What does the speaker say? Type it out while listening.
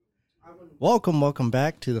Welcome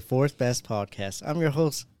back to the Fourth Best Podcast. I'm your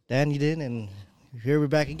host, Dan Eden, and here we're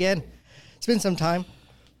back again. It's been some time.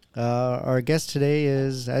 Our guest today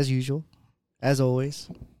is, as usual, as always,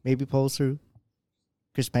 maybe pulls through,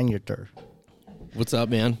 Chris Panyurter. What's up,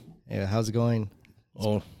 man? Yeah, how's it going?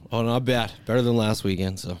 Oh, not bad. Better than last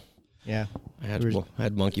weekend. So Yeah. I had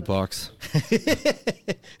monkeypox.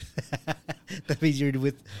 That means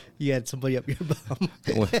you had somebody up your bum.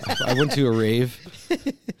 I went to a rave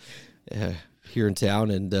here in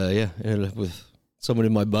town, and ended up with someone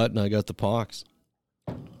in my butt, and I got the pox.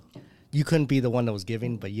 You couldn't be the one that was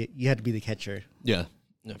giving, but you had to be the catcher. Yeah,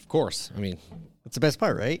 of course. I mean, That's the best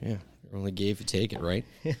part, right? yeah, you only gave you take it, right?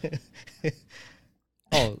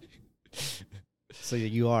 Oh, so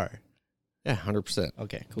you are. Yeah, 100%.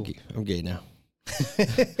 Okay, cool. I'm gay now.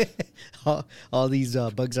 all these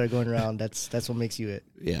bugs are going around. That's what makes you it.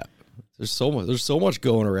 Yeah, there's so much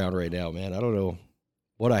going around right now, man. I don't know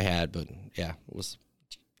what I had, but yeah, it was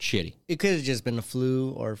shitty. It could have just been a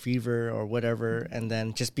flu or fever or whatever, and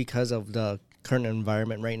then just because of the current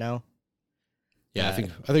environment right now. Yeah, I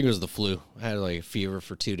think it was the flu. I had like a fever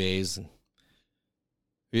for 2 days, and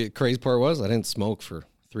the crazy part was I didn't smoke for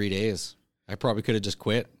 3 days. I probably could have just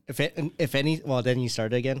quit. If any, well, then you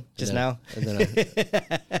started again just now. And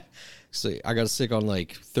then so I got sick on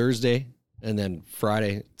like Thursday, and then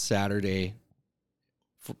Friday, Saturday,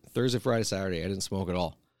 Thursday, Friday, Saturday. I didn't smoke at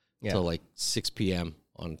all until like 6 p.m.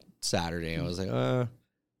 on Saturday. I was like,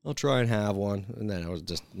 I'll try and have one, and then I was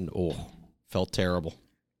just felt terrible.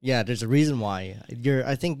 Yeah, there's a reason why.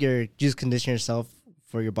 I think you're just conditioning yourself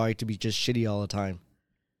for your body to be just shitty all the time.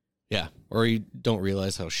 Yeah, or you don't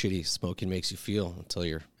realize how shitty smoking makes you feel until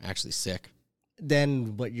you're actually sick.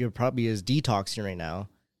 Then what you're probably is detoxing right now,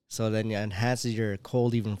 so then it enhances your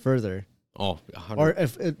cold even further. Oh, 100. Or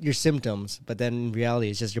if your symptoms, but then in reality,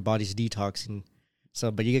 it's just your body's detoxing. So,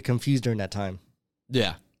 but you get confused during that time.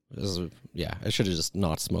 Yeah, I should have just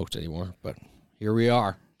not smoked anymore, but here we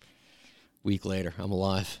are. Week later, I'm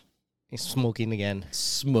alive. He's smoking again.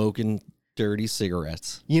 Smoking dirty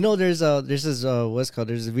cigarettes. You know, there's a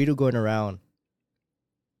video going around.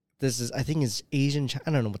 I think it's Asian.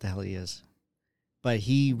 I don't know what the hell he is, but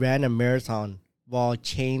he ran a marathon while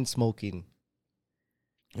chain smoking,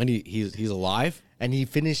 And he's alive. and he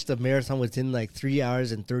finished the marathon within like 3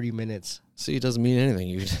 hours and 30 minutes. See, it doesn't mean anything.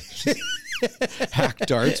 You hack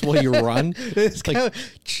darts while you run. It's like,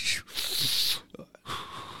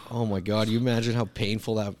 Oh my God! You imagine how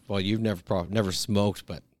painful that. Well, you've never smoked,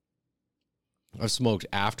 but I've smoked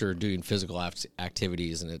after doing physical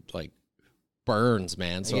activities, and it like burns,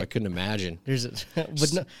 man. So I couldn't imagine.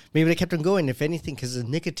 but no, maybe they kept him going. If anything, because the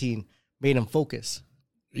nicotine made him focus.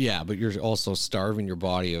 Yeah, but you're also starving your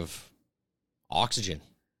body of oxygen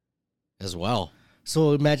as well.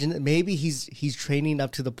 So imagine that maybe he's training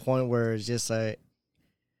up to the point where it's just like,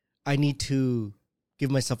 I need to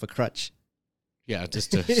give myself a crutch. Yeah,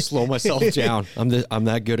 just to slow myself down. I'm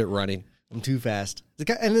that good at running. I'm too fast.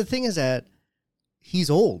 And the thing is that he's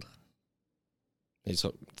old. And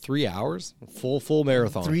so 3 hours, full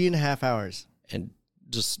marathon, 3.5 hours, and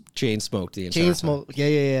just chain smoked the entire chain time. smoke.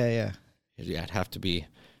 Yeah. Yeah, it'd have to be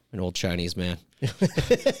an old Chinese man.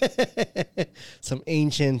 Some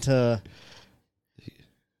ancient.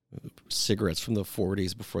 Cigarettes from the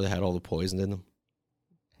 40s before they had all the poison in them.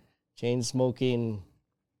 Chain smoking.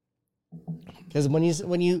 Because when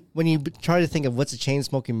you try to think of what's a chain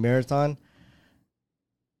smoking marathon,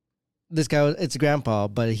 this guy, it's grandpa,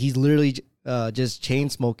 but he's literally just chain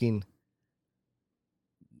smoking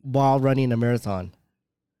while running a marathon.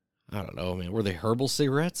 I don't know, man. Were they herbal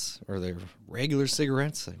cigarettes or they regular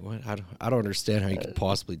cigarettes? Like, what? I don't understand how you could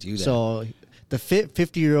possibly do that. So the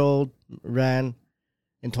 50-year-old ran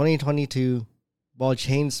in 2022 while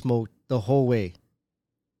chain smoked the whole way.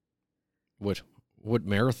 What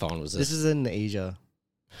marathon was this? This is in Asia.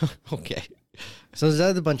 Okay. So there's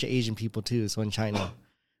another bunch of Asian people too, so in China.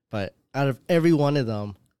 But out of every one of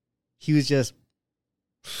them, he was just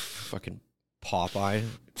Fucking Popeye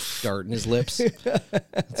dart in his lips.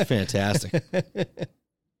 That's fantastic.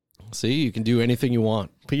 See, you can do anything you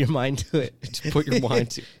want. put your mind to it. Just put your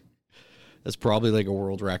mind to it. That's probably like a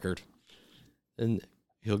world record. And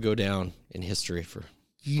he'll go down in history for...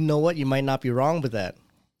 You know what? You might not be wrong with that.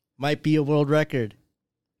 Might be a world record.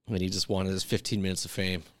 And he just wanted his 15 minutes of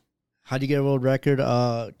fame. How do you get a world record?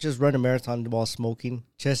 Just run a marathon while smoking,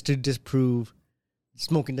 just to disprove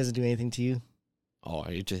smoking doesn't do anything to you. Oh,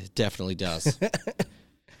 it definitely does.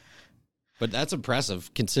 But that's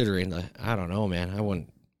impressive considering I don't know, man. I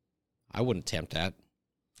wouldn't attempt that.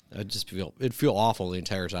 It'd feel awful the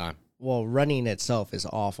entire time. Well, running itself is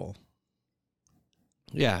awful.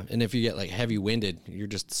 Yeah, and if you get like heavy winded, you're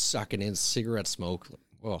just sucking in cigarette smoke.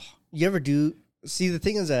 Oh, You ever do? See, the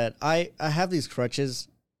thing is that I have these crutches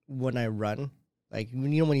when I run. Like,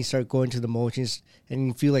 when you start going through the motions and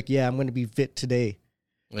you feel like, yeah, I'm going to be fit today.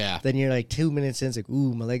 yeah. Then you're like 2 minutes in, it's like,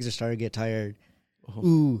 ooh, my legs are starting to get tired.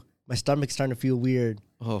 Ooh, my stomach's starting to feel weird.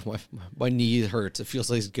 Oh, my knee hurts. It feels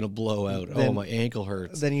like it's going to blow out. Then, my ankle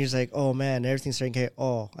hurts. Then you're just like, oh, man, everything's starting to get,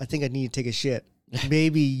 I think I need to take a shit.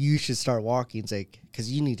 Maybe you should start walking. It's like,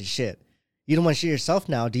 because you need to shit. You don't want to shit yourself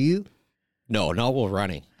now, do you? No, not while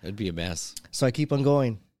running. It'd be a mess. So I keep on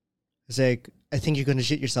going. It's like, I think you're going to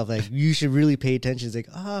shit yourself. Like, you should really pay attention. It's like,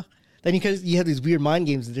 Then you have these weird mind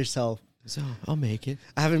games with yourself. So I'll make it.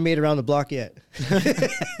 I haven't made it around the block yet.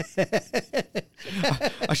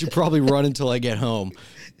 I should probably run until I get home.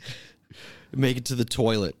 Make it to the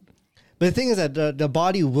toilet. But the thing is that the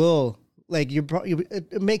body will, like,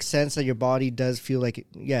 it makes sense that your body does feel like,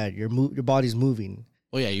 your body's moving.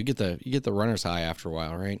 Well, yeah, you get the runner's high after a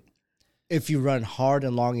while, right? If you run hard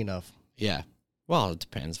and long enough. Yeah. Well, it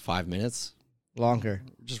depends. 5 minutes. Longer.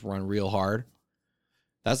 Just run real hard.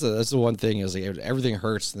 That's the one thing is like everything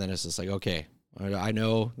hurts, and then it's just like, okay, I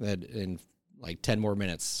know that in like 10 more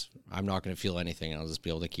minutes, I'm not going to feel anything. I'll just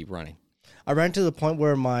be able to keep running. I ran to the point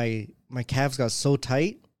where my calves got so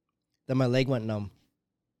tight that my leg went numb.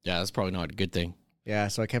 Yeah, that's probably not a good thing. Yeah,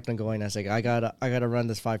 so I kept on going. I was like, I gotta run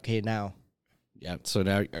this 5K now. Yeah. So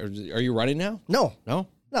now, are you running now? No. No.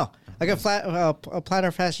 I got a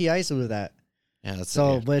plantar fasciitis with that. Yeah. That's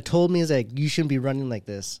So yeah. what it told me is like, you shouldn't be running like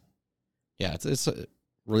this. Yeah, it's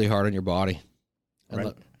really hard on your body.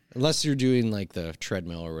 Right. Unless you're doing like the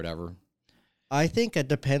treadmill or whatever. I think it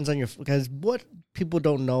depends on because what people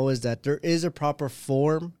don't know is that there is a proper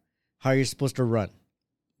form how you're supposed to run.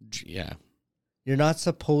 Yeah. You're not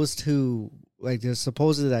supposed to, like, the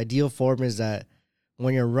supposed ideal form is that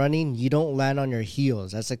when you're running, you don't land on your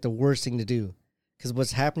heels. That's like the worst thing to do. Because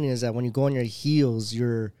what's happening is that when you go on your heels,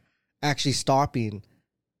 you're actually stopping.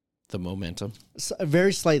 The momentum.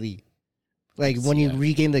 Very slightly. Like when you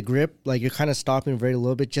regain the grip, like you're kind of stopping very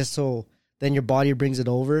little bit just so then your body brings it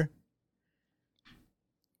over.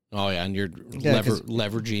 Oh, yeah, and you're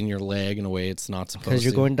leveraging your leg in a way it's not supposed to. Because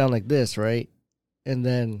you're going down like this, right? And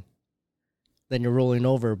then you're rolling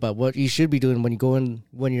over. But what you should be doing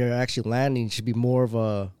when you're actually landing should be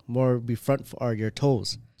be front or your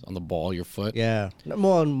toes. On the ball of your foot? Yeah.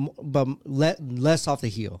 But less off the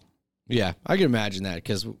heel. Yeah, I can imagine that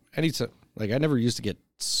because anytime, like I never used to get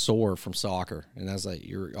sore from soccer. And that's like,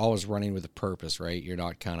 you're always running with a purpose, right? You're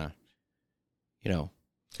not kind of,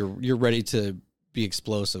 you're ready to be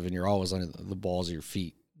explosive and you're always on the balls of your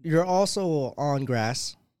feet. You're also on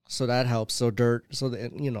grass, so that helps. So dirt, so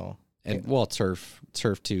that, And well, turf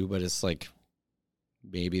too, but it's like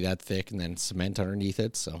maybe that thick and then cement underneath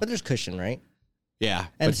it. So, but there's cushion, right? Yeah,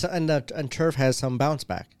 and turf has some bounce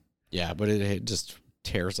back. Yeah, but it just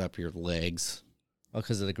tears up your legs. Oh,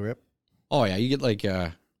 because of the grip. Oh yeah, you get like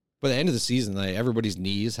by the end of the season, like everybody's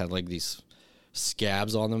knees had like these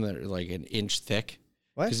scabs on them that are like an inch thick.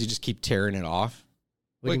 What? Because you just keep tearing it off.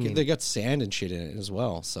 What do you mean? They got sand and shit in it as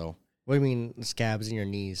well. So what do you mean scabs in your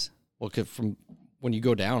knees? Well, 'cause from when you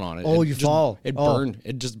go down on it, you fall.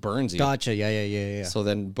 It just burns you. Gotcha. Yeah. So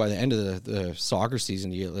then by the end of the soccer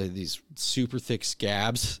season, you get like these super thick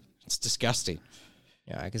scabs. It's disgusting.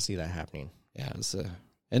 Yeah, I can see that happening. Yeah,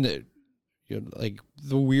 like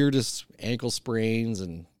the weirdest ankle sprains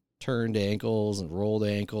and turned ankles and rolled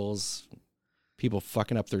ankles. People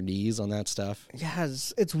fucking up their knees on that stuff. Yeah,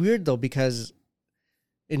 it's weird though because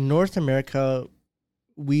in North America,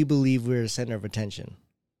 we believe we're the center of attention.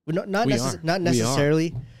 Not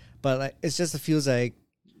necessarily, but like, it feels like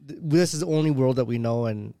this is the only world that we know,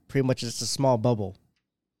 and pretty much it's a small bubble.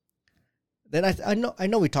 Then I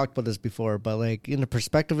know we talked about this before, but like in the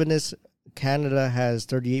perspective of this, Canada has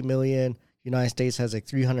 38 million, United States has like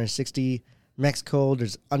 360, Mexico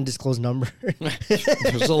there's undisclosed number.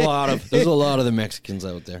 There's a lot of the Mexicans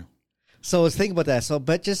out there. So let's think about that. So,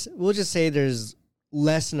 but we'll just say there's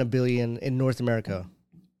less than 1 billion in North America.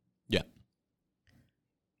 Yeah.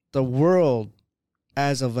 The world,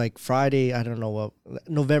 as of like Friday, I don't know what,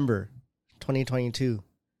 November 2022,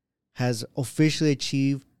 has officially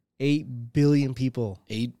achieved 8 billion people.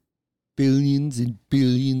 8 billions and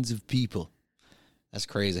billions of people. That's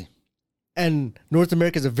crazy. And North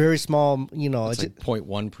America is a very small, it's like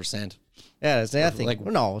 0.1%. Yeah, it's, I think, like,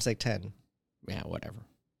 no, it's like 10. Yeah, whatever.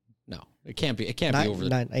 No, it can't be. It can't be over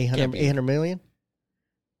 800 million?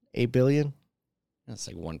 8 billion? That's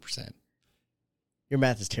like 1%. Your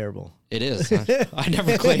math is terrible. It is. I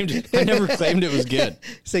never claimed it. I never claimed it was good.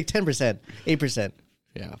 It's like 10%, 8%.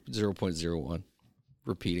 Yeah, 0.01.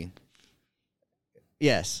 Repeating.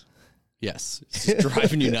 Yes. Yes. It's just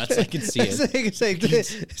driving you nuts. I can see it.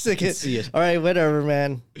 It's like see it. All right, whatever,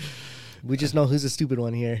 man. We just know who's the stupid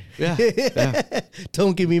one here. Yeah.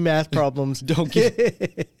 Don't give me math problems. Don't give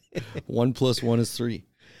 1 + 1 is 3.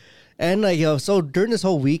 And like, so during this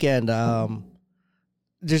whole weekend,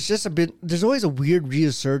 there's always a weird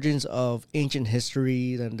resurgence of ancient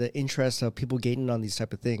history and the interest of people gaining on these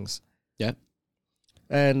type of things. Yeah.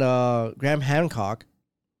 And Graham Hancock,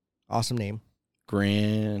 awesome name.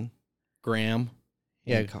 Graham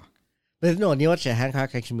Yeah. Hancock. But no, you know what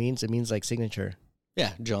Hancock actually means? It means like signature.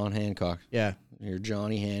 Yeah, John Hancock. Yeah. You're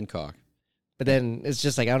Johnny Hancock. But then it's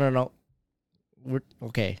just like, I don't know. We're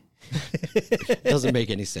okay. Doesn't make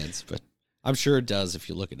any sense, but I'm sure it does if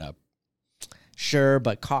you look it up. Sure,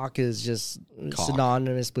 but cock is just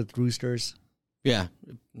synonymous with roosters. Yeah,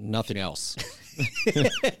 nothing else.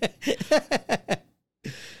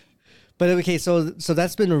 But okay, so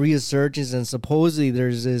that's been a resurgence, and supposedly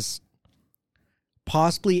there's this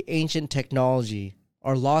possibly ancient technology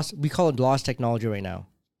or lost. We call it lost technology right now.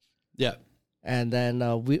 Yeah, and then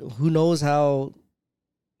who knows how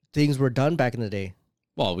things were done back in the day.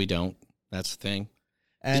 Well, we don't. That's the thing.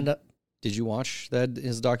 And did you watch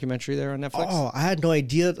his documentary there on Netflix? Oh, I had no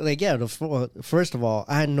idea. Like, yeah, first of all,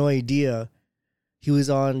 I had no idea he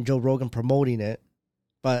was on Joe Rogan promoting it,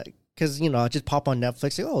 but. Because, I just pop on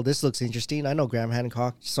Netflix, like, oh, this looks interesting. I know Graham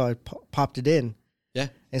Hancock, so I popped it in. Yeah.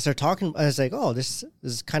 And started talking. I was like, oh, this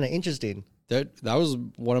is kind of interesting. That was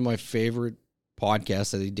one of my favorite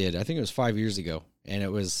podcasts that he did. I think it was 5 years ago. And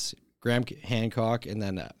it was Graham Hancock and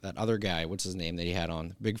then that other guy, what's his name that he had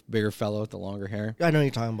on? Bigger fellow with the longer hair. I know what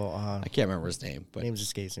you're talking about. I can't remember his name. But name's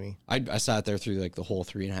escapes me. I sat there through like the whole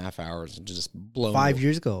 3.5 hours and just blown 5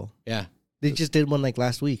 years ago. Yeah. They just did one like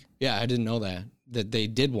last week. Yeah, I didn't know that they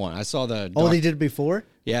did one. I saw the they did it before?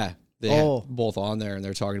 Yeah. They had both on there, and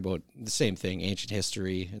they're talking about the same thing, ancient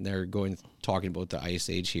history, and they're talking about the Ice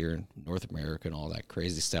Age here in North America and all that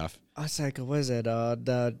crazy stuff. I was like, what is it?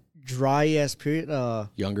 The Dryas period?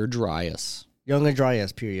 Younger Dryas. Younger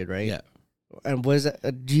Dryas period, right? Yeah. And what is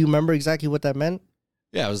that? Do you remember exactly what that meant?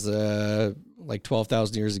 Yeah, it was like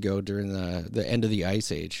 12,000 years ago during the end of the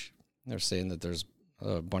Ice Age. They're saying that there's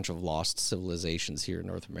a bunch of lost civilizations here in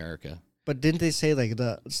North America. But didn't they say like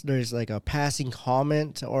there's like a passing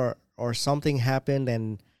comet or something happened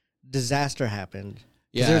and disaster happened?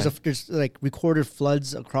 Yeah, there's like recorded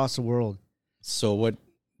floods across the world. So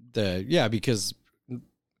because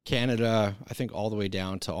Canada, I think all the way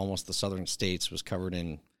down to almost the southern states was covered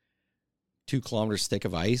in 2 kilometers thick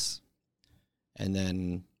of ice, and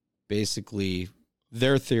then basically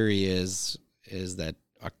their theory is that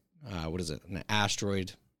an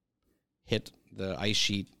asteroid hit the ice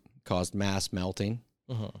sheet, caused mass melting,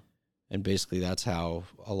 and basically that's how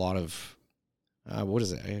a lot of I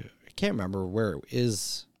can't remember where it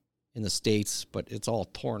is in the States, but it's all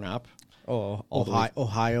torn up.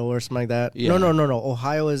 Ohio or something like that. Yeah. No.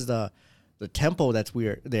 Ohio is the temple that's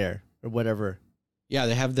weird there or whatever. Yeah,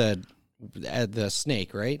 they have the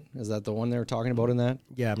snake, right? Is that the one they were talking about in that?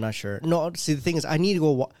 Yeah, I'm not sure. No, see, the thing is, I need to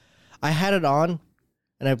go. I had it on.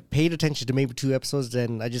 And I paid attention to maybe 2 episodes,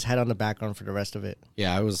 then I just had on the background for the rest of it.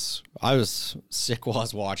 Yeah, I was sick while I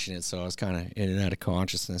was watching it, so I was kind of in and out of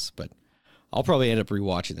consciousness. But I'll probably end up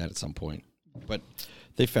rewatching that at some point. But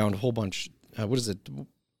they found a whole bunch. What is it?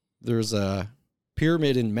 There's a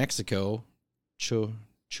pyramid in Mexico,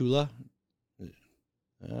 Chula.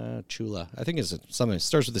 I think it's something. It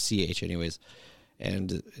starts with a CH, anyways,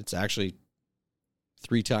 and it's actually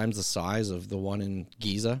 3 times the size of the one in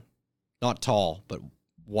Giza. Not tall, but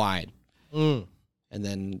wide. And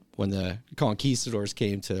then when the conquistadors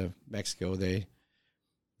came to Mexico,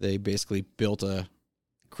 they basically built a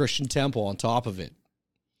Christian temple on top of it.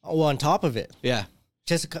 Oh, on top of it? Yeah.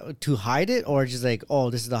 Just to hide it, or just like, oh,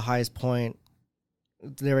 this is the highest point.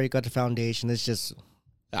 They already got the foundation. It's just...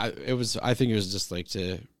 I think it was just like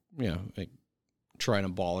to, like try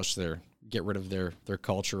and get rid of their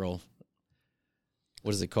cultural,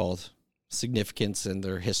 what is it called? Significance and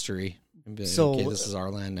their history. So okay, this is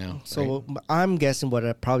our land now. So right? I'm guessing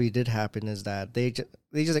what probably did happen is that they just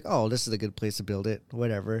like, oh, this is a good place to build it,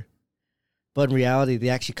 whatever. But in reality, they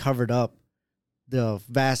actually covered up the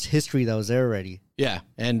vast history that was there already. Yeah,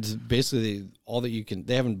 and basically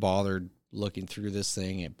they haven't bothered looking through this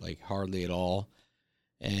thing like hardly at all,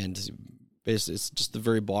 and basically it's just the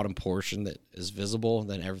very bottom portion that is visible.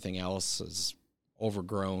 Then everything else is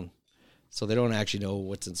overgrown, so they don't actually know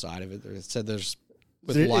what's inside of it. They said there's.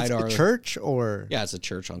 With LiDAR. It's a church or? Yeah, it's a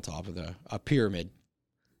church on top of a pyramid.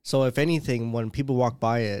 So if anything, when people walk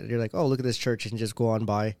by it, you're like, oh, look at this church, and just go on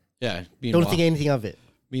by. Yeah. Don't think anything of it.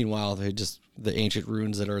 Meanwhile, the ancient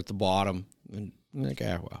ruins that are at the bottom, and like,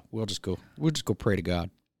 well, we'll just go pray to God.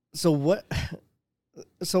 So what?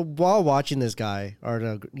 So while watching this guy, or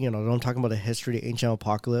I'm talking about the history of the ancient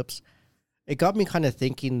apocalypse, it got me kind of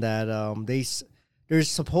thinking that there's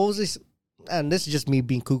supposedly, and this is just me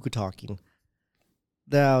being cuckoo talking.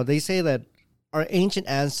 They say that our ancient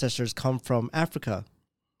ancestors come from Africa.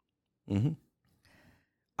 Mm-hmm.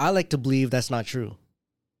 I like to believe that's not true.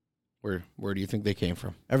 Where do you think they came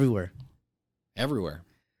from? Everywhere.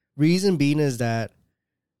 Reason being is that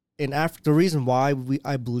in Africa, the reason why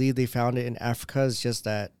I believe they found it in Africa is just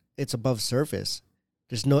that it's above surface.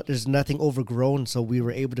 There's nothing overgrown, so we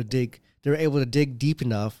were able to dig. They were able to dig deep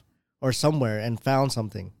enough or somewhere and found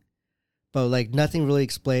something. But like nothing really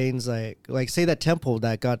explains like say that temple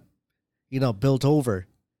that got built over.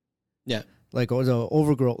 Yeah. Like the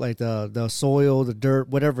overgrowth, like the soil, the dirt,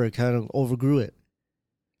 whatever, it kind of overgrew it.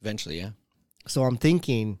 Eventually, yeah. So I'm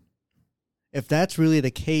thinking, if that's really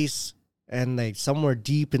the case, and like somewhere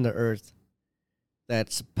deep in the earth,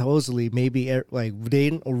 that supposedly maybe like they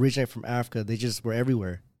didn't originate from Africa, they just were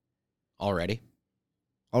everywhere. Already.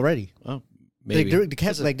 Oh, maybe.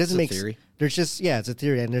 Doesn't make theory. There's just it's a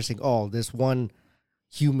theory, and they're saying, oh, this one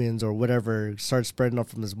humans or whatever started spreading up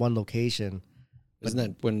from this one location. Isn't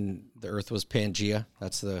that when the Earth was Pangea?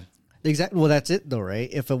 That's the exactly. Well, that's it though, right?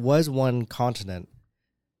 If it was one continent,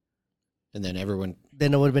 and then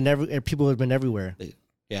then it would have been people would have been everywhere.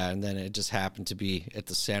 Yeah, and then it just happened to be at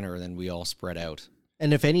the center, and then we all spread out.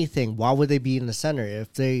 And if anything, why would they be in the center?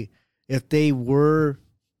 If it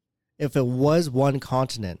was one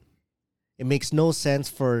continent, it makes no sense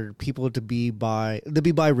for people to be by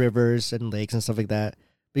rivers and lakes and stuff like that.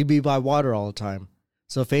 They'd be by water all the time.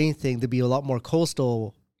 So if anything, there'd be a lot more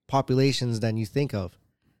coastal populations than you think of.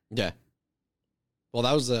 Yeah. Well,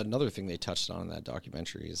 that was another thing they touched on in that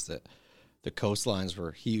documentary, is that the coastlines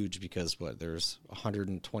were huge because there's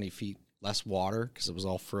 120 feet less water because it was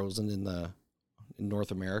all frozen in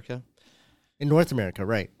North America. In North America,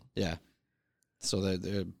 right? Yeah. So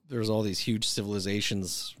there's all these huge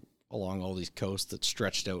civilizations along all these coasts that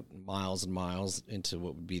stretched out miles and miles into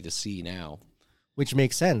what would be the sea now. Which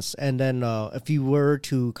makes sense. And then if you were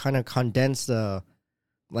to kind of condense the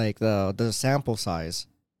sample size,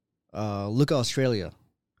 look at Australia.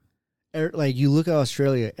 You look at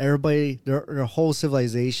Australia, everybody, their whole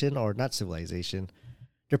civilization, or not civilization,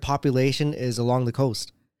 their population is along the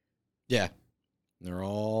coast. Yeah. They're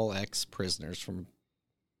all ex-prisoners from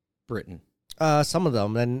Britain. Some of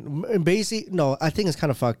them. And basically, no, I think it's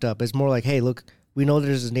kind of fucked up. It's more like, hey, look, we know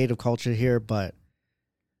there's a native culture here, but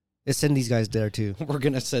let's send these guys there too. We're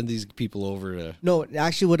going to send these people over to... No,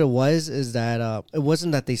 actually what it was is that it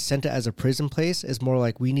wasn't that they sent it as a prison place. It's more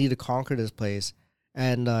like we need to conquer this place.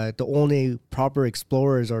 And the only proper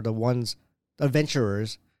explorers or the ones,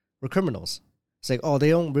 adventurers, were criminals. It's like, oh,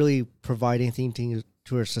 they don't really provide anything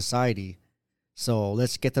to our society. So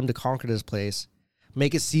let's get them to conquer this place.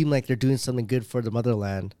 Make it seem like they're doing something good for the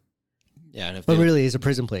motherland. Yeah, but really, it's a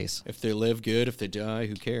prison place. If they live good, if they die,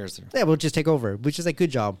 who cares? Yeah, we'll just take over. Which is like, good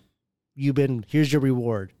job. Here's your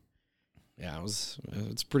reward. Yeah,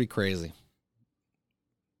 it's pretty crazy.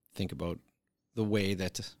 Think about the way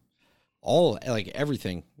that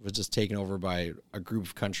everything was just taken over by a group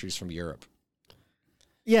of countries from Europe.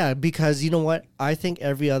 Yeah, because you know what? I think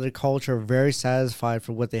every other culture are very satisfied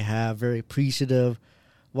for what they have, very appreciative,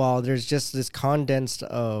 while there's just this condensed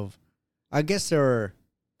of, I guess there are...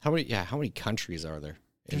 How many countries are there?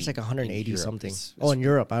 There's like 180 something. In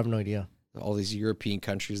Europe, I have no idea. All these European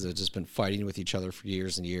countries that have just been fighting with each other for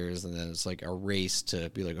years and years, and then it's like a race to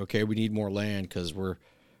be like, okay, we need more land because we're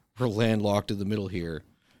landlocked in the middle here.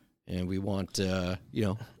 And we want,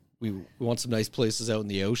 we want some nice places out in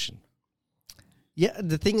the ocean. Yeah,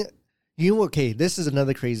 the thing, okay, this is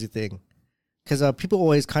another crazy thing. Because people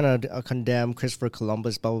always kind of condemn Christopher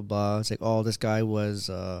Columbus, blah, blah, blah. It's like, oh, this guy was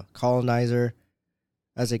a colonizer.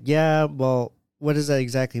 I was like, yeah, well, what does that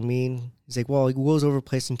exactly mean? He's like, well, he goes over a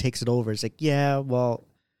place and takes it over. It's like, yeah, well,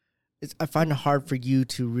 I find it hard for you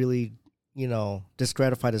to really,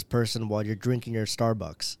 discredify this person while you're drinking your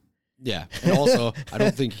Starbucks. Yeah, and also, I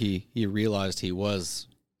don't think he realized he was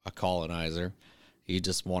a colonizer. He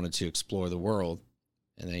just wanted to explore the world,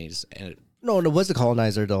 and then he just ended. No, it was a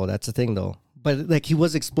colonizer though. That's the thing though. But like he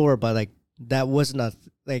was explorer, but like that wasn't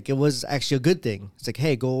it was actually a good thing. It's like,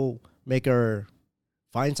 hey, go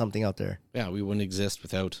find something out there. Yeah, we wouldn't exist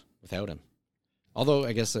without him. Although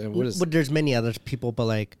I guess But there's many other people, but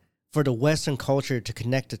like for the Western culture to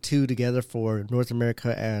connect the two together for North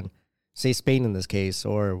America and say Spain in this case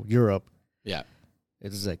or Europe. Yeah,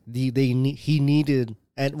 it's like he needed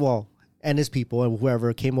and his people and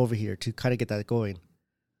whoever came over here to kind of get that going.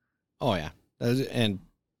 Oh yeah, and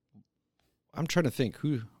I'm trying to think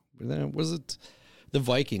who was it. The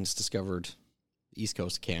Vikings discovered the east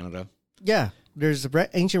coast of Canada. Yeah, there's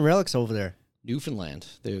ancient relics over there. Newfoundland.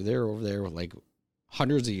 They're over there with like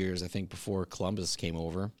hundreds of years, I think, before Columbus came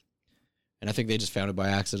over, and I think they just found it by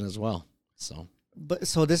accident as well. So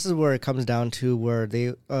this is where it comes down to where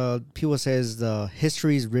they people says the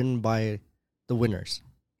history is written by the winners.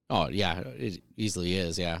 Oh yeah, it easily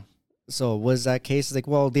is. Yeah. So was that case? It's like,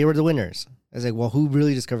 well, they were the winners. It's like, well, who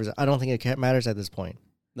really discovers it? I don't think it matters at this point.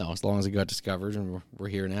 No, as long as it got discovered, and we're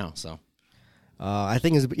here now. So I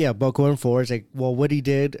think but going forward, it's like, well, what he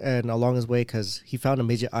did and along his way, because he found a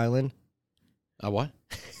midget island. A what?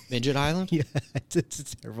 Midget island? Yeah,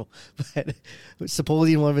 it's terrible. But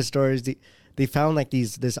supposedly in one of his stories, they found like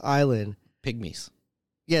this island. Pygmies.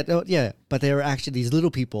 Yeah, but they were actually these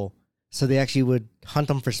little people. So they actually would hunt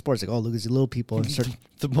them for sports. Like, oh, look, these little people. And start...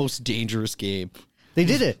 The most dangerous game. They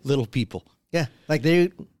did it. Little people. Yeah, like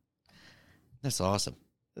they. That's awesome.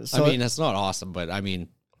 So, I mean, that's not awesome, but I mean,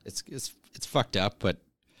 it's fucked up. But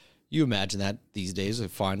you imagine that these days, they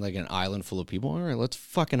find like an island full of people. All right, let's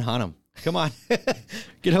fucking hunt them. Come on,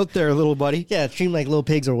 get out there, little buddy. Yeah, treat like little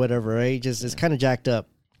pigs or whatever, right? Just it's kind of jacked up.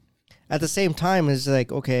 At the same time, it's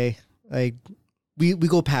like, okay, like we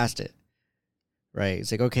go past it, right?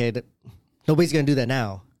 It's like, okay, nobody's gonna do that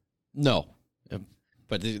now. No,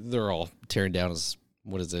 but they're all tearing down his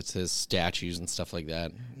statues and stuff like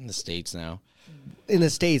that in the States now. In the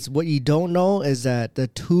States, what you don't know is that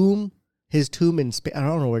his tomb in Spain, I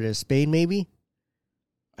don't know where it is, Spain maybe?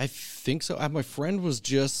 I think so. My friend was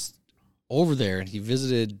just over there and he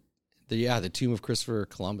visited the tomb of Christopher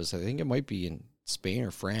Columbus. I think it might be in Spain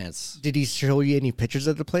or France. Did he show you any pictures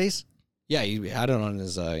of the place? Yeah, he had it on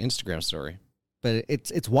his Instagram story. But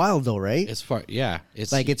it's wild though, right? It's far, yeah.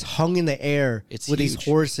 It's like it's hung in the air with huge. These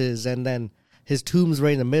horses, and then his tomb's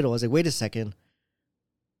right in the middle. I was like, wait a second.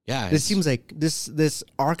 Yeah, this seems like this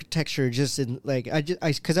architecture just in like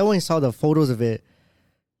because I only saw the photos of it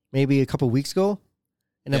maybe a couple of weeks ago,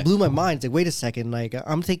 and it blew my mind. It's like, wait a second, like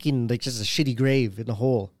I'm thinking like just a shitty grave in the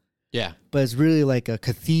hole. Yeah, but it's really like a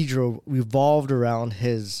cathedral revolved around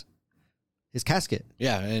his casket.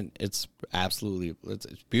 Yeah, and it's absolutely it's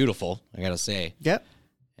beautiful. I gotta say. Yep.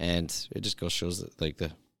 And it just shows that like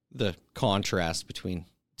the contrast between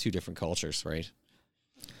two different cultures, right?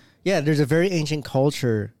 Yeah, there's a very ancient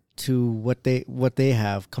culture to what they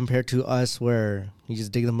have compared to us, where you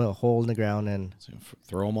just dig them a hole in the ground and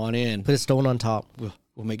throw them on in, put a stone on top.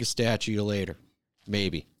 We'll make a statue later,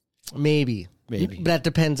 maybe. But that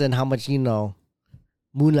depends on how much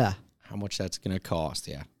moolah. How much that's gonna cost?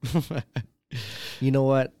 Yeah. You know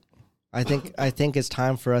what? I think it's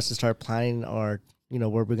time for us to start planning our where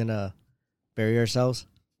we're gonna bury ourselves.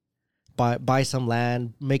 Buy some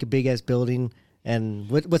land, make a big ass building. And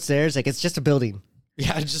what's there is like, it's just a building.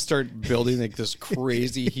 Yeah, just start building like this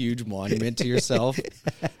crazy huge monument to yourself.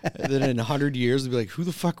 And then in 100 years, we'll be like, who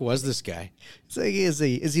the fuck was this guy? It's like, is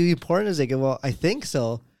he important? It's like, well, I think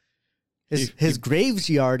so. His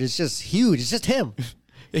graveyard is just huge. It's just him.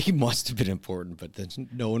 He must have been important, but then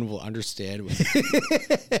no one will understand.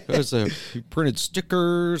 He printed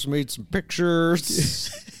stickers, made some pictures.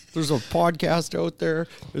 There's a podcast out there.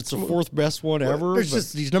 It's the fourth best one ever. It's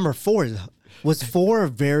just these number 4. Was 4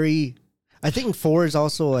 very... I think 4 is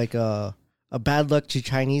also like a bad luck to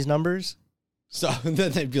Chinese numbers. So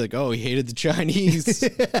then they'd be like, oh, he hated the Chinese.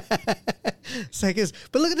 It's like,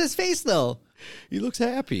 but look at his face, though. He looks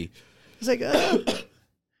happy. It's like...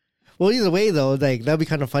 Well, either way, though, like that'd be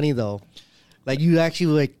kind of funny, though. Like, you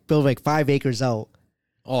actually like build like 5 acres out.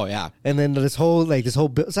 Oh, yeah. And then this whole it's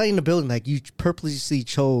not even a building. Like, you purposely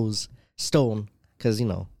chose stone because,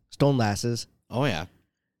 stone lasts. Oh, yeah.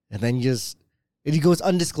 And then it goes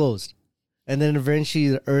undisclosed. And then eventually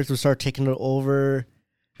the earth will start taking it over.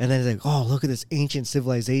 And then it's like, oh, look at this ancient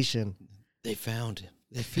civilization. They found it.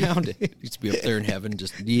 It used to be up there in heaven.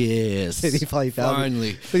 Just, yes. They probably found finally.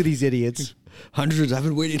 It. Look at these idiots. I've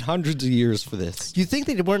been waiting hundreds of years for this. Do you think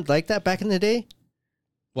they weren't like that back in the day?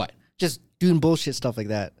 What? Just doing bullshit stuff like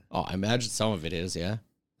that. Oh, I imagine some of it is, yeah.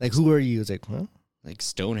 Like, who are you? It's like, huh? Like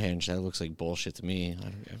Stonehenge, that looks like bullshit to me.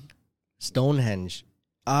 Stonehenge.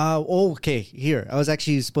 Okay. Here, I was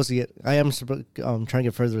actually supposed to get. I am trying to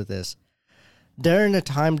get further with this. During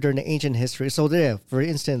the ancient history, so there, for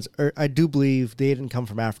instance, I do believe they didn't come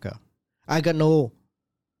from Africa. I got no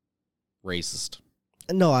racist.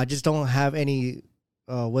 No, I just don't have any.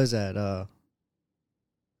 What is that? I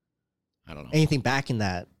don't know anything backing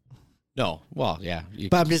that. No, well, yeah.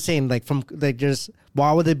 But I'm just saying, like,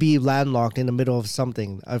 why would they be landlocked in the middle of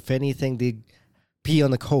something? If anything, they'd be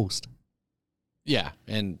on the coast. Yeah,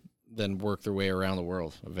 and then work their way around the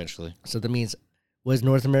world eventually. So that means Was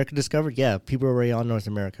North America discovered? Yeah, people were already on North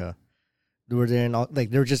America. They were there, they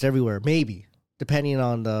were just everywhere. Maybe depending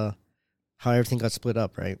on how everything got split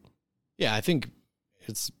up, right? Yeah, I think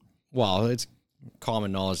it's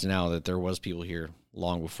common knowledge now that there was people here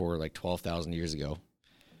long before, like 12,000 years ago.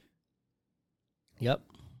 Yep.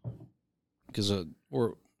 Because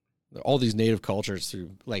we're all these native cultures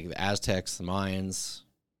through like the Aztecs, the Mayans,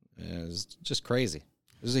 is just crazy.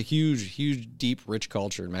 There's a huge, deep, rich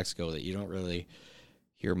culture in Mexico that you don't really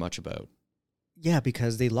hear much about. Yeah,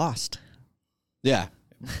 because they lost. Yeah.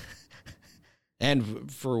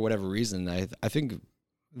 And for whatever reason, I think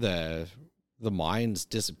the Mayans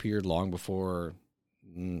disappeared long before.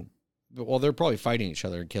 Well, they're probably fighting each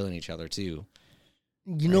other and killing each other too.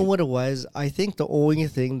 You know what it was? I think the only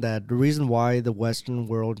thing the reason why the Western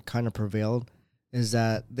world kind of prevailed is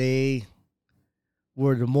that they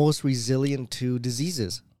were the most resilient to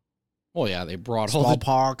diseases. Well, yeah, they brought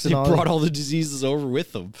smallpox all the diseases over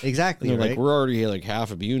with them. Exactly. And they're right? like, we're already like half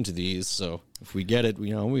immune to these, so if we get it,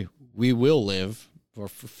 we will live for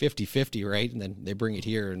 50-50, right? And then they bring it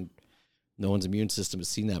here, and no one's immune system has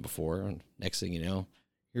seen that before. And next thing you know,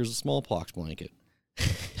 here's a smallpox blanket.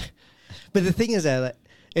 But the thing is that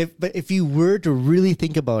if you were to really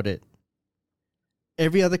think about it,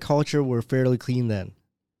 every other culture were fairly clean then.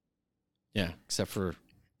 Yeah, except for...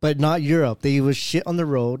 But not Europe. They was shit on the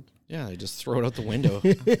road. Yeah, they just throw it out the window.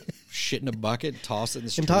 Shit in a bucket, toss it in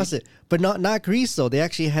the street. And toss it. But not Greece, though. They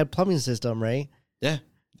actually had plumbing system, right? Yeah.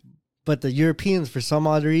 But the Europeans, for some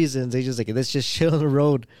odd reasons, they just like, let's just shit on the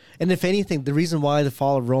road. And if anything, the reason why the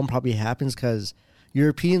fall of Rome probably happens because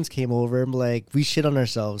Europeans came over and like, we shit on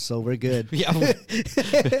ourselves, so we're good. Yeah.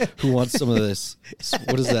 Who wants some of this?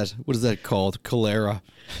 What is that? What is that called? Cholera.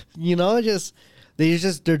 You know,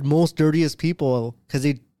 they're most dirtiest people because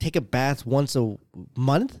they take a bath once a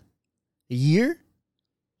month, a year.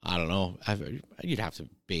 I don't know. You'd have to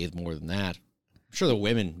bathe more than that. I'm sure the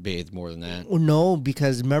women bathe more than that. Well, no,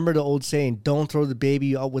 because remember the old saying, don't throw the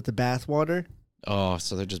baby out with the bath water? Oh,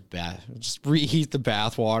 so they're just reheat the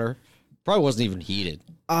bath water. Probably wasn't even heated.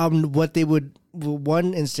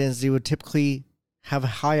 One instance, they would typically have a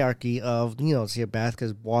hierarchy of, say a bath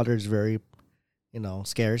because water is very,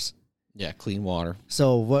 scarce. Yeah, clean water.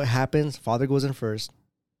 So what happens? Father goes in first.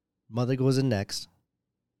 Mother goes in next.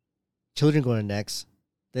 Children go in next.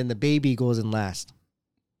 Then the baby goes in last.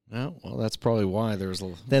 Oh, well, that's probably why there's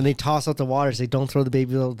a... Then they toss out the water. Say, don't throw the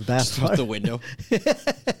baby out the bath out the window.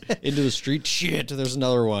 Into the street. Shit, there's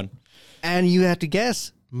another one. And you have to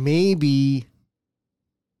guess. Maybe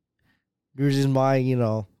the reason why,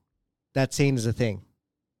 that saying is a thing.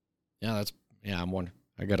 Yeah, I'm wondering.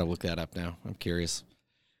 I got to look that up now. I'm curious.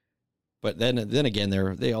 But then again,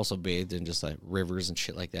 they also bathed in just like rivers and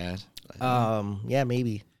shit like that. Yeah,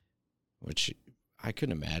 maybe. Which I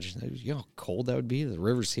couldn't imagine. You know how cold that would be? The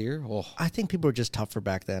rivers here? Oh. I think people were just tougher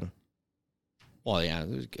back then. Well, yeah,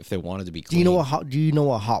 if they wanted to be clean. Do you know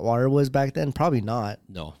what hot water was back then? Probably not.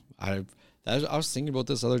 No. I was thinking about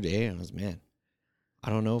this other day, and I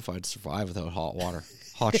don't know if I'd survive without hot water.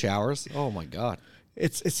 Hot showers? Oh, my God.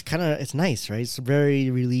 It's nice, right? It's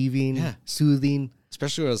very relieving, soothing.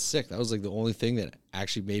 Especially when I was sick. That was like the only thing that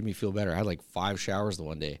actually made me feel better. I had like 5 showers the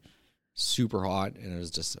one day. Super hot, and it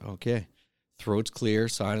was just, okay. Throat's clear,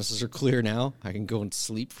 sinuses are clear now. I can go and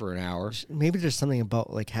sleep for an hour. Maybe there's something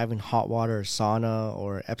about like having hot water or sauna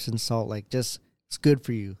or Epsom salt, like just it's good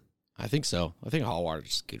for you. I think so. I think hot water is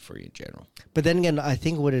just good for you in general. But then again, I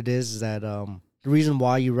think what it is that the reason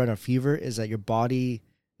why you run a fever is that your body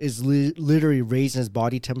is literally raising its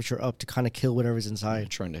body temperature up to kind of kill whatever's inside. You're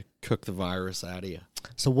trying to cook the virus out of you.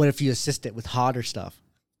 So what if you assist it with hotter stuff?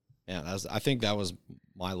 Yeah, I think that was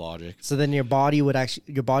my logic. So then your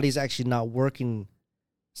body's actually not working.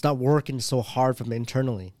 It's not working so hard from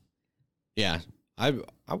internally. Yeah, I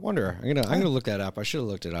wonder. I'm gonna look that up. I should have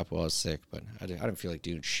looked it up while I was sick, but I didn't feel like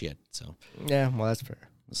doing shit. So yeah, well that's fair.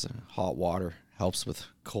 This, hot water helps with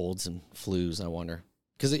colds and flus. I wonder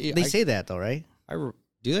because they say that though, right?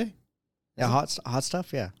 Do they? Yeah, hot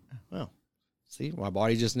stuff. Yeah. Well, see, my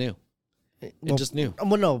body just knew. It just knew.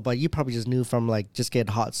 Well, no, but you probably just knew from like just get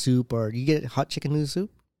hot soup or you get hot chicken noodle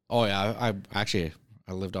soup. Oh yeah,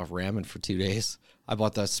 I lived off ramen for 2 days. I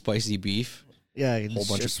bought that spicy beef. Yeah, a whole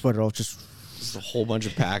bunch of just a whole bunch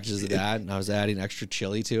of packages of that, and I was adding extra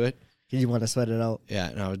chili to it. You want to sweat it out? Yeah,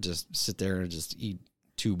 and I would just sit there and just eat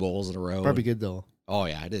 2 bowls in a row. Probably good though. Oh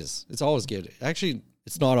yeah, it is. It's always good. Actually,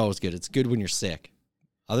 it's not always good. It's good when you're sick.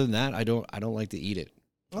 Other than that, I don't like to eat it.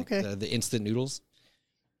 Like okay. The instant noodles,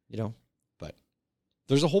 But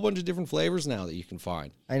there's a whole bunch of different flavors now that you can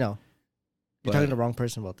find. I know. You're talking to the wrong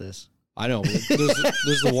person about this. I know.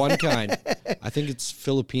 There's the one kind. I think it's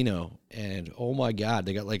Filipino, and oh my god,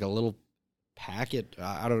 they got like a little packet.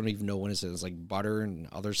 I don't even know what it is. It's like butter and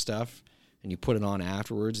other stuff, and you put it on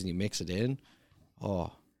afterwards, and you mix it in.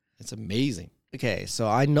 Oh, it's amazing. Okay, so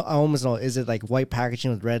I almost know. Is it like white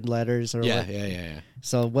packaging with red letters or Yeah, what? yeah.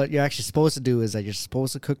 So what you're actually supposed to do is that you're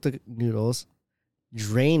supposed to cook the noodles,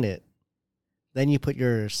 drain it, then you put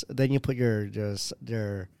your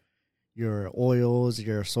oils,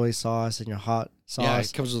 your soy sauce, and your hot sauce. Yeah,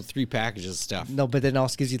 it comes with 3 packages of stuff. No, but then it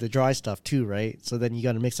also gives you the dry stuff too, right? So then you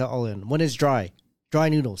got to mix that all in. When it's dry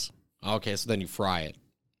noodles. Okay, so then you fry it.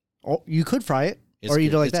 Oh, you could fry it, It's or you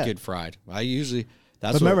good. do like it's that. good fried. I usually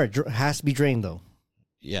that's But remember, it has to be drained though.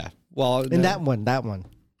 yeah. Well, And that one.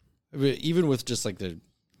 even with just like the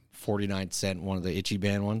 49-cent one of the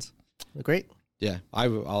Ichiban ones. Great. Yeah,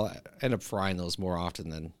 I'll end up frying those more often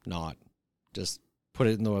than not. Just put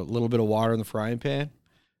it in a little bit of water in the frying pan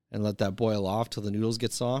and let that boil off till the noodles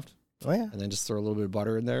get soft. Oh yeah. And then just throw a little bit of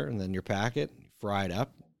butter in there and then your packet, fry it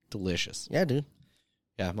up. Delicious. Yeah, dude.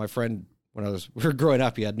 Yeah, my friend, when we were growing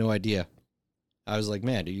up, he had no idea. I was like,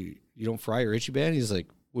 man, you don't fry your Ichiban? He's like,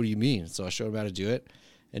 what do you mean? So I showed him how to do it.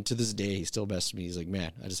 And to this day, he still messes me. He's like,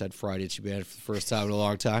 man, I just had fried Ichiban for the first time in a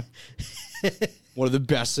long time. One of the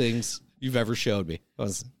best things you've ever showed me.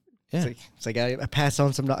 It's like I pass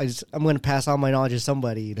on some knowledge. I'm going to pass on my knowledge to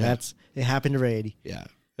somebody. And it happened already. Yeah.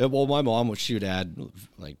 Well, my mom, she would add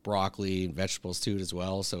like broccoli and vegetables to it as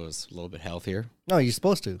well. So it's a little bit healthier. No, you're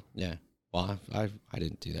supposed to. Yeah. Well, I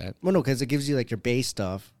didn't do that. Well, no, because it gives you like your base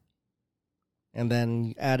stuff. And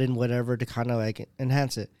then add in whatever to kind of like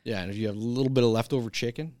enhance it. Yeah, and if you have a little bit of leftover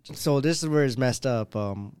chicken. So this is where it's messed up.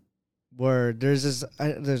 Where there's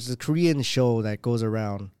a Korean show that goes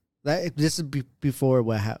around. This is before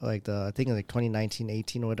I think in like 2019,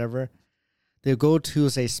 18 or whatever. They go to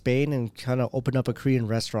say Spain and kind of open up a Korean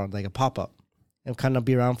restaurant, like a pop up, and kind of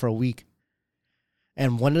be around for a week.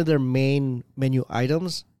 And one of their main menu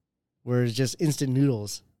items were just instant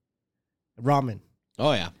noodles, ramen.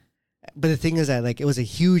 Oh yeah. But the thing is that like it was a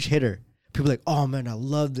huge hitter. People are like, oh man, I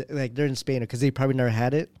love it. Like they're in Spain because they probably never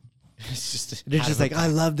had it. They're just like, I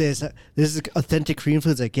love this. This is authentic Korean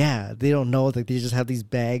food. It's like, yeah, they don't know that they just have these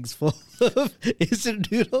bags full of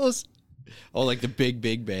instant noodles. Oh, like the big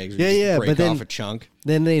bags. Yeah. Break but then, off a chunk.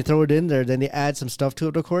 Then they throw it in there. Then they add some stuff to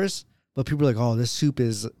it, of course. But people are like, oh, this soup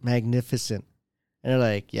is magnificent. And they're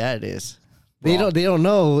like, yeah, it is. They don't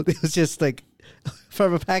know. It was just like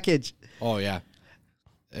from a package. Oh yeah.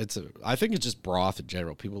 I think it's just broth in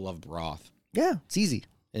general. People love broth. Yeah, it's easy.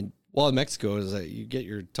 And in Mexico is that you get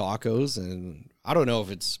your tacos, and I don't know if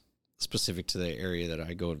it's specific to the area that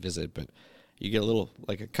I go and visit, but you get a little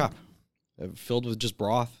like a cup filled with just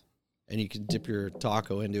broth, and you can dip your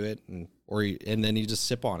taco into it, and then you just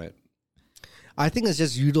sip on it. I think it's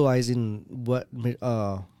just utilizing what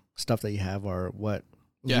stuff that you have or what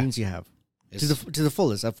ingredients you have to the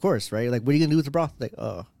fullest, of course, right? Like, what are you gonna do with the broth? Like,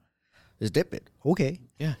 just dip it. Okay.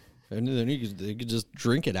 Yeah. And then they could just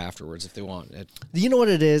drink it afterwards if they want. You know what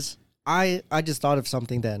it is? I just thought of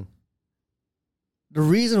something then. The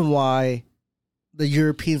reason why the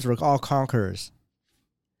Europeans were all conquerors,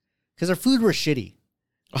 because their food were shitty.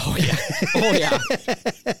 Oh yeah. Oh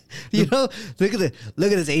yeah. You know, look at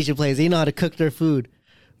this Asian place. They know how to cook their food.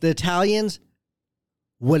 The Italians,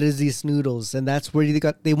 what is these noodles? And that's where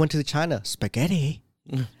they went to China. Spaghetti.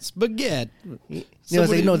 Spaghetti.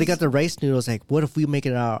 They got the rice noodles. Like, what if we make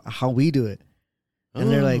it out how we do it? And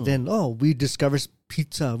they're like, we discovered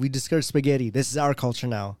pizza. We discovered spaghetti. This is our culture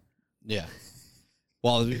now. Yeah.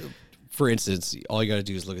 Well, for instance, all you got to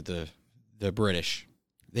do is look at the British.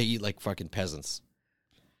 They eat like fucking peasants.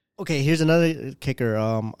 Okay, here's another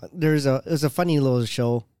kicker. There's a funny little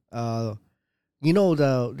show.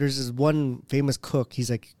 There's this one famous cook. He's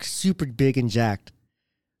like super big and jacked.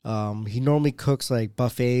 He normally cooks like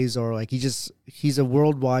buffets or like he's a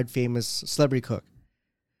worldwide famous celebrity cook.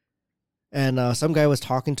 And some guy was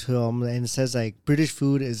talking to him and says like British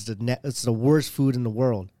food is it's the worst food in the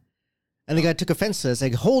world. And the guy took offense to this.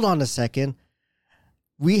 Like, hold on a second.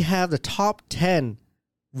 We have the top 10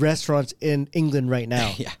 restaurants in England right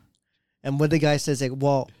now. Yeah. And when the guy says like,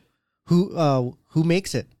 well, who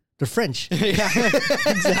makes it? The French. Yeah,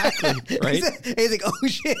 exactly. Right? He's like, oh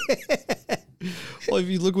shit. Well, if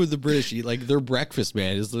you look what the British eat, like their breakfast,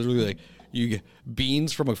 man, is literally like you get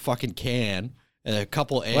beans from a fucking can and a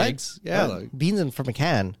couple eggs. What? Yeah, like, beans from a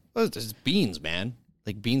can. well, it's beans, man.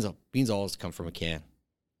 Like beans always come from a can.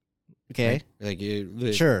 Okay,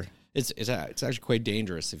 right? Sure. It's actually quite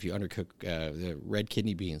dangerous if you undercook the red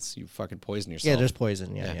kidney beans. You fucking poison yourself. Yeah, there's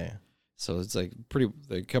poison. Yeah. So it's like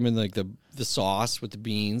they come in like the sauce with the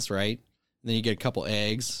beans, right? then you get a couple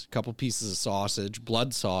eggs, a couple pieces of sausage,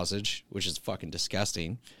 blood sausage, which is fucking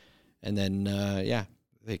disgusting. And then,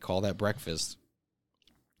 they call that breakfast.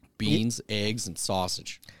 Beans, eggs, and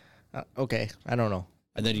sausage. Okay, I don't know.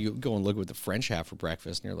 And then you go and look what the French have for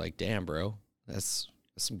breakfast, and you're like, damn, bro, that's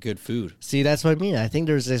some good food. See, that's what I mean. I think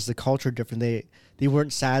there's the culture different. They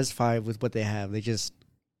weren't satisfied with what they have. They just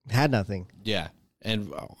had nothing. Yeah.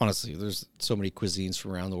 And honestly, there's so many cuisines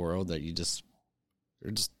from around the world that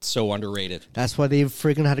they're just so underrated. That's why they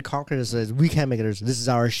freaking had to conquer this. We can't make it. This is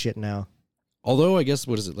our shit now. Although, I guess,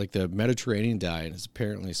 what is it? Like the Mediterranean diet is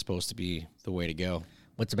apparently supposed to be the way to go.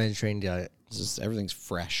 What's the Mediterranean diet? It's just everything's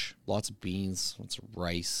fresh. Lots of beans, lots of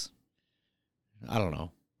rice. I don't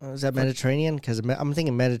know. Is that Mediterranean? Because I'm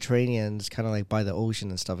thinking Mediterranean is kind of like by the ocean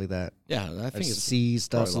and stuff like that. Yeah, I think it's sea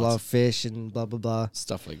stuff, a lot of fish and blah, blah, blah.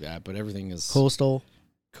 Stuff like that. But everything is coastal,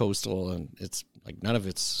 and it's like none of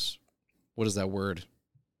it's, what is that word?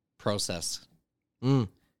 Processed. None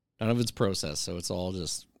of it's processed. So it's all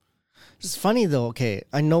just. It's funny though. Okay,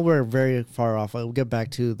 I know we're very far off. We'll get back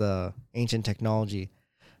to the ancient technology.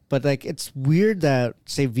 But, like, it's weird that,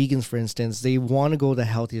 say, vegans, for instance, they want to go the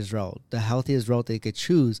healthiest route. The healthiest route they could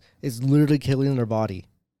choose is literally killing their body.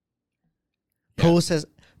 Yeah.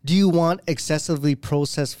 Do you want excessively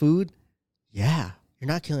processed food? Yeah. You're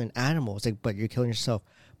not killing animals, like, but you're killing yourself.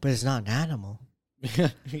 But it's not an animal. Yeah.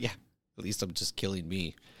 At least I'm just killing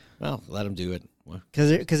me. Well, let them do it.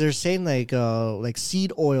 Because they're saying, like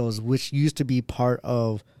seed oils, which used to be part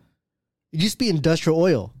of... It used to be industrial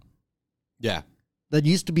oil. Yeah. That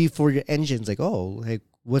used to be for your engines. Like, oh,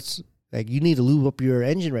 like, you need to lube up your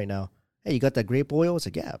engine right now. Hey, you got that grape oil? It's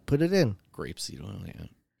like, yeah, put it in. Grapeseed oil, yeah.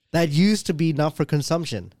 That used to be not for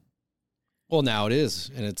consumption. Well, now it is.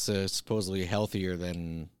 And it's supposedly healthier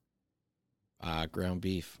than ground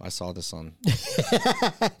beef. I saw this on.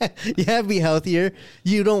 Yeah, be healthier.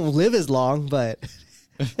 You don't live as long, but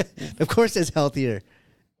of course it's healthier.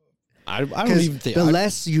 I don't even think. The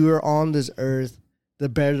less you're on this earth, the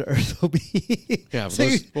better the earth will be. Yeah, so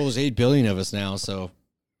there's 8 billion of us now, so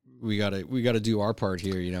we gotta do our part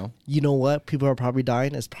here, you know. You know what? People are probably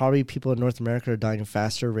dying. It's probably people in North America are dying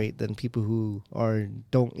faster rate than people who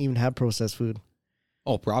don't even have processed food.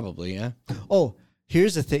 Oh, probably, yeah. Oh,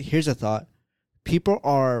 here's a thought. People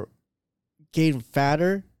are getting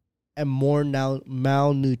fatter and more now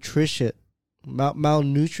malnutrition.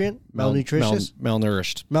 Malnourished.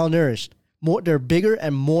 They're bigger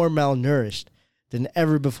and more malnourished than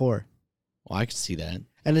ever before. Well, I can see that.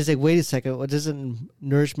 And it's like, wait a second, what doesn't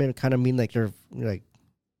nourishment kind of mean? Like you're like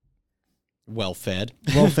well fed,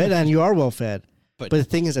 and you are well fed. But the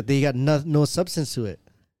thing is that they got no substance to it.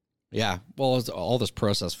 Yeah, well, it's all this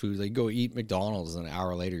processed food. Like, go eat McDonald's, and an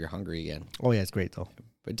hour later you're hungry again. Oh yeah, it's great though.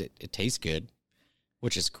 But it tastes good,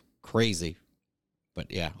 which is crazy.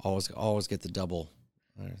 But yeah, always get the double.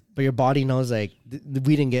 But your body knows like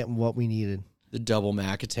we didn't get what we needed. The double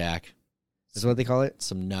Mac attack. Is what they call it?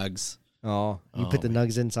 Some nugs. Oh, you put the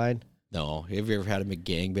nugs inside? No. Have you ever had a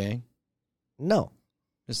McGangbang? No.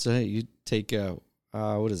 Just you take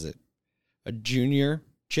what is it? A junior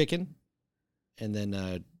chicken, and then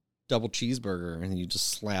a double cheeseburger, and then you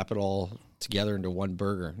just slap it all together into one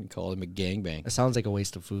burger and call it a McGangbang. It sounds like a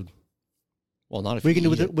waste of food. Well, not if what are you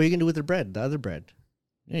gonna do with the bread? The other bread?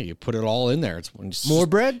 Yeah, you put it all in there. It's more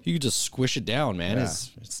bread. You can just squish it down, man. Yeah.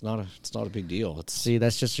 It's not a big deal.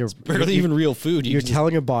 That's just your barely even real food. You're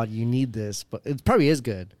telling your body you need this, but it probably is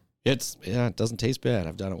good. It doesn't taste bad.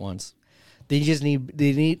 I've done it once. They just need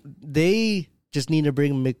to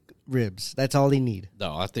bring McRibs. That's all they need.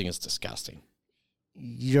 No, I think it's disgusting.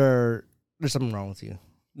 There's something wrong with you.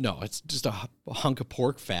 No, it's just a hunk of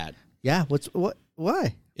pork fat. Yeah.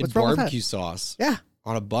 Why? It's barbecue sauce. Yeah.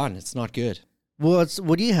 On a bun. It's not good. Well,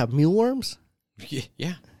 what do you have? Mealworms?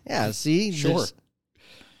 Yeah. Yeah, see? Sure.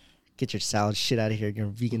 Get your salad shit out of here, your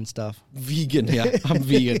vegan stuff. Vegan, yeah. I'm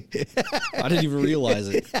vegan. I didn't even realize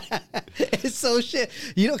it. It's so shit.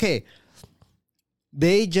 Okay.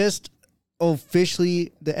 They just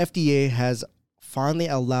officially, the FDA has finally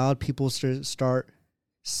allowed people to start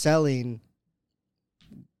selling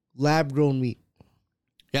lab-grown meat.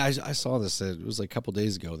 Yeah, I saw this. It was like a couple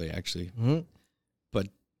days ago, they actually. Mm-hmm. But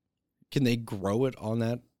can they grow it on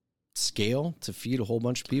that scale to feed a whole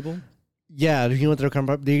bunch of people? Yeah, you know what they're coming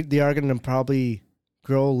up? They are going to probably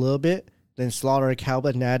grow a little bit, then slaughter a cow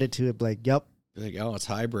and add it to it. Like, yep. Like, oh, it's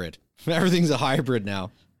hybrid. Everything's a hybrid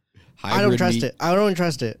now. I don't trust it. I don't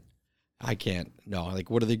trust it. I can't. No, like,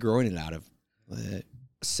 what are they growing it out of?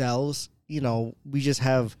 Cells. We just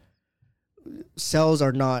have cells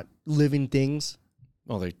are not living things.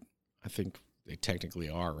 Well, I think they technically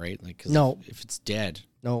are, right? Like, 'cause no, if it's dead,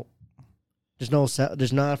 no.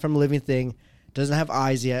 There's not from a living thing. Doesn't have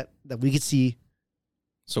eyes yet that we could see.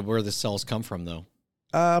 So where the cells come from, though?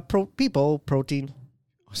 Protein.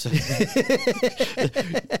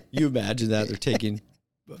 You imagine that they're taking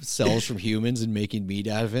cells from humans and making meat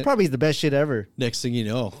out of it. Probably the best shit ever. Next thing you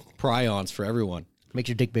know, prions for everyone. Makes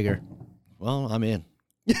your dick bigger. Well, I'm in.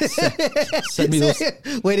 Send me those.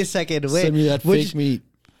 Wait a second. Send me that fake meat.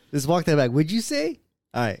 Let's walk that back. Would you say?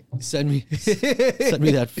 All right. Send me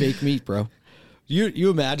that fake meat, bro. You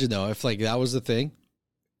imagine though, if like that was the thing,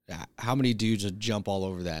 how many dudes would jump all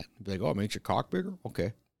over that? Be like, oh, it makes your cock bigger?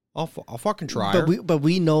 Okay. I'll fucking try her. But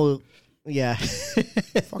we know, yeah.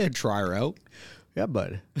 Fucking try her out. Yeah,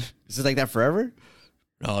 bud. Is it like that forever?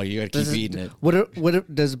 Oh, you gotta keep eating it.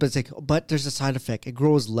 What does but it's like, but there's a side effect. It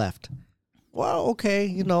grows left. Well, okay,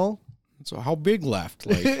 you know. So how big left?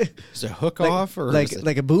 Like, is it hook off or like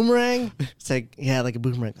a boomerang? It's like, yeah, like a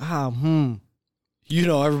boomerang. You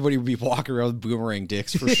know, everybody would be walking around with boomerang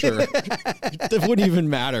dicks for sure. That wouldn't even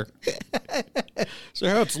matter. So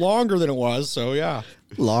yeah, it's longer than it was. So yeah,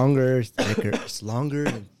 longer, thicker. It's longer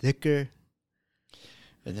and thicker.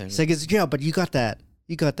 And then it's like, yeah, but you got that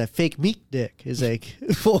fake meat dick. He's like,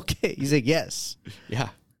 okay. He's like, yes. Yeah,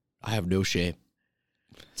 I have no shame.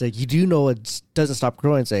 It's like, you do know it doesn't stop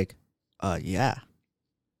growing. It's like, yeah.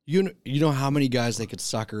 You know how many guys they could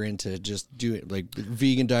sucker into just do it, like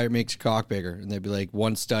vegan diet makes your cock bigger, and they'd be like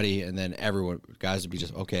one study, and then guys would be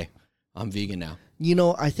just, okay, I'm vegan now. You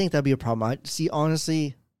know, I think that'd be a problem.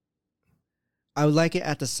 Honestly, I would like it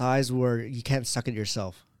at the size where you can't suck it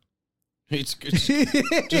yourself. It's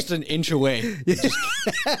just an inch away. You just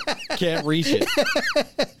can't reach it.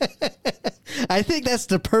 I think that's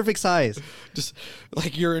the perfect size. Just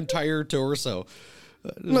like your entire torso.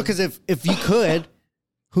 No, because if you could,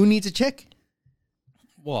 who needs a chick?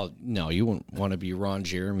 Well, no, you wouldn't want to be Ron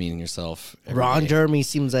Jeremy yourself. Ron Jeremy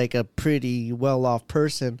seems like a pretty well-off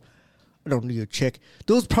person. I don't need a chick.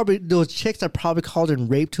 Those chicks that probably called and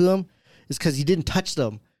raped to him is because he didn't touch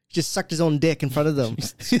them. He just sucked his own dick in front of them.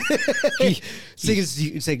 It's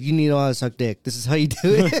like, you need to know how to suck dick. This is how you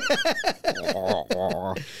do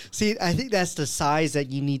it. See, I think that's the size that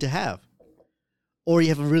you need to have. Or you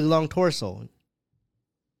have a really long torso.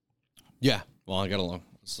 Yeah. Well, I got a long...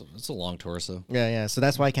 It's a long torso. Yeah. So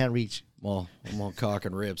that's why I can't reach. Well, I'm all cock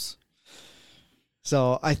and ribs.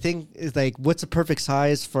 So I think it's like, what's a perfect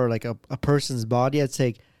size for like a person's body? I'd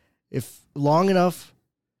say if long enough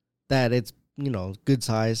that it's, you know, good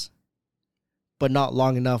size, but not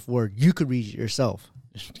long enough where you could reach it yourself.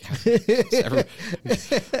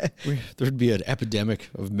 There'd be an epidemic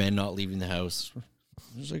of men not leaving the house.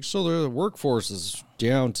 It's like, so the workforce is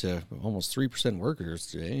down to almost 3% workers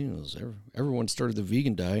today. Everyone started the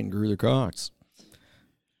vegan diet and grew their cocks.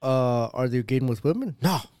 Are they getting with women?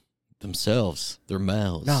 No. Themselves. Their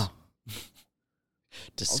mouths. No.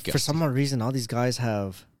 Disgusting. For some odd reason, all these guys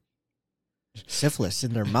have syphilis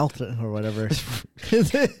in their mouth or whatever.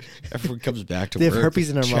 Everyone comes back to they work. They have herpes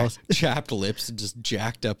in their mouth. Chapped lips and just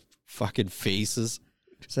jacked up fucking faces.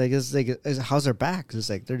 It's like, how's their back? It's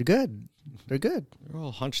like, they're good. They're good. They're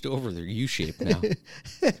all hunched over. They're U-shaped now.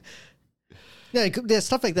 Yeah, there's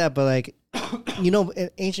stuff like that, but like, you know,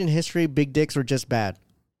 in ancient history, big dicks were just bad.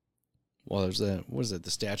 Well, there's that. What is it?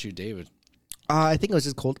 The Statue of David. I think it was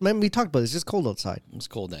just cold. Man, we talked about it. It's just cold outside. It was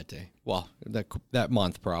cold that day. Well, that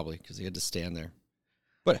month probably because he had to stand there.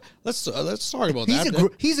 But let's talk about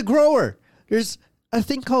that. He's a grower. There's a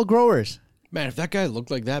thing called growers. Man, if that guy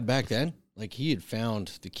looked like that back then, like he had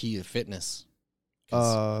found the key to fitness.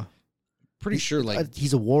 Pretty sure, like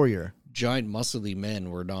he's a warrior. Giant, muscly men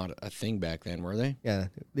were not a thing back then, were they? Yeah,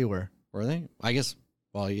 they were. Were they? I guess.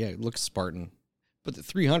 Well, yeah, it looks Spartan, but the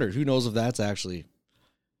 300. Who knows if that's actually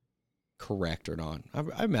correct or not?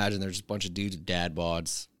 I imagine there's just a bunch of dudes with dad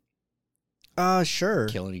bods. Sure,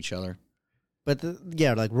 killing each other. But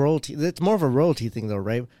yeah, like royalty. It's more of a royalty thing, though,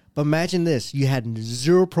 right? But imagine this: you had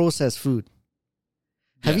zero processed food.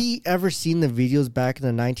 Have you ever seen the videos back in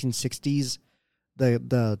the 1960s?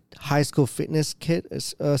 The high school fitness kid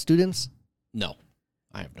students? No,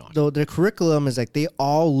 I have not. Though their curriculum is like they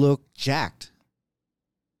all look jacked.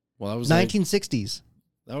 Well, that was 1960s.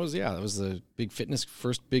 That was the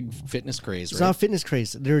first big fitness craze. It's not fitness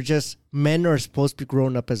craze. They're just men are supposed to be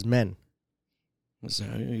grown up as men. So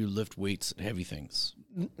you lift weights and heavy things.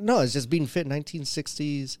 No, it's just being fit.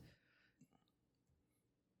 1960s.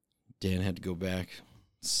 Dan had to go back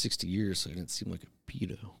 60 years, so I didn't seem like a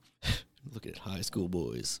pedo. Look at high school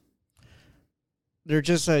boys. They're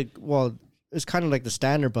just like, well, it's kind of like the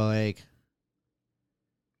standard, but like,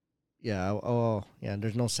 yeah,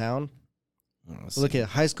 there's no sound. Look at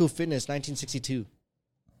high school fitness, 1962.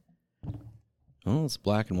 Oh, it's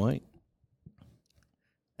black and white.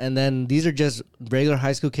 And then these are just regular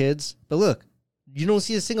high school kids. But look, you don't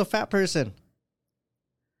see a single fat person.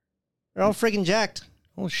 They're all freaking jacked.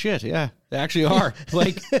 Oh shit! Yeah, they actually are.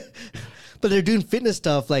 Like, but they're doing fitness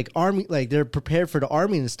stuff like army, like they're prepared for the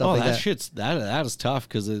army and stuff. Oh, like that shit's that is tough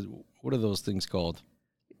because what are those things called?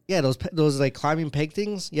 Yeah, those like climbing peg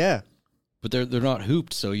things. Yeah, but they're not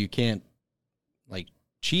hooped, so you can't like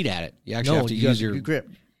cheat at it. You actually have to use your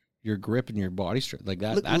grip and your body strength. Like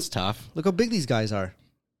that. That's tough. Look how big these guys are.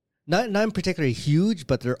 Not particularly huge,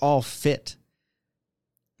 but they're all fit.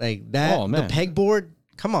 Like that. Oh, man. The pegboard.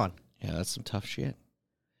 Come on. Yeah, that's some tough shit.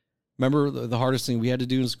 Remember the hardest thing we had to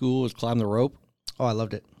do in school was climb the rope? Oh, I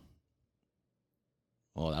loved it.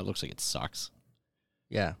 Oh, that looks like it sucks.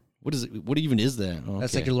 Yeah. What is it? What even is that? Oh,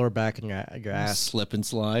 that's like your lower back and your ass. Slip and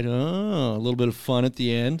slide. Oh, a little bit of fun at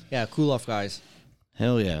the end. Yeah, cool off, guys.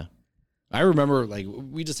 Hell yeah. I remember, like,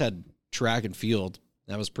 we just had track and field.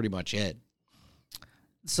 That was pretty much it.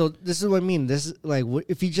 So this is what I mean. This is like,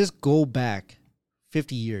 if you just go back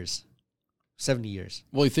 50 years, 70 years.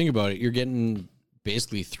 Well, you think about it. You're getting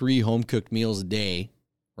basically 3 home-cooked meals a day,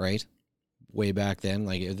 right? Way back then.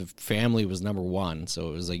 Like, the family was number one. So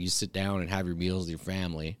it was like you sit down and have your meals with your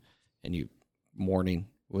family. And you, morning,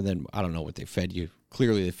 well, then I don't know what they fed you.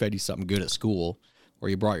 Clearly, they fed you something good at school. Or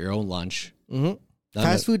you brought your own lunch. Mm-hmm.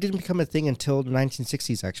 Fast food didn't become a thing until the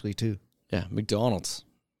 1960s, actually, too. Yeah, McDonald's.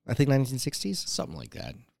 I think 1960s? Something like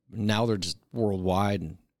that. Now they're just worldwide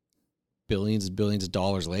and billions and billions of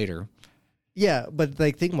dollars later. Yeah, but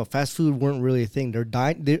like think about fast food weren't really a thing. They're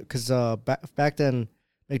because back then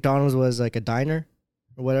McDonald's was like a diner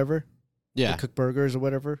or whatever. Yeah, they cook burgers or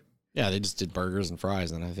whatever. Yeah, they just did burgers and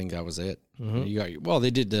fries, and I think that was it. Mm-hmm.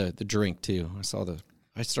 They did the drink too. I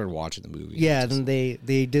started watching the movie. Yeah, then they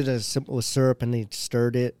did a simple syrup and they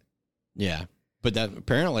stirred it. Yeah, but that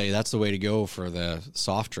apparently that's the way to go for the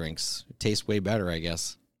soft drinks. It tastes way better, I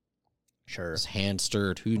guess. Sure, it's hand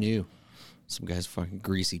stirred. Who knew? Some guy's fucking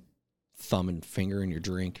greasy thumb and finger in your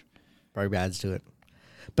drink. Probably adds to it.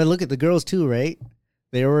 But look at the girls too, right?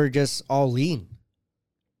 They were just all lean.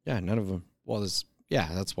 Yeah, none of them. Well,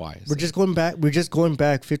 that's why. We're just going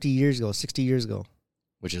back 50 years ago, 60 years ago.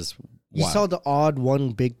 Which is you saw the odd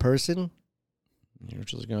one big person. You're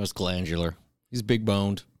just like, it's glandular. He's big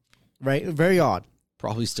boned. Right? Very odd.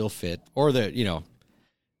 Probably still fit. Or they're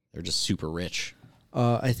just super rich.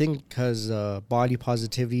 I think because body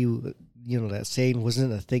positivity, that saying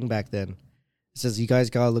wasn't a thing back then. It says, you guys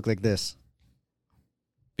gotta look like this.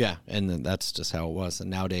 Yeah, and then that's just how it was. And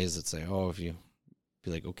nowadays it's like, if you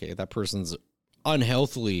be like, okay, that person's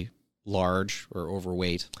unhealthily large or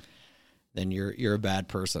overweight, then you're a bad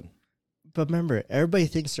person. But remember, everybody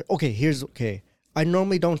thinks okay. I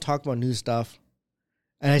normally don't talk about new stuff,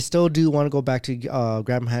 and I still do want to go back to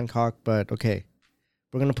Graham Hancock, but okay,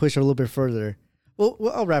 we're gonna push it a little bit further. Well,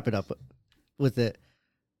 I'll wrap it up with it.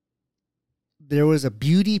 There was a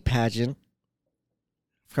beauty pageant.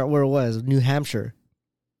 I forgot where it was, New Hampshire.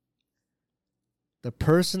 The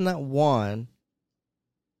person that won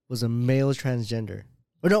was a male transgender.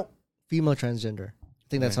 Or no, female transgender. I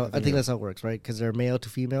think that's how it works, right? Because they're male to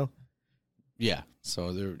female. Yeah.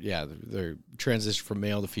 So they're transitioned from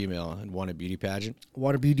male to female and won a beauty pageant.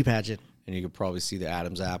 And you could probably see the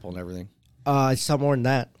Adam's apple and everything. I saw more than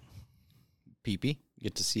that. Pee-pee? You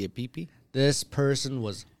get to see a pee-pee? This person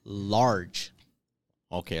was large.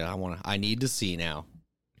 Okay, I need to see now.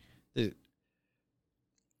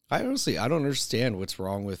 I honestly don't understand what's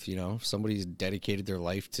wrong with, somebody's dedicated their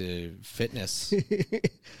life to fitness,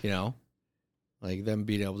 like them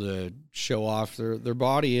being able to show off their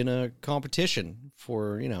body in a competition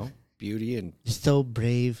for, beauty and. So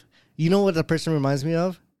brave. You know what that person reminds me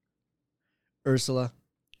of? Ursula.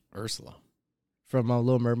 From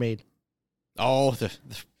Little Mermaid. Oh,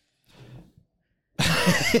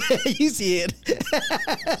 you see it.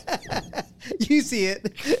 You see it.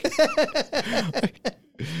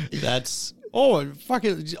 That's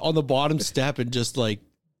fucking on the bottom step and just like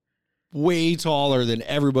way taller than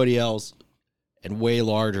everybody else and way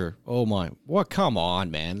larger. Oh my! What? Come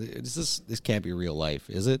on, man! This can't be real life,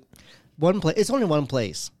 is it? One place. It's only one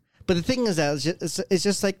place. But the thing is that it's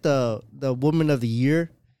just like the woman of the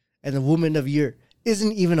year, and the woman of the year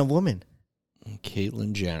isn't even a woman.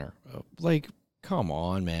 Caitlyn Jenner. Like, come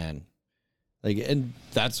on, man. Like, and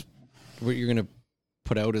that's what you're gonna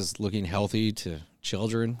put out as looking healthy to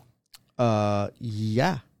children.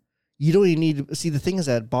 Yeah. You don't even need to see. The thing is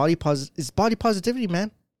that it's body positivity,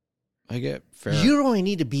 man. I get fair. You don't only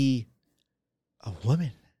need to be a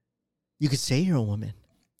woman. You could say you're a woman.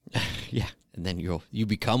 Yeah, and then you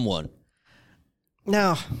become one.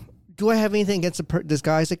 Now, do I have anything against this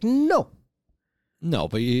guy? He's like, no. No,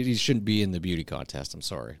 but he shouldn't be in the beauty contest. I'm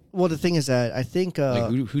sorry. Well, the thing is that I think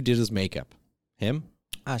Like, who did his makeup? Him?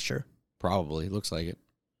 sure. Probably. Looks like it.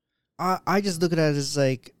 I just look at it as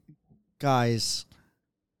like, guys,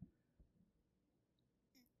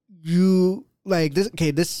 you like this.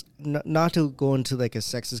 Okay, this not to go into like a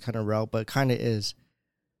sexist kind of route, but kind of is.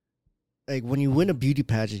 Like when you win a beauty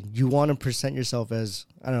pageant, you want to present yourself as,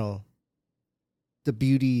 I don't know, the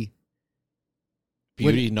beauty.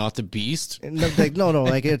 Beauty, not the beast. Like no,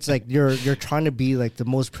 like it's like you're trying to be like the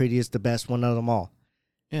most prettiest, the best one out of them all.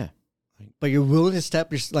 Yeah. But you're willing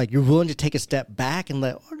to you're willing to take a step back and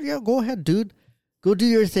like, oh yeah, go ahead, dude, go do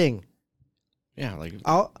your thing. Yeah, like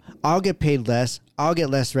I'll get paid less. I'll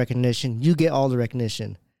get less recognition. You get all the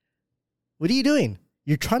recognition. What are you doing?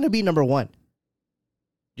 You're trying to be number one.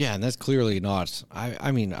 yeah, and that's clearly not.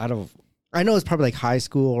 I mean, I know it's probably like high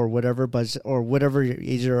school or whatever, or whatever your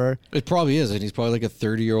age you are. it probably is, and he's probably like a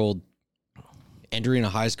 30-year-old entering a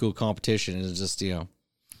high school competition, and it's just You're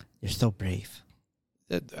so brave.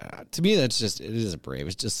 To me, that's just it isn't brave.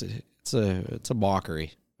 It's just it's a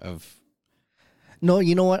mockery of. No,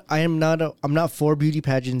 you know what? I'm not for beauty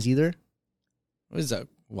pageants either. What is that?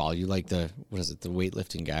 Well, you like the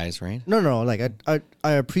weightlifting guys, right? No. Like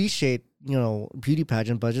I appreciate beauty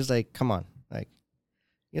pageant, but just like come on, like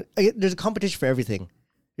there's a competition for everything.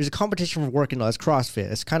 There's a competition for working out. It's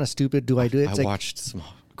CrossFit. It's kind of stupid. Do I do it? I watched some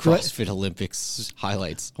CrossFit Olympics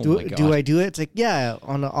highlights. Oh my god! Do I do it? It's like yeah,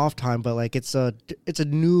 on the off time, but like it's a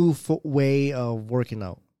new way of working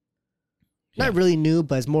out. Yeah. Not really new,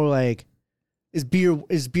 but it's more like it's beer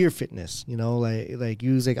fitness. Like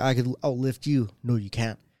you like I could outlift you. No, you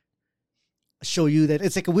can't. Show you that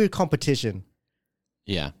it's like a weird competition.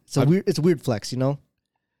 Yeah, it's a weird flex.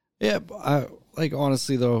 Yeah, like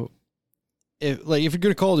honestly though, if you're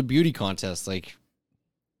gonna call it a beauty contest, like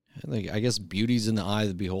I guess beauty's in the eye of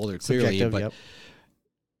the beholder, clearly. Subjective, but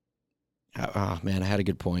yep. Oh man, I had a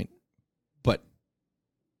good point. But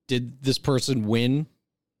did this person win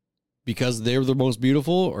because they're the most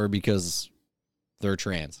beautiful or because they're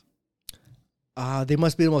trans? They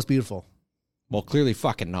must be the most beautiful. Well, clearly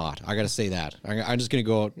fucking not. I got to say that. I'm just going to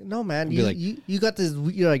go out. No, man. You got this,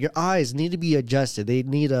 your eyes need to be adjusted. They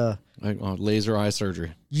need laser eye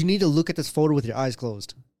surgery. You need to look at this photo with your eyes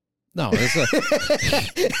closed. No, it's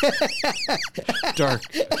dark.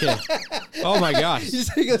 Okay. Oh my gosh.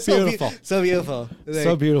 Beautiful. So beautiful.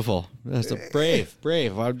 So beautiful. That's brave.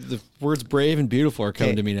 The words brave and beautiful are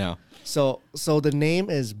coming to me now. So the name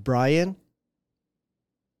is Brian,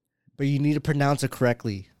 but you need to pronounce it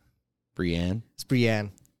correctly. Brienne? It's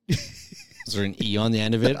Brienne. Is there an E on the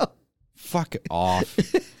end of it? No. Fuck off.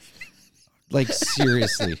 Like,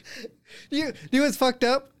 seriously. You know what's fucked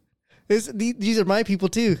up? These are my people,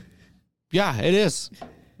 too. Yeah, it is.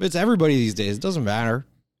 It's everybody these days. It doesn't matter.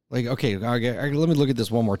 Like, okay, let me look at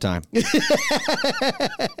this one more time.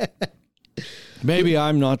 Maybe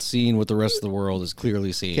I'm not seeing what the rest of the world is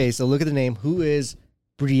clearly seeing. Okay, so look at the name. Who is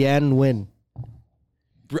Brienne Wynn?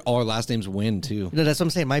 Oh, our last name's Wynn, too. No, that's what I'm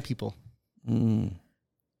saying. My people. You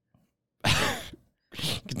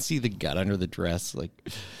can see the gut under the dress. Like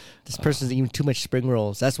this person's eating too much spring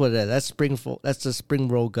rolls. That's what it is. That's the spring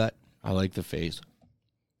roll gut. I like the face.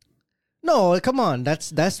 No, come on.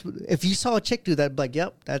 That's if you saw a chick do that, like,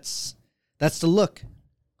 yep, that's the look.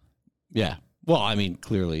 Yeah. Well, I mean,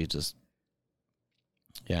 clearly, just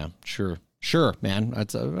yeah, sure, man.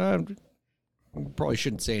 That's probably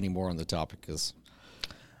shouldn't say any more on the topic because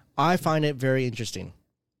I find it very interesting.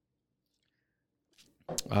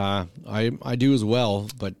 I do as well,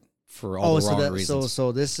 but for all the wrong reasons.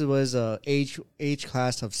 So this was a age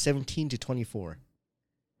class of 17 to 24.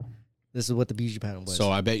 This is what the beauty pageant was.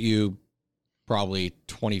 So I bet you probably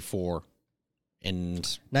 24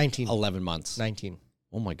 and 19. 11 months. 19.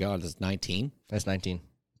 Oh my God, that's 19? That's 19.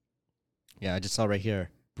 Yeah, I just saw right here.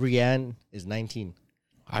 Brienne is 19.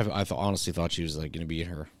 I honestly thought she was like going to be in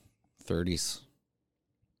her 30s.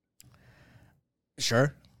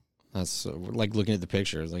 Sure. That's like looking at the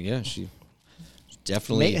picture. It's like, yeah, she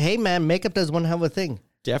definitely. Hey, man, makeup does one hell of a thing.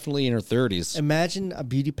 Definitely in her 30s. Imagine a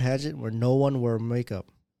beauty pageant where no one wore makeup.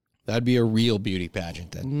 That'd be a real beauty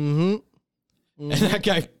pageant then. Mm-hmm. And that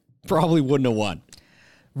guy probably wouldn't have won.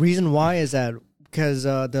 Reason why is that because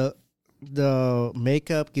the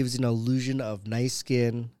makeup gives you an illusion of nice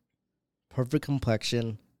skin, perfect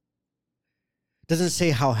complexion. Doesn't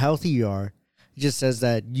say how healthy you are. It just says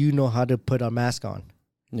that you know how to put a mask on.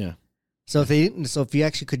 Yeah. So if you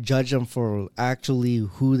actually could judge them for actually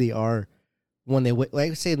who they are when they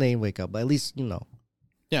like say they wake up, but at least you know.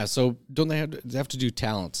 Yeah. So don't they have to do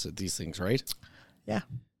talents at these things, right? Yeah.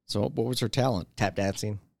 So what was her talent? Tap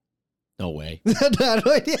dancing. No way. I have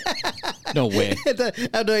no idea. No way. I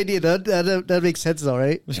have no idea. That makes sense, though,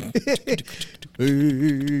 right?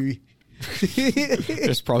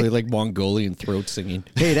 It's probably like Mongolian throat singing.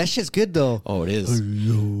 Hey, that shit's good though. Oh, it is.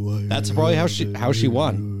 That's probably how she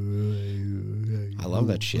won. I love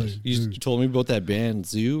that shit. You told me about that band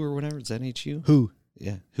Zoo or whatever. Is that HU? Who?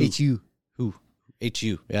 Yeah. HU. Who?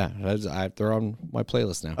 HU. Yeah. They're on my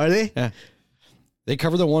playlist now. Are they? Yeah. They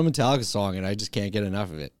cover the one Metallica song, and I just can't get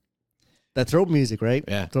enough of it. That throat music, right?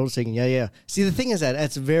 Yeah. Throat singing. Yeah. See, the thing is that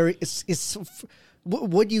it's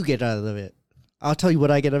what do you get out of it? I'll tell you what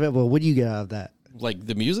I get out of it. Well, what do you get out of that? Like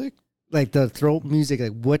the music? Like the throat music.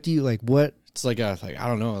 Like, what do you like? What? It's like I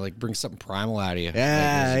don't know. Like brings something primal out of you.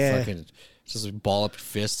 Yeah, yeah. Fucking, just like ball up your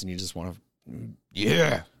fist, and you just want to,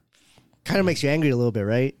 yeah. Kind of makes you angry a little bit,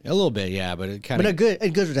 right? A little bit, yeah. But it kind But of a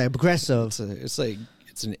good with that aggressive.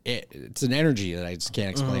 It's an energy that I just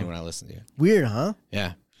can't explain when I listen to it. Weird, huh?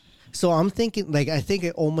 Yeah. So I'm thinking, like, I think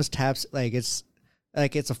it almost taps, like it's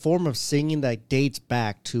a form of singing that dates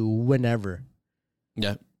back to whenever.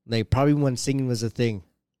 Yeah. Like probably when singing was a thing.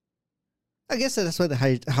 I guess that's how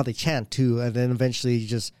they chant too, and then eventually you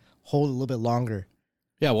just hold a little bit longer.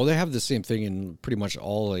 Yeah, well, they have the same thing in pretty much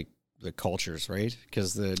all like the cultures, right?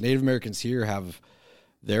 Because the Native Americans here have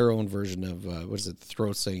their own version of what is it,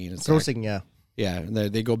 throat singing? Throat singing, yeah. Yeah, and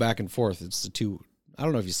they go back and forth. It's the two. I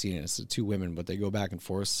don't know if you've seen it. It's the two women, but they go back and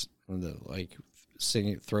forth on the like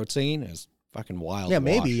singing, throat singing. It's fucking wild. Yeah, to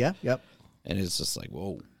maybe. watch. Yeah, yep. And it's just like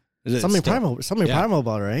whoa, Something primal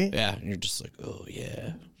about it, right? Yeah, and you're just like, oh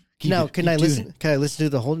yeah. Now, can I listen to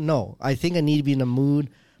the whole? No, I think I need to be in the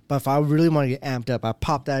mood. But if I really want to get amped up, I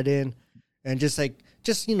pop that in, and just try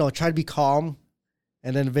to be calm,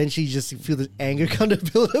 and then eventually you just feel the anger come to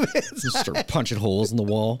build up. Just start punching holes in the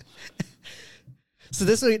wall. So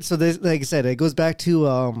this, like I said, it goes back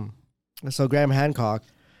to so Graham Hancock,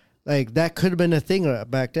 like that could have been a thing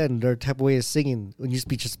back then. Their type of way of singing when you used to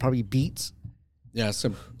be just probably beats. Yeah,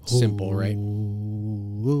 simple, right?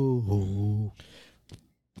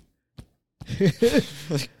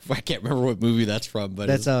 I can't remember what movie that's from, but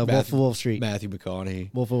that's Wolf of Wall Street. Matthew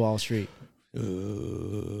McConaughey. Wolf of Wall Street.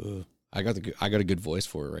 I got a good voice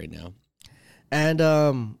for it right now.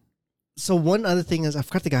 And so one other thing is I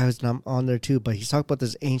forgot the guy who's on there too, but he's talking about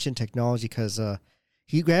this ancient technology because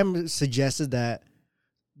Graham suggested that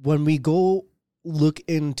when we go look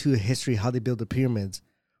into history how they build the pyramids,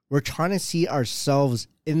 we're trying to see ourselves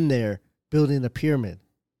in there building the pyramid.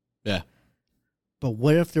 Yeah. But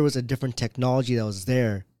what if there was a different technology that was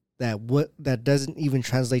there that doesn't even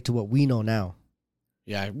translate to what we know now?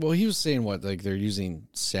 Yeah, well, he was saying like they're using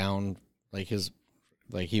sound, like he was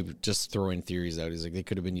just throwing theories out. He's like they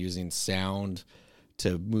could have been using sound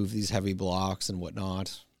to move these heavy blocks and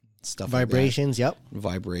whatnot, stuff. Vibrations, like that. Yep,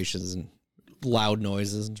 vibrations and loud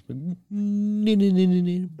noises. But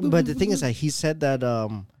the thing is that he said that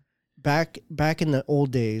back in the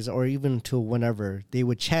old days, or even till whenever, they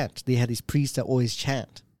would chant. They had these priests that always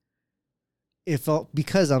chant. It felt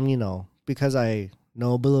because I know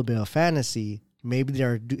a little bit of fantasy. Maybe they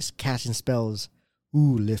are casting spells.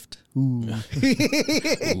 Ooh, lift. Ooh.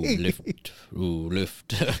 Ooh, lift. Ooh,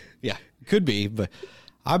 lift. Yeah, could be, but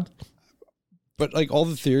like all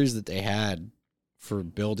the theories that they had for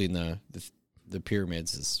building the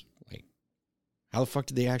pyramids is like, how the fuck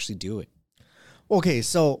did they actually do it? Okay,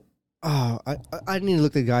 so I need to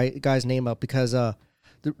look the guy's name up because the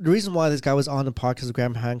reason why this guy was on the podcast of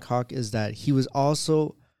Graham Hancock is that he was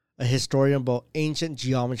also a historian about ancient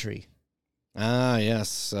geometry. Ah,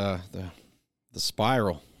 yes, the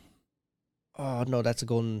spiral. Oh no, that's the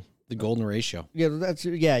golden ratio.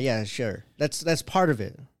 Yeah, sure. That's part of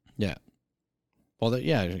it. Yeah. Well,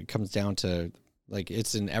 it comes down to like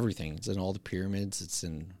it's in everything. It's in all the pyramids.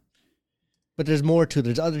 But there's more to.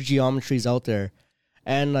 There's other geometries out there,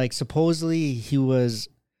 and like supposedly he was,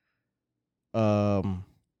 what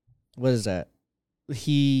is that?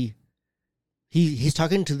 He's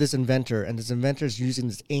talking to this inventor, and this inventor is using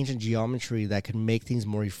this ancient geometry that can make things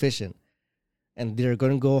more efficient. And they're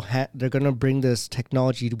gonna bring this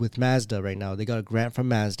technology with Mazda right now. They got a grant from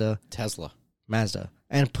Mazda,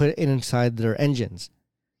 and put it inside their engines.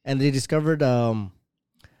 And they discovered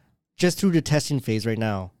just through the testing phase right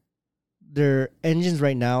now, their engines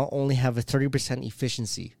right now only have a 30%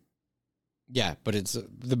 efficiency. Yeah, but it's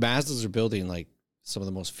the Mazdas are building like some of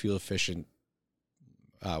the most fuel efficient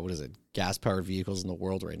gas powered vehicles in the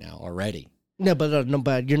world right now already. No,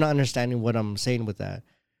 but you're not understanding what I'm saying with that.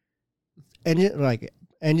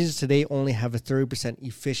 Engines today only have a 30%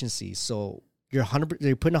 efficiency, so they're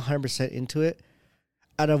putting 100% into it.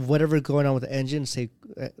 Out of whatever going on with the engine, say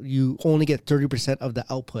you only get 30% of the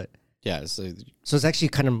output. Yeah. So it's actually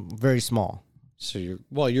kind of very small. So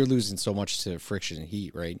you're losing so much to friction and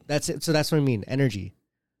heat, right? That's it. So that's what I mean, energy.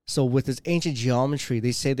 So with this ancient geometry,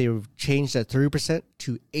 they say they changed that 30%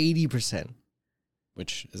 to 80%.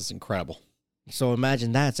 Which is incredible. So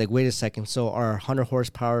imagine that. It's like, wait a second. So our 100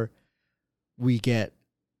 horsepower, we get,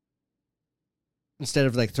 instead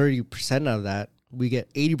of like 30% of that, we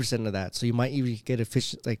get 80% of that. So you might even get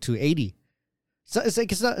efficient like to 80. So it's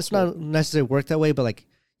like it's not necessarily work that way, but like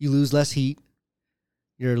you lose less heat,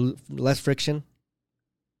 you're less friction.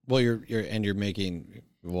 Well, you're making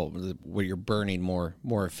what you're burning more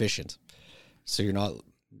efficient. So you're not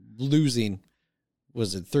losing,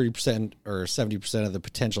 was it 30% or 70% of the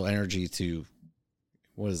potential energy to,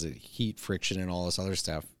 what is it, heat, friction, and all this other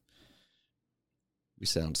stuff. We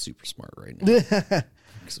sound super smart right now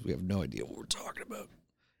because we have no idea what we're talking about.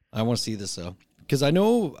 I want to see this though, because I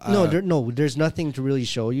know there's nothing to really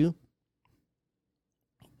show you.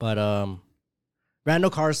 But Randall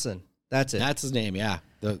Carlson, that's it. That's his name, yeah.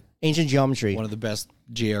 The Ancient Geometry, one of the best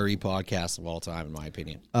GRE podcasts of all time, in my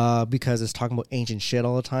opinion. Because it's talking about ancient shit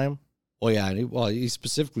all the time. Well, yeah, and he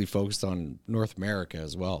specifically focused on North America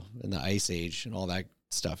as well, and the Ice Age and all that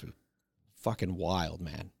stuff. Fucking wild,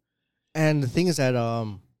 man. And the thing is that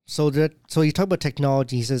so you talk about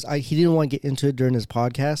technology. He says he didn't want to get into it during his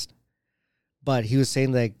podcast, but he was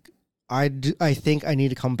saying like I think I need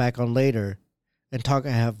to come back on later and talk. I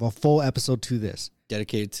have a full episode to this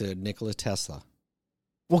dedicated to Nikola Tesla.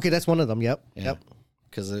 Okay, that's one of them. Yep. Yeah. Yep.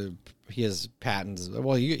 Because he has patents.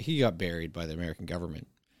 Well, he got buried by the American government.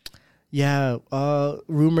 Yeah.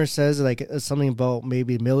 Rumor says like something about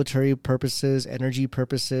maybe military purposes, energy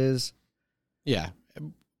purposes. Yeah.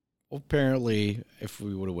 Apparently, if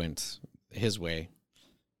we would have went his way,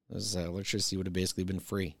 electricity would have basically been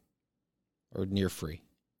free or near free.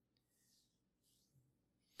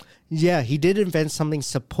 Yeah, he did invent something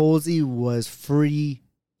supposedly was free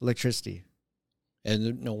electricity.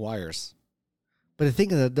 And no wires. But the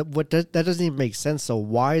thing is that doesn't even make sense. So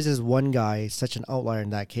why is this one guy such an outlier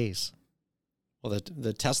in that case? Well,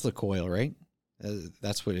 the Tesla coil, right?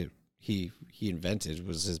 That's what he invented.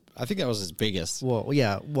 Was his? I think that was his biggest. Well,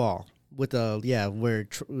 yeah. Well, with where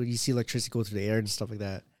you see electricity go through the air and stuff like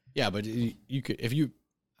that. Yeah, but you could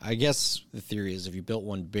I guess the theory is if you built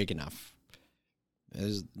one big enough,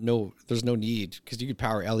 there's no need because you could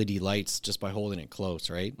power LED lights just by holding it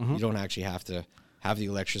close, right? Mm-hmm. You don't actually have to have the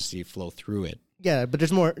electricity flow through it. Yeah, but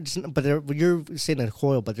there's more. You're saying a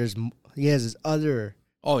coil, but he has this other.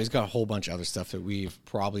 Oh, he's got a whole bunch of other stuff that we've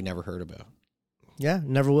probably never heard about. Yeah,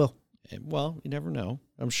 never will. Well, you never know.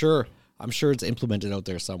 I'm sure it's implemented out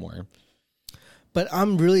there somewhere. But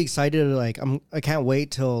I'm really excited. Like I can't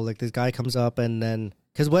wait till like this guy comes up and then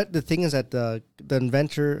because what the thing is that the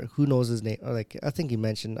inventor, who knows his name? Or like I think he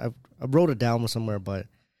mentioned. I wrote it down somewhere, but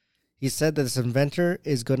he said that this inventor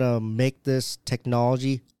is gonna make this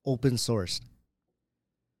technology open sourced.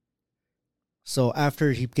 So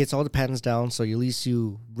after he gets all the patents down, so at least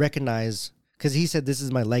you recognize, because he said this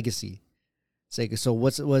is my legacy. It's like, so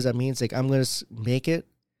what does that mean? It's like I'm gonna make it,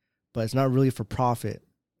 but it's not really for profit.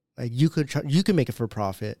 Like you can make it for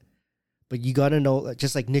profit, but you gotta know,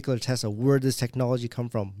 just like Nikola Tesla, where does technology come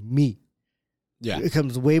from? Me. Yeah, it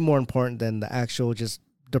becomes way more important than the actual just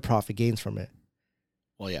the profit gains from it.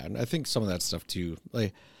 Well, yeah, and I think some of that stuff too,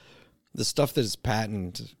 like the stuff that is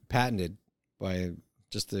patented by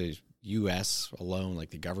just the U.S. alone, like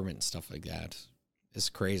the government and stuff like that, is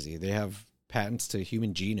crazy. They have patents to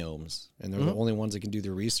human genomes, and they're the only ones that can do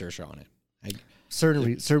the research on it. Like,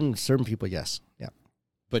 certain people, yes, yeah.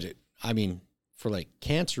 But for like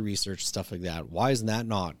cancer research stuff like that, why isn't that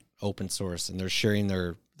not open source and they're sharing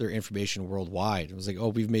their information worldwide? It was like, oh,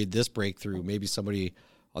 we've made this breakthrough. Maybe somebody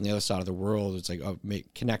on the other side of the world, it's like, oh,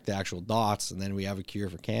 connect the actual dots, and then we have a cure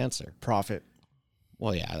for cancer. Profit.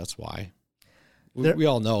 Well, yeah, that's why. We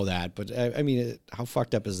all know that, but how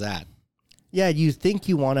fucked up is that? Yeah, you think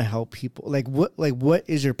you want to help people. Like what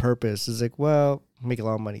is your purpose? It's like, well, make a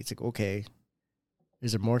lot of money. It's like, okay.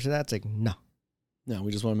 Is there more to that? It's like, no. No,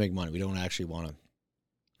 we just want to make money. We don't actually want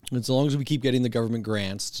to. As long as we keep getting the government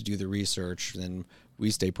grants to do the research, then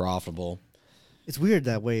we stay profitable. It's weird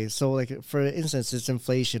that way. So, like, for instance, it's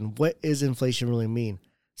inflation. What does inflation really mean?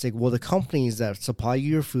 It's like, well, the companies that supply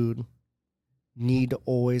you your food need to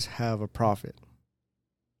always have a profit.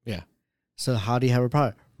 Yeah. So how do you have a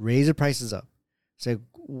profit? Raise the prices up. It's like,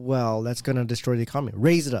 well, that's going to destroy the economy.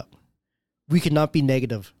 Raise it up. We cannot be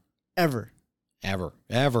negative. Ever.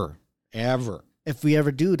 If we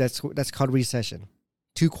ever do, that's called recession.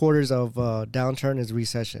 2 quarters of downturn is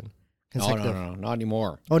recession. No, not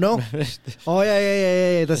anymore. Oh, no? Oh,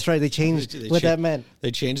 yeah. That's right. They changed what that meant.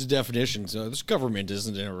 They changed the definition. So this government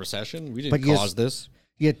isn't in a recession. We didn't cause this.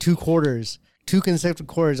 You had 2 consecutive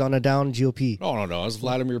quarters on a down GOP. No. It was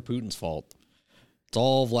Vladimir Putin's fault. It's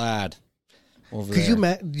all Vlad over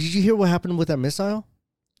there. Did you hear what happened with that missile?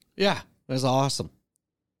 Yeah, it was awesome.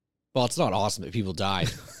 Well, it's not awesome that people died.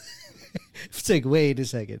 It's like, wait a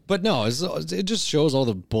second. But no, it just shows all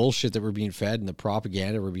the bullshit that we're being fed and the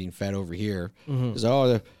propaganda we're being fed over here.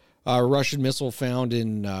 The Russian missile found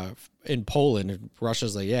in Poland. And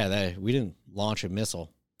Russia's like, we didn't launch a missile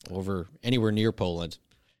over anywhere near Poland.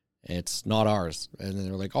 It's not ours. And then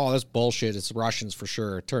they're like, oh, that's bullshit. It's Russians for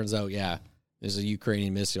sure. It turns out, there's a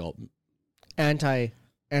Ukrainian missile.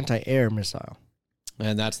 Anti-air missile.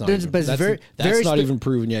 And that's not even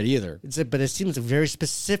proven yet either. But it seems very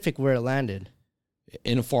specific where it landed.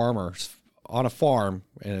 On a farm,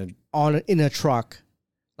 and in a truck,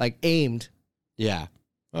 like aimed. Yeah.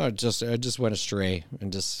 Oh, it just went astray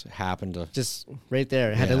and just happened to just right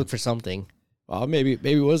there. It had to look for something. Well, maybe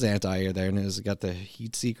it was anti-air there, and it's got the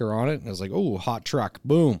heat seeker on it, and it was like, oh, hot truck,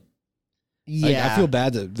 boom. Yeah, I feel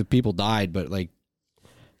bad that the people died, but like.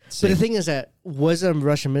 But the thing is that was a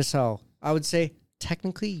Russian missile. I would say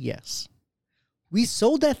technically yes. We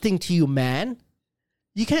sold that thing to you, man.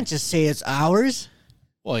 You can't just say it's ours.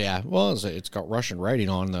 Well, yeah. Well, it's got Russian writing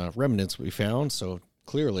on the remnants we found, so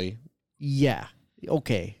clearly. Yeah.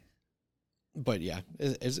 Okay. But yeah,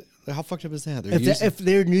 how fucked up is that? If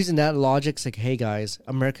they're using that logic, it's like, hey guys,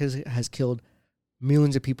 America has killed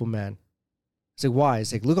millions of people, man. It's like, why?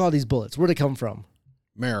 It's like, look at all these bullets. Where'd they come from?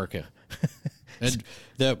 America. And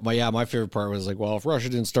my favorite part was like, well, if Russia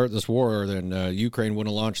didn't start this war, then Ukraine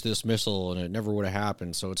wouldn't have launched this missile, and it never would have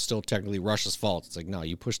happened. So it's still technically Russia's fault. It's like, no,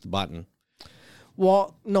 you pushed the button.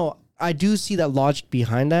 Well, no, I do see that logic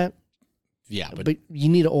behind that. Yeah, but you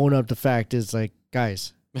need to own up the fact is like,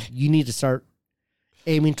 guys, you need to start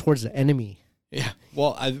aiming towards the enemy. Yeah.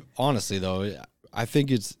 Well, honestly though, I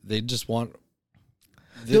think they just want.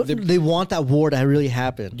 They want that war to really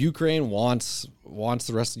happen. Ukraine wants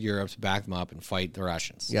the rest of Europe to back them up and fight the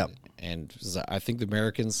Russians. Yep. And I think the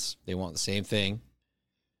Americans, they want the same thing.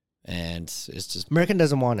 And it's just American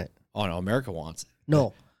doesn't want it. Oh no, America wants it.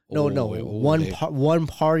 No. One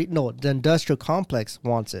party. No, the industrial complex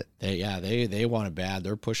wants it. They want it bad.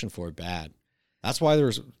 They're pushing for it bad. That's why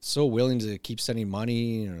they're so willing to keep sending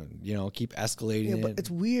money. Keep escalating it. But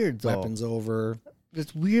it's weird though. Weapons over.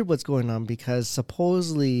 It's weird what's going on because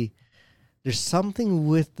supposedly there's something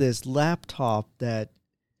with this laptop that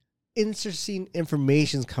interesting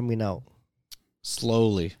information's coming out.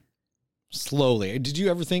 Slowly. Did you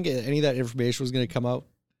ever think any of that information was going to come out?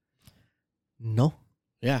 No.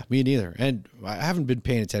 Yeah, me neither. And I haven't been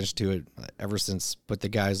paying attention to it ever since. But the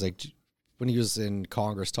guy's like, when he was in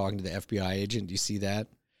Congress talking to the FBI agent, do you see that?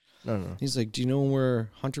 No. He's like, do you know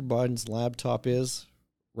where Hunter Biden's laptop is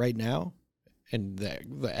right now? And the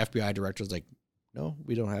FBI director's like, no,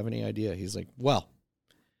 we don't have any idea. He's like, well,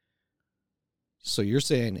 so you're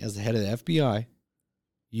saying as the head of the FBI,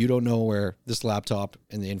 you don't know where this laptop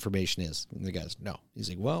and the information is? And the guy's, no. He's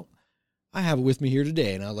like, well, I have it with me here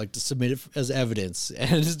today, and I'd like to submit it as evidence.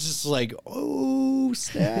 And it's just like, oh,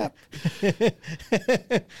 snap. And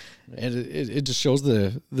it just shows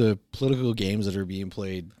the political games that are being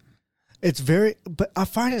played. But I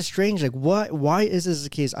find it strange. Like, why is this the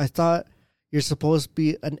case? I thought you're supposed to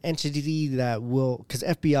be an entity that will, because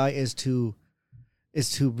FBI is to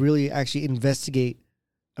really actually investigate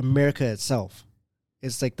America itself.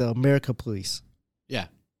 It's like the America police. Yeah.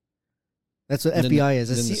 That's what FBI is.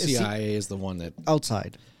 Then the CIA is the one that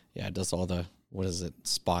outside. Yeah, it does all the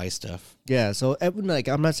spy stuff. Yeah, so like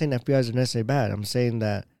I'm not saying FBI's are necessarily bad. I'm saying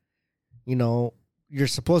that, you're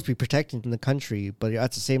supposed to be protecting the country, but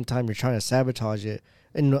at the same time you're trying to sabotage it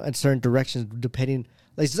in certain directions, depending.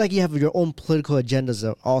 Like it's like you have your own political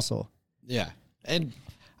agendas also. Yeah, and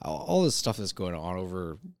all this stuff that's going on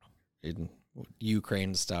over in Ukraine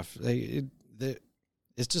and stuff,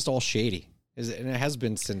 it's just all shady, and it has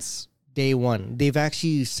been since day one. They've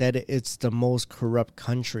actually said it's the most corrupt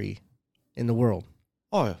country in the world.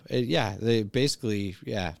 Oh, yeah. They basically,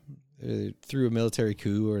 threw a military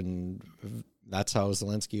coup, and that's how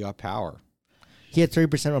Zelensky got power. He had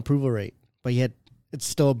 30% approval rate, but it's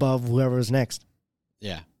still above whoever was next.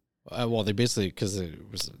 Yeah. Well, they basically, because the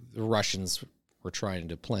Russians were trying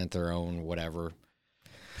to plant their own whatever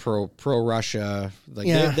pro-Russia.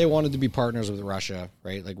 They wanted to be partners with Russia,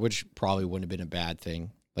 right? Like, which probably wouldn't have been a bad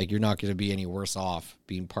thing. Like, you're not going to be any worse off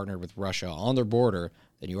being partnered with Russia on their border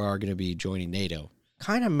than you are going to be joining NATO.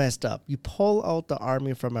 Kind of messed up. You pull out the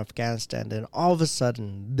army from Afghanistan, and all of a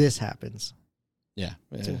sudden, this happens. Yeah.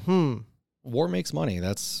 It's Yeah. like, War makes money.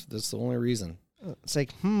 That's the only reason. It's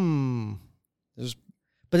like, There's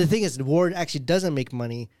But the thing is, the war actually doesn't make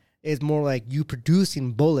money. It's more like you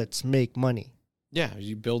producing bullets make money. Yeah,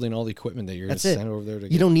 you building all the equipment that you're going to That's it. send over there to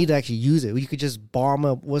You get. don't need to actually use it. You could just bomb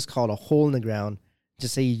up what's called a hole in the ground.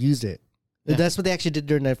 Just say you used it. Yeah. That's what they actually did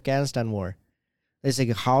during the Afghanistan war. It's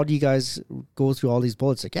like, how do you guys go through all these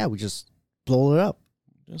bullets? Like, yeah, we just blow it up.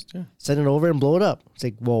 Just Send it over and blow it up. It's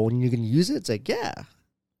like, well, when you're going to use it, it's like, yeah,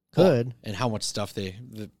 good. Well, and how much stuff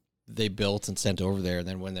they built and sent over there, and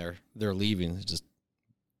then when they're leaving, they just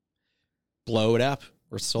blow it up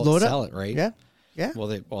or sell it, right? Yeah. Yeah. Well,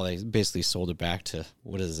 they basically sold it back to,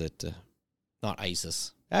 what is it? Not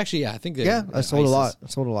ISIS. Actually, yeah, I think they. Yeah, I sold ISIS. a lot. I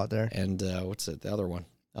sold a lot there. And what's it? The other one,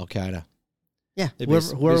 Al Qaeda. Yeah, They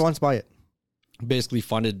whoever wants to buy it. Basically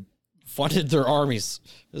funded their armies.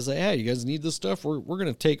 It's like, hey, you guys need this stuff. We're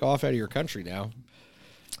gonna take off out of your country now.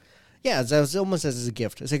 Yeah, it's almost as a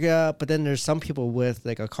gift. It's like, but then there's some people with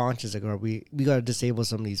like a conscience, like, we got to disable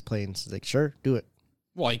some of these planes. It's like, sure, do it.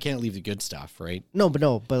 Well, you can't leave the good stuff, right? No,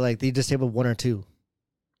 but like they disabled one or two.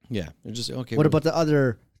 Yeah, they're just okay. What about the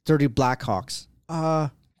other 30 Blackhawks?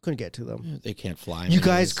 Couldn't get to them. They can't fly. You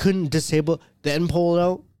guys couldn't disable, then pull it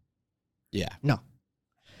out? Yeah. No.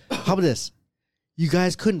 How about this? You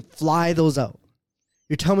guys couldn't fly those out.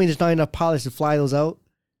 You're telling me there's not enough pilots to fly those out?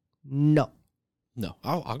 No. No,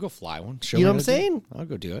 I'll go fly one. Show You me know how what I'm to do it. saying? I'll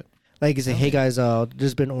go do it. Like you say, hey guys,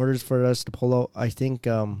 there's been orders for us to pull out. I think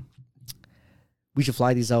we should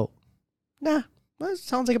fly these out. Nah, that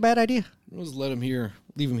sounds like a bad idea. We'll just leave him here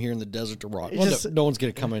in the desert to rot. It's Well, just- no one's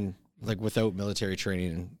gonna come in like without military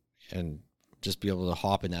training and just be able to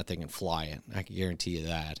hop in that thing and fly it. I can guarantee you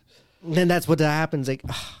that. And then that's what happens. Like,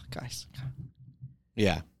 guys,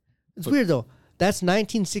 Yeah, it's weird though. That's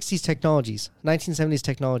 1960s technologies, 1970s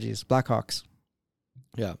technologies, Blackhawks.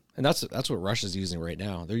 yeah, and that's what Russia's using right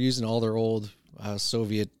now. They're using all their old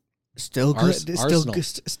Soviet. Still good. It's arsenal.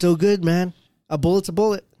 Still good, man. A bullet's a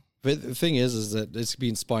bullet. But the thing is that it's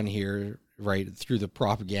being spun here right through the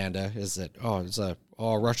propaganda. Is that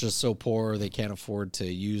Russia's so poor they can't afford to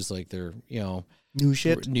use like their New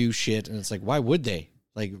shit. and it's like, why would they?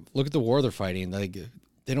 Like, look at the war they're fighting. Like,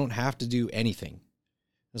 they don't have to do anything.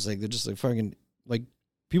 It's like they're just like fucking like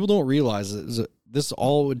people don't realize that this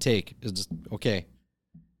all it would take is just okay.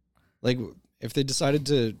 Like if they decided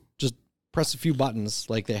to just press a few buttons,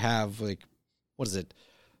 like they have, like what is it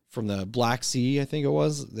from the Black Sea? I think it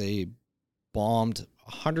was they bombed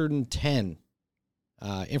 110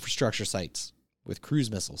 infrastructure sites with cruise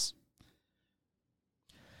missiles.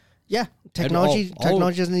 Yeah, technology all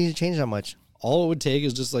doesn't need to change that much. All it would take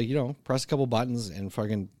is just like press a couple buttons and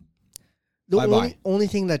fucking. The only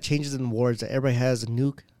thing that changes in war is that everybody has a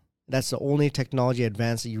nuke. That's the only technology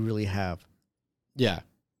advance that you really have. Yeah.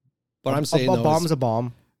 But I'm saying a bomb's a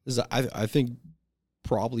bomb. I think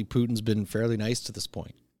probably Putin's been fairly nice to this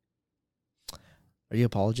point. Are you an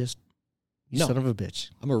apologist? You No. son of a bitch.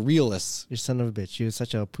 I'm a realist. You're son of a bitch. You're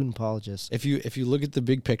such a Putin apologist. If you look at the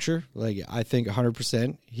big picture, like I think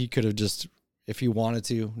 100% he could have just, if he wanted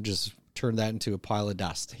to, just turned that into a pile of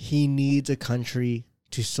dust. He needs a country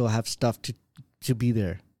to still have stuff to be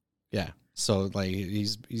there. Yeah. So like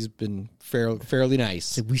he's been fairly nice.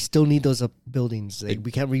 So we still need those buildings. Like,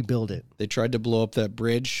 we can't rebuild it. They tried to blow up that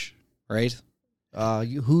bridge, right?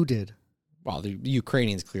 Who did? Well, the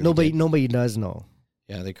Ukrainians clearly did. Nobody does know.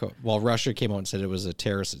 Yeah, Russia came out and said it was a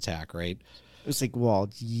terrorist attack, right? It's like, well,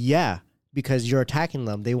 yeah, because you're attacking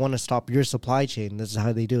them. They want to stop your supply chain. This is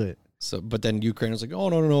how they do it. So, but then Ukraine was like, "Oh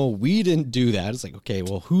no, we didn't do that." It's like, okay,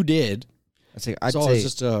 well, who did? It's like, I'd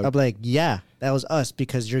be like, yeah, that was us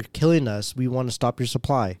because you're killing us. We want to stop your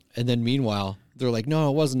supply. And then meanwhile, they're like, "No,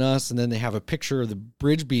 it wasn't us." And then they have a picture of the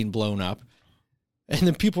bridge being blown up, and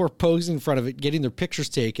then people are posing in front of it, getting their pictures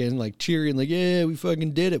taken, like cheering, like, "Yeah, we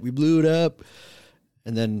fucking did it. We blew it up."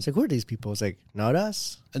 And then It's like, who are these people? It's like, not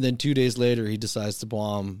us. And then 2 days later, he decides to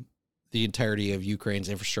bomb the entirety of Ukraine's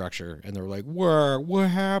infrastructure. And they're like, what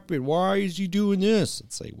happened? Why is he doing this?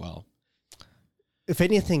 It's like, well. If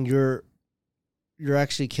anything, you're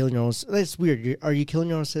actually killing your own. That's weird. Are you killing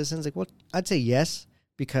your own citizens? Like, what? I'd say yes,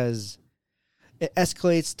 because it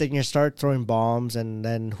escalates. Then you start throwing bombs, and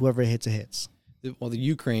then whoever hits it hits. Well, the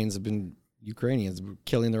Ukrainians have been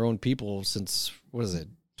killing their own people since, what is it,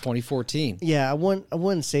 2014? Yeah, I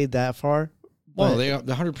wouldn't say that far. Well, they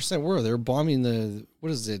 100% were. They were bombing the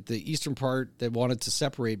eastern part that wanted to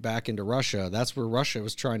separate back into Russia. That's where Russia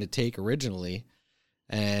was trying to take originally.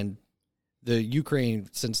 And the Ukraine,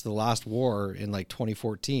 since the last war in like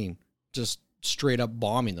 2014, just straight up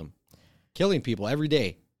bombing them, killing people every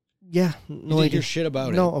day. Yeah, You didn't hear shit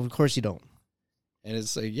about it. No, of course you don't. And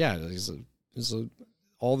it's like, yeah, So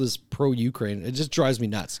all this pro-Ukraine, it just drives me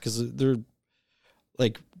nuts because they're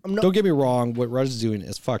like, don't get me wrong, what Russia's doing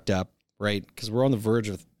is fucked up, right? Because we're on the verge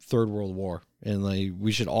of Third World War, and like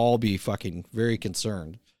we should all be fucking very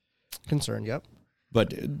concerned. Concerned, yep.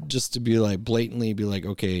 But just to be like blatantly be like,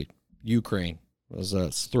 okay, Ukraine,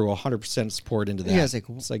 let's throw 100% support into that. Yeah,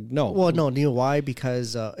 it's like no. Well, no, you know why?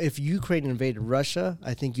 Because if Ukraine invaded Russia,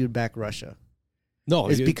 I think you'd back Russia. No,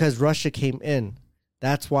 it's because Russia came in.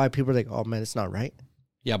 That's why people are like, oh man, it's not right.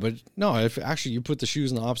 Yeah, but no, if actually you put the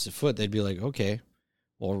shoes on the opposite foot, they'd be like, okay,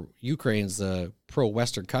 well, Ukraine's a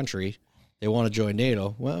pro-Western country. They want to join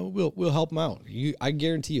NATO. Well, we'll help them out. I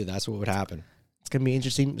guarantee you that's what would happen. It's going to be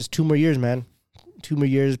interesting. There's 2 more years, man. 2 more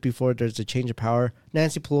years before there's a change of power.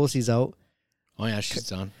 Nancy Pelosi's out. Oh, yeah, she's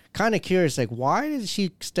done. Kind of curious, like, why did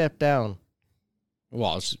she step down?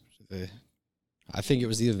 Well, I think it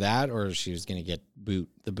was either that or she was going to get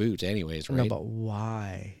the boot anyways, right? No, but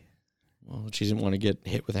why? Well, she didn't want to get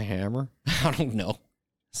hit with a hammer. I don't know.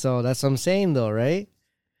 So that's what I'm saying, though, right?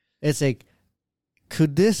 It's like,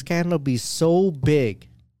 could this scandal be so big?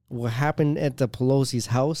 What happened at the Pelosi's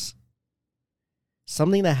house?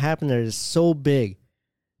 Something that happened there is so big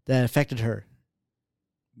that affected her.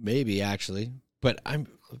 Maybe, actually. But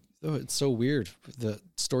it's so weird. The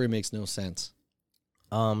story makes no sense.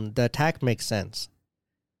 The attack makes sense.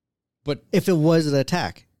 But if it was an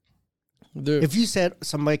attack, if you said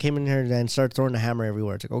somebody came in here and started throwing a hammer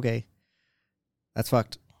everywhere, it's like, okay, that's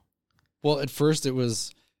fucked. Well, at first it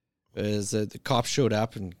was the cops showed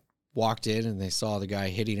up and walked in and they saw the guy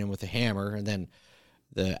hitting him with a hammer, and then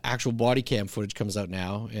the actual body cam footage comes out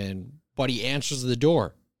now, and Buddy answers the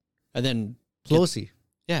door, and then Pelosi,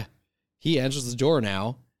 he answers the door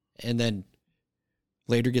now, and then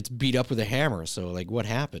later gets beat up with a hammer. So, like, what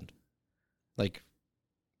happened? Like,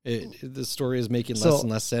 the story is making less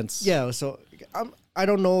and less sense. Yeah, so I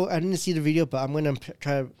don't know. I didn't see the video, but I'm going to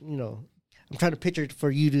try, I'm trying to picture it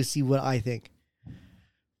for you to see what I think.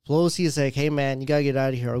 Pelosi is like, hey, man, you got to get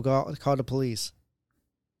out of here. I'll call the police.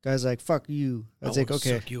 Guy's like, fuck you. I was like,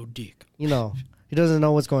 okay. Suck your dick. He doesn't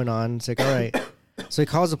know what's going on. It's like, all right. So he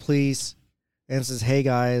calls the police and says, hey,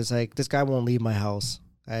 guys, like, this guy won't leave my house.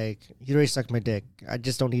 Like, he already sucked my dick. I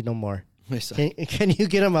just don't need no more. Can you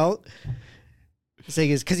get him out? It's like,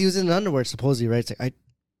 because he was in underwear, supposedly, right? It's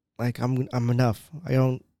like, I'm enough. I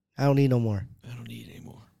don't need no more. I don't need any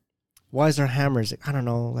more. Why is there hammers? Like, I don't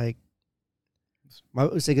know. Like,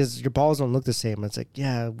 it's like, your balls don't look the same. It's like,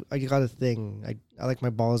 yeah, I got a thing. I like my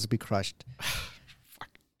balls to be crushed. Fuck.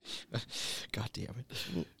 God damn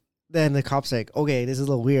it. Then the cop's like, okay, this is a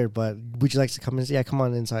little weird, but would you like to come in? Yeah, come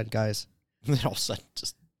on inside, guys. And then all of a sudden,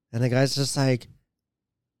 and the guy's just like,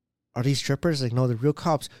 are these strippers? Like, no, they're real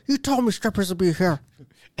cops. You told me strippers would be here.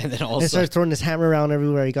 And then all of a sudden, starts throwing his hammer around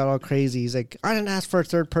everywhere. He got all crazy. He's like, I didn't ask for a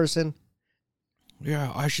third person.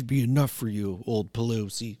 Yeah, I should be enough for you, old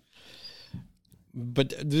Pelosi.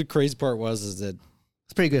 But the crazy part is that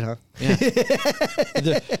it's pretty good, huh?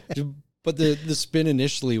 Yeah. But the spin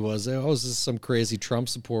initially was, this is some crazy Trump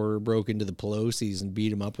supporter broke into the Pelosi's and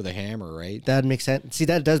beat him up with a hammer, right? That makes sense. See,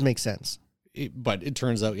 that does make sense. But it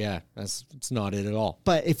turns out, it's not it at all.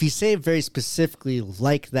 But if you say it very specifically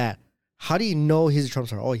like that, how do you know he's a Trump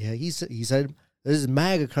supporter? Oh yeah, he said this is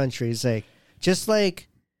MAGA country. It's like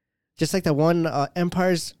just like that one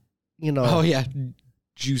Empire's, Oh yeah.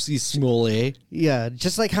 Juicy Smollett. Yeah,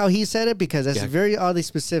 just like how he said it, because that's very oddly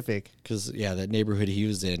specific. Because, that neighborhood he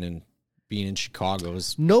was in and being in Chicago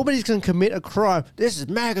is... Nobody's going to commit a crime. This is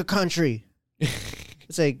MAGA country.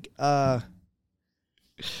 It's like, no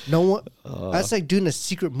one... that's like doing a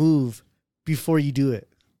secret move before you do it.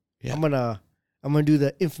 Yeah. I'm gonna do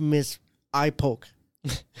the infamous eye poke.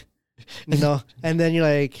 And then you're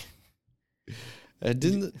like...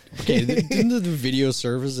 didn't the video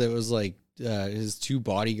surface? It was like, his 2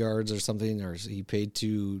 bodyguards or something, or he paid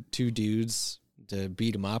two dudes to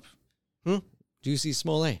beat him up. Juicy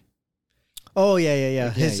Smollett. Oh yeah.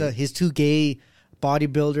 His 2 gay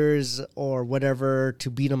bodybuilders or whatever to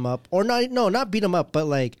beat him up, or not beat him up, but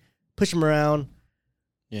like push him around.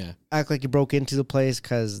 Yeah, act like you broke into the place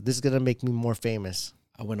because this is gonna make me more famous.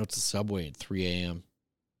 I went out to Subway at 3 a.m.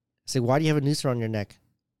 Say, why do you have a noose around your neck?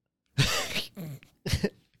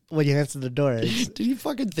 When you answer the door. Did you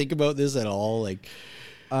fucking think about this at all? Like,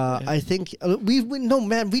 I think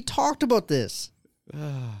we talked about this.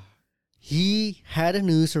 He had a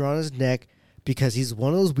noose around his neck because he's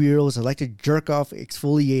one of those weirdos that like to jerk off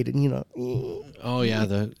exfoliated, Oh yeah,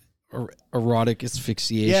 the erotic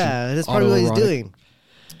asphyxiation. Yeah, that's probably what he's doing.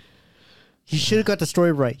 He should have got the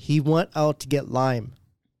story right. He went out to get lime.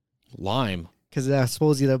 Lime? because I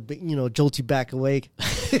suppose jolt you back awake.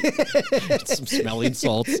 Some smelling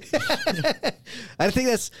salts. I think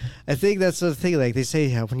that's the thing. Like they say,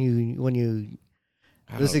 when you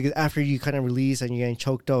after you kind of release and you're getting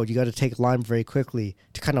choked out, you got to take lime very quickly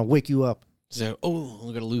to kind of wake you up. So,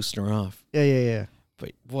 I'm gonna loosen her off. Yeah.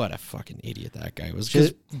 But what a fucking idiot that guy was.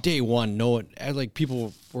 Because day one,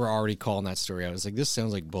 people were already calling that story. I was like, this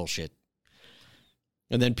sounds like bullshit.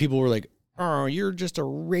 And then people were like, oh, you're just a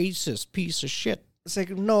racist piece of shit. It's like,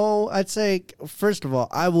 no, I'd say, first of all,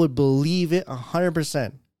 I would believe it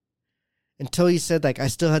 100%. Until he said, like, I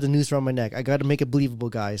still had the noose around my neck. I got to make it believable,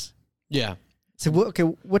 guys. Yeah. So, okay,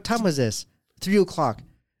 what time was this? 3 o'clock.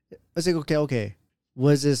 I was like, okay.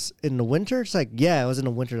 Was this in the winter? It's like, yeah, it was in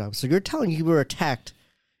the winter time. So you're telling me you were attacked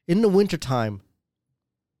in the winter time.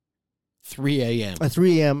 3 a.m. At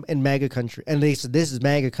 3 a.m. in MAGA country. And they said, this is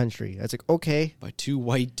MAGA country. I was like, okay. By 2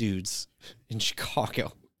 white dudes in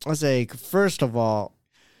Chicago. I was like, first of all,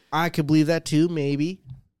 I could believe that too, maybe.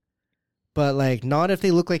 But, like, not if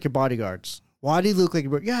they look like your bodyguards. Why do they look like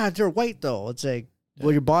your Yeah, they're white, though. It's like,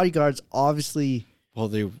 well, your bodyguards obviously... Well,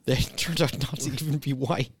 they turned out not to even be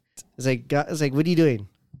white. It's like, what are you doing?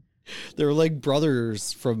 They were like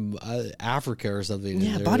brothers from Africa or something.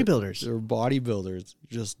 Yeah, bodybuilders. They were bodybuilders,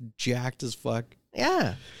 just jacked as fuck.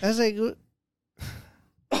 Yeah, I was like,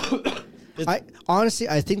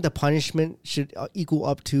 I think the punishment should equal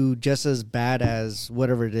up to just as bad as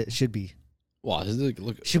whatever it should be. Wow,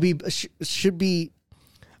 look, should be.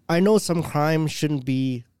 I know some crime shouldn't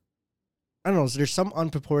be. I don't know. There's some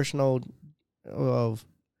unproportional of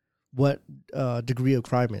what degree of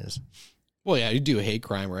crime is. Well, yeah, you do a hate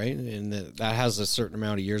crime, right? And that has a certain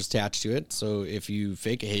amount of years attached to it. So if you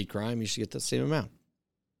fake a hate crime, you should get the same amount.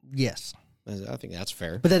 Yes. I think that's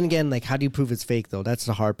fair. But then again, like, how do you prove it's fake, though? That's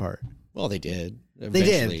the hard part. Well, they did.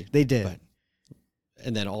 Eventually. They did.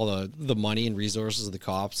 And then all the money and resources of the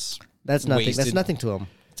cops. That's nothing. Wasted. That's nothing to them.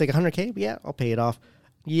 It's like $100K? Yeah, I'll pay it off.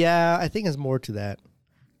 Yeah, I think it's more to that.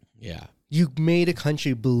 Yeah. You made a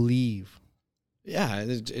country believe. Yeah,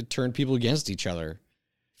 it turned people against each other.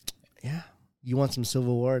 Yeah. You want some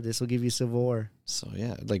civil war? This will give you civil war. So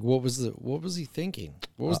yeah, like what was he thinking?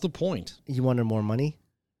 What was the point? You wanted more money?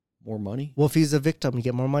 More money? Well, if he's a victim, you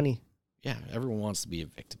get more money. Yeah, everyone wants to be a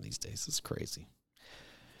victim these days. It's crazy.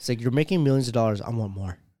 It's like, you're making millions of dollars. I want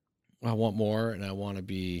more. I want more, and I want to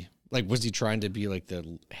be like, was he trying to be like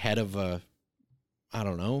the head of I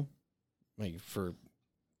don't know, like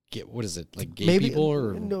what is it, like gay people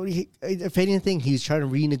or no? If anything, he's trying to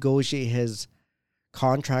renegotiate his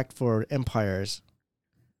contract for empires.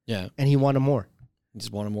 Yeah. And he wanted more. He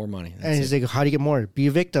just wanted more money. And he's like, how do you get more? Be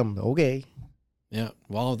a victim. Okay. Yeah.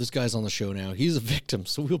 Well, this guy's on the show now. He's a victim,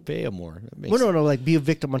 so we'll pay him more. No, like, be a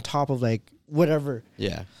victim on top of, like, whatever.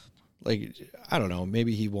 Yeah. Like, I don't know.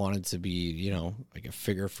 Maybe he wanted to be, like a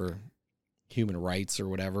figure for human rights or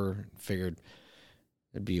whatever. Figured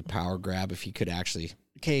it'd be a power grab if he could actually.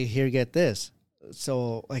 Okay, here, get this.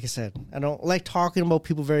 So, like I said, I don't like talking about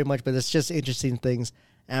people very much, but it's just interesting things.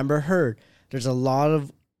 Amber Heard. There's a lot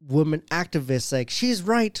of women activists like, she's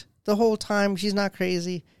right the whole time. She's not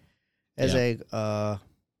crazy. As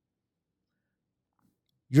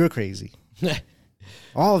you're crazy.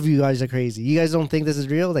 All of you guys are crazy. You guys don't think this is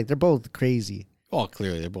real? Like, they're both crazy. Oh,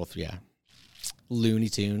 clearly they're both, Looney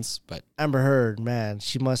Tunes. But Amber Heard, man,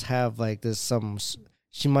 she must have like this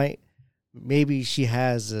maybe she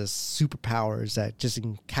has this superpowers that just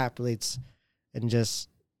encapsulates and just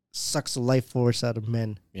sucks the life force out of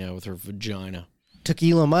men. Yeah, with her vagina. Took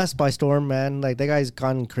Elon Musk by storm, man. Like, that guy's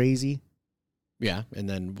gone crazy. Yeah, and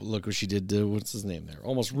then look what she did to, what's his name there?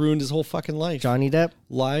 Almost ruined his whole fucking life. Johnny Depp.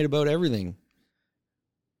 Lied about everything.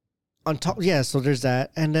 On top, yeah, so there's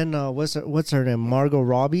that. And then, what's her name? Margot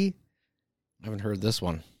Robbie? I haven't heard this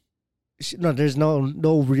one. There's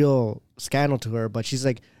no real scandal to her, but she's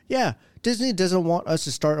like, yeah, Disney doesn't want us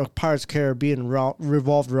to start a Pirates of the Caribbean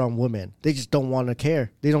revolved around women. They just don't want to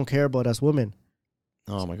care. They don't care about us women.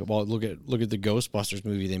 Oh my God! Well, look at the Ghostbusters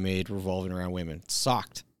movie they made revolving around women. It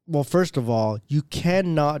sucked. Well, first of all, you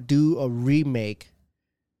cannot do a remake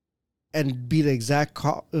and be the exact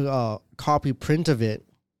copy print of it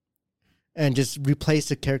and just replace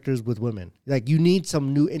the characters with women. Like, you need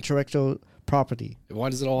some new intellectual property. Why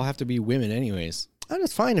does it all have to be women, anyways? And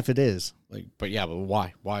it's fine if it is. But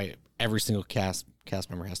why? Why every single cast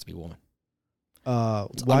member has to be a woman?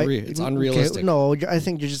 It's unrealistic. Okay, no, I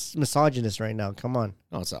think you're just misogynist right now. Come on.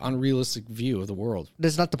 No, it's an unrealistic view of the world.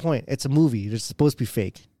 That's not the point. It's a movie. It's supposed to be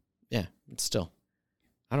fake. Yeah, it's still.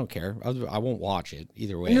 I don't care. I won't watch it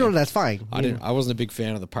either way. No, that's fine. I wasn't a big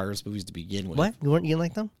fan of the Pirates movies to begin with. What? You didn't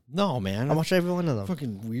like them? No, man. I watched every one of them.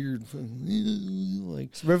 Fucking weird. Like,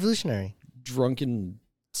 it's revolutionary. drunken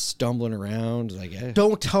stumbling around. Like,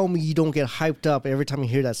 don't tell me you don't get hyped up every time you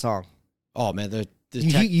hear that song. Oh man,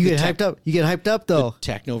 you get hyped up. You get hyped up though. The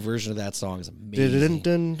techno version of that song is amazing.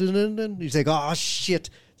 You're like, oh shit.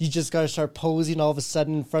 You just gotta start posing all of a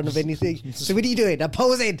sudden in front of anything. So what are you doing? I'm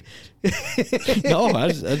posing. No,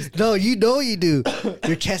 no, you know you do.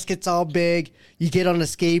 Your chest gets all big. You get on a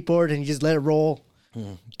skateboard and you just let it roll.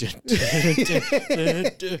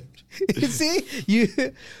 See you.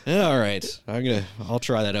 All right, I'll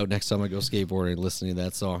try that out next time I go skateboarding and listening to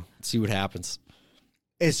that song. See what happens.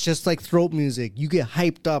 It's just like throat music. You get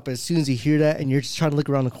hyped up as soon as you hear that, and you're just trying to look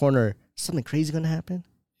around the corner. Something crazy gonna happen?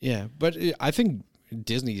 Yeah, but I think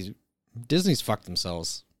Disney's fucked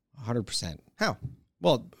themselves 100%. How?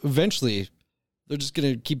 Well, eventually they're just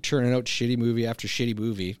gonna keep churning out shitty movie after shitty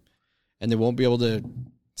movie, and they won't be able to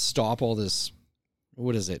stop all this.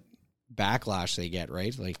 What is it? Backlash they get,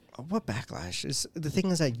 right? Like, what backlash? The thing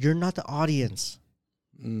is that you're not the audience.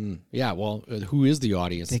 Yeah, well, who is the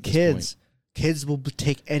audience? The kids. Kids will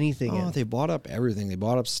take anything. Oh, they bought up everything. They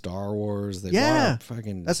bought up Star Wars. They bought up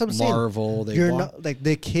fucking that's what I'm Marvel. Saying. You're not like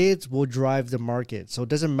the kids will drive the market, so it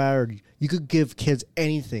doesn't matter. You could give kids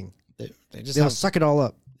anything. They'll suck it all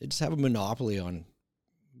up. They just have a monopoly on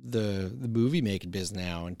the movie making business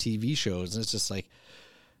now and TV shows, and it's just like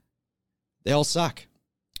they all suck.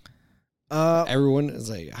 Everyone is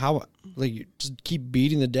like, how? Like, you just keep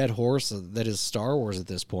beating the dead horse that is Star Wars at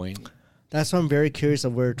this point. That's why I'm very curious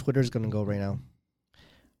of where Twitter's going to go right now.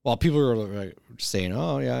 Well, people are like saying,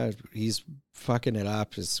 oh, yeah, he's fucking it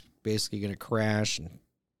up. It's basically going to crash and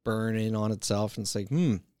burn in on itself. And it's like,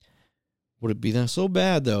 would it be that so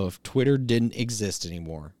bad, though, if Twitter didn't exist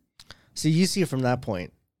anymore? So you see it from that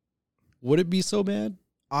point. Would it be so bad?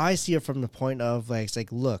 I see it from the point of, like, it's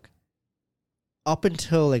like, look, up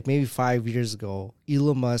until, like, maybe 5 years ago,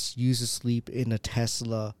 Elon Musk used to sleep in a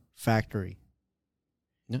Tesla factory.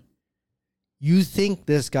 You think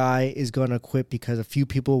this guy is going to quit because a few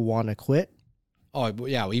people want to quit? Oh,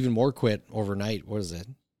 yeah, even more quit overnight. What is it?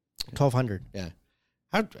 1,200. Yeah.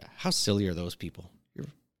 How silly are those people?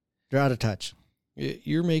 They're out of touch.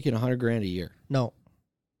 You're making $100,000 a year. No.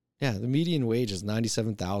 Yeah, the median wage is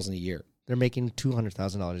 $97,000 a year. They're making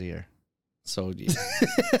 $200,000 a year. So,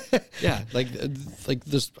 yeah, like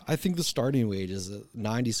this. I think the starting wage is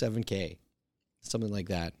 $97K, something like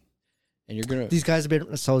that. And you're gonna. These guys have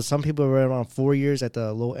been. So some people are around 4 years at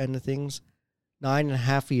the low end of things,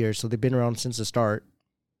 9.5 years. So they've been around since the start.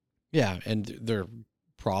 Yeah, and they're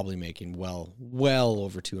probably making well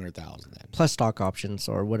over 200,000 then. Plus stock options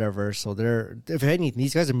or whatever. So they're, if anything,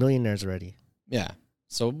 these guys are millionaires already. Yeah.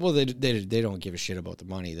 So well, they don't give a shit about the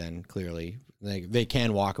money. Then clearly, they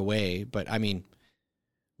can walk away. But I mean,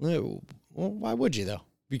 well, why would you though?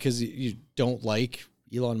 Because you don't like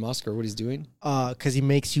Elon Musk or what he's doing? Because he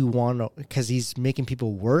makes you want. Because he's making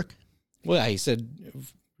people work. Well, yeah, he said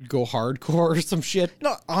go hardcore or some shit.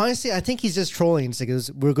 No, honestly, I think he's just trolling. It's like,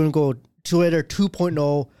 we're going to go Twitter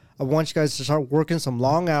 2.0. I want you guys to start working some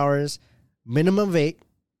long hours, minimum of 8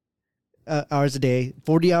 hours a day,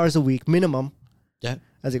 40 hours a week, minimum. Yeah.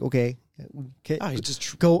 I was like, okay. Oh, he's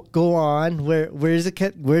just go on. Where does it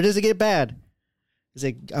get bad? It's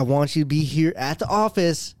like, I want you to be here at the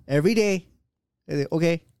office every day. Like,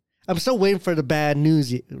 okay. I'm still waiting for the bad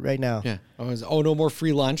news right now. Yeah. Oh, no more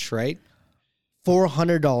free lunch, right?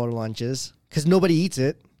 $400 lunches because nobody eats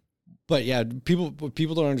it. But yeah, what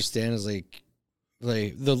people don't understand is like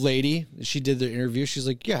the lady, she did the interview. She's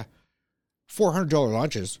like, yeah, $400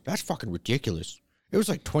 lunches. That's fucking ridiculous. It was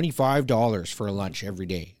like $25 for a lunch every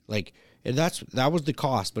day. Like, and that was the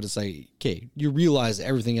cost. But it's like, okay, you realize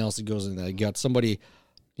everything else that goes in there. You got somebody,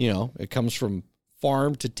 it comes from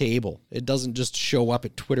farm to table. It doesn't just show up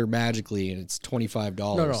at Twitter magically and it's $25.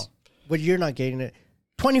 No. But you're not getting it.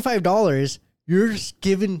 $25. You're just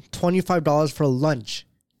giving $25 for lunch.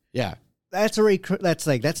 Yeah. That's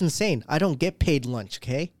insane. I don't get paid lunch,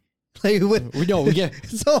 okay? Like, we get.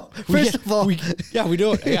 So, first of all. we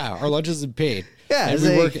don't. Yeah, our lunch isn't paid. Yeah. And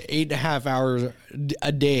we work 8.5 hours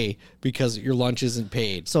a day because your lunch isn't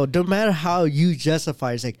paid. So, no matter how you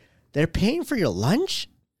justify, it's like, they're paying for your lunch?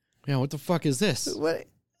 Yeah, what the fuck is this? What?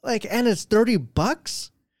 Like, and it's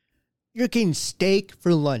 $30? You're getting steak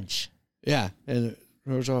for lunch. Yeah, and it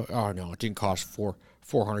was, it didn't cost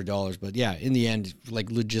 $400, but yeah, in the end, like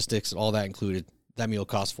logistics and all that included, that meal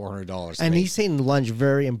cost $400. And he's saying lunch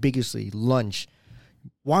very ambiguously. Lunch,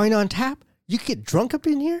 wine on tap. You could get drunk up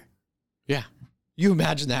in here. Yeah, you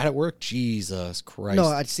imagine that at work? Jesus Christ! No,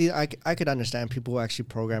 I could understand people actually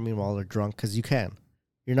programming while they're drunk because you can.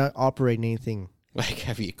 You're not operating anything Like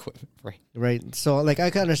heavy equipment, right? Right. So, like, I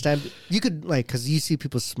can understand. You could, like, because you see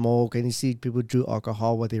people smoke and you see people do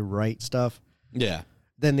alcohol while they write stuff. Yeah.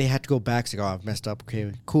 Then they had to go back. It's like, oh, I've messed up.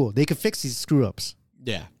 Okay, cool. They could fix these screw ups.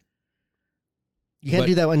 Yeah. You can't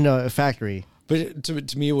do that in a factory. But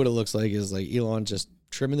to me, what it looks like is like Elon just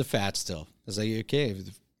trimming the fat still. It's like, okay,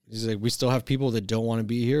 he's like, we still have people that don't want to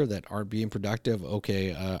be here, that aren't being productive.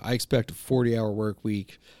 Okay, I expect a 40-hour work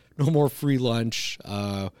week. No more free lunch.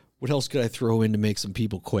 What else could I throw in to make some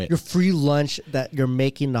people quit? Your free lunch that you're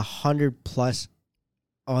making 100+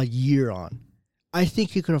 a year on. I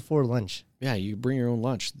think you can afford lunch. Yeah, you bring your own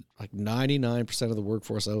lunch. Like 99% of the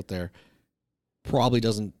workforce out there probably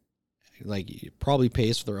doesn't, like, probably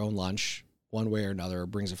pays for their own lunch one way or another, or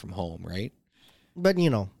brings it from home, right? But, you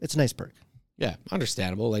know, it's a nice perk. Yeah,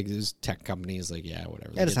 understandable. Like, these tech companies, like, yeah,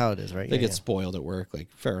 whatever. That is how it is, right? They get spoiled at work.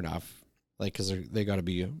 Like, fair enough. Like, because they got to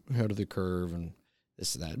be ahead of the curve and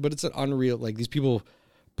this and that. But it's an unreal, like, these people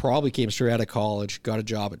probably came straight out of college, got a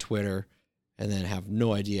job at Twitter, and then have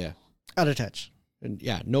no idea. Out of touch. And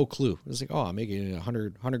yeah, no clue. It's like, oh, I'm making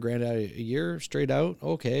 100 grand a year straight out.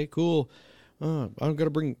 Okay, cool. I'm going to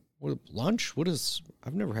bring lunch.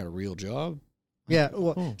 I've never had a real job. Yeah,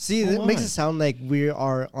 well, it makes it sound like we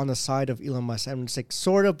are on the side of Elon Musk. I'm just like,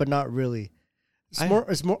 sort of, but not really.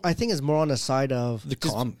 It's more. I think it's more on the side of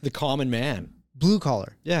the common man, blue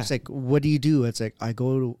collar. Yeah, it's like, what do you do? It's like, I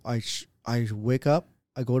wake up,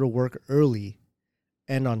 I go to work early,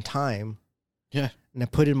 and on time. Yeah, and I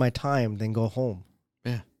put in my time, then go home.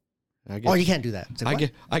 Yeah. You can't do that.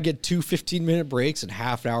 Like, I get 2 15-minute breaks and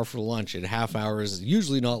half an hour for lunch, and half hour is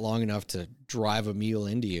usually not long enough to drive a meal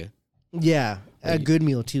into you. Yeah, a good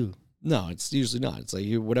meal too. No, it's usually not. It's like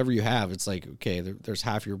whatever you have. It's like, okay, there's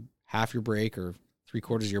half your break or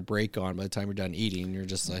 3/4 of your break gone by the time you're done eating. And you're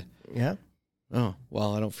just like, yeah. Oh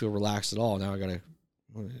well, I don't feel relaxed at all. Now I gotta.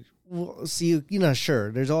 Well, see,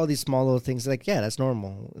 sure. There's all these small little things. Like, yeah, that's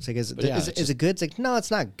normal. It's like, is it good? It's like, no,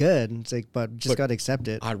 it's not good. It's like, but gotta accept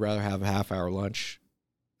it. I'd rather have a half-hour lunch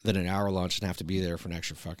than an hour lunch and have to be there for an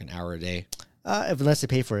extra fucking hour a day. Unless they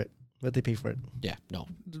pay for it. But they pay for it. Yeah, no.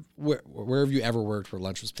 Where have you ever worked where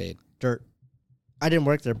lunch was paid? Dirt. I didn't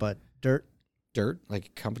work there, but Dirt. Dirt? Like a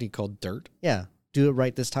company called Dirt? Yeah. Do it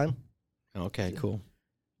right this time. Okay, cool.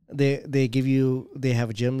 They have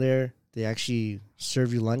a gym there. They actually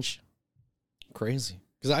serve you lunch. Crazy.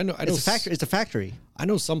 Because I know it's a factory. I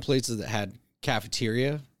know some places that had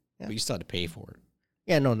cafeteria, but you still had to pay for it.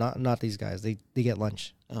 Yeah, no, not these guys. They get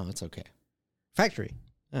lunch. Oh, that's okay. Factory.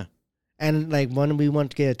 Yeah. And like when we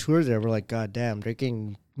went to get a tour there, we're like, God damn, they're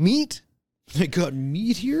getting meat. They got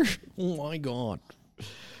meat here? Oh my God.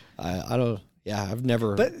 I don't. Yeah, I've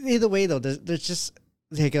never. But either way, though, there's just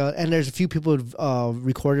like, and there's a few people who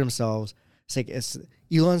recorded themselves. It's like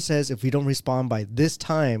Elon says, if we don't respond by this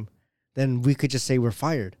time, then we could just say we're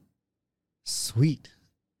fired. Sweet.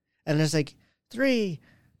 And it's like 3,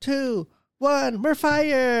 2, 1, we're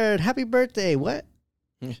fired. Happy birthday. What?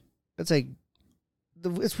 It's like,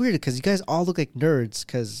 it's weird because you guys all look like nerds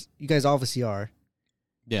because you guys obviously are.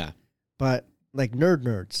 Yeah. But like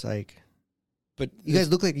nerds, like. But you guys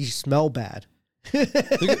look like you smell bad.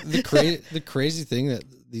 the crazy thing that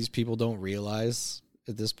these people don't realize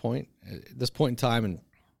at this point in time and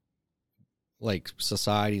like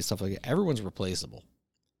society and stuff like that, everyone's replaceable.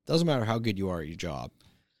 Doesn't matter how good you are at your job.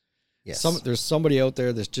 Yes. There's somebody out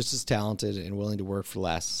there that's just as talented and willing to work for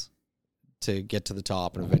less to get to the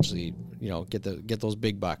top and eventually, get those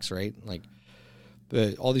big bucks, right? Like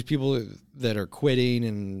all these people that are quitting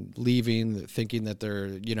and leaving, thinking that they're,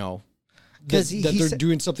 that they're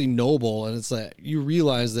doing something noble, and it's like you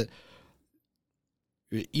realize that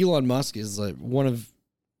Elon Musk is like one of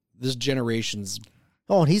this generation's.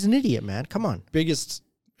 Oh, and he's an idiot, man. Come on, biggest.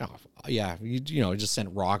 He just sent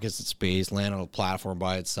rockets in space, landed on a platform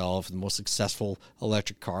by itself, the most successful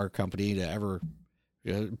electric car company to ever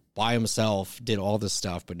by himself did all this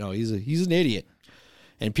stuff. But no, he's an idiot,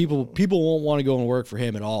 and people won't want to go and work for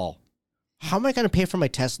him at all. How am I going to pay for my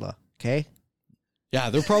Tesla? Okay. Yeah,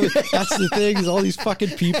 they're probably, that's the thing, is all these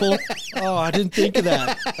fucking people. Oh, I didn't think of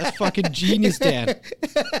that. That's fucking genius, Dan.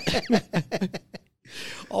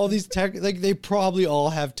 All these tech, like, they probably all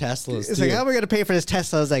have Teslas. It's like, how am I going to pay for this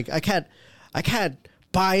Tesla? I was like, I can't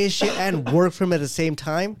buy his shit and work for him at the same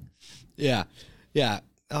time. Yeah. Yeah.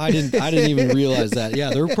 I didn't even realize that.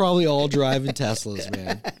 Yeah, they're probably all driving Teslas,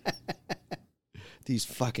 man. These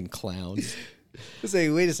fucking clowns. It's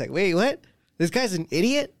like, wait a second. Wait, what? This guy's an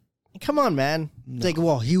idiot? Come on, man. No. It's like,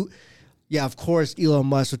 well, of course, Elon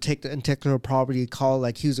Musk would take the intellectual property call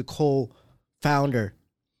like he was a co-founder.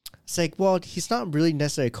 It's like, well, he's not really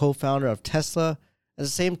necessarily a co-founder of Tesla. At the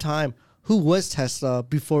same time, who was Tesla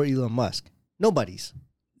before Elon Musk? Nobody's.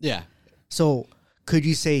 Yeah. So could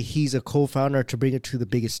you say he's a co-founder to bring it to the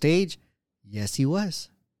biggest stage? Yes, he was.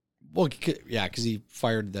 Well, yeah, because he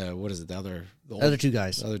fired the Other two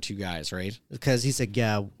guys. The other two guys, right? Because he said,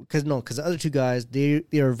 yeah, because the other two guys, they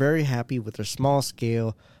are very happy with their small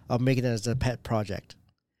scale of making it as a pet project.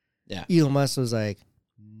 Yeah. Elon Musk was like,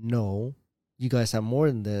 no, you guys have more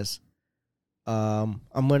than this. I'm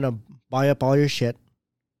going to buy up all your shit.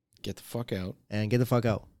 Get the fuck out. And get the fuck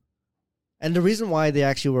out. And the reason why they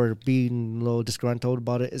actually were being a little disgruntled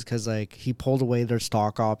about it is because, like, he pulled away their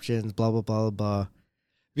stock options, blah, blah, blah, blah.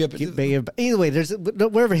 Yeah, but either way, there's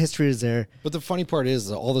whatever history is there. But the funny part is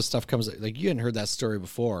all this stuff comes like you hadn't heard that story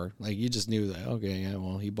before. Like you just knew that okay, yeah,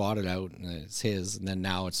 well he bought it out and it's his, and then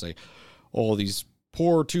now it's like, oh, these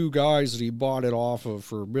poor two guys that he bought it off of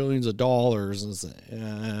for millions of dollars, and it's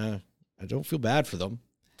like, I don't feel bad for them.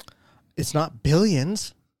 It's not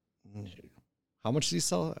billions. How much did he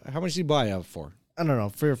sell? How much did he buy it for? I don't know,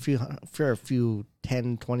 for a few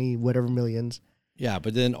 10, 20, whatever millions. Yeah,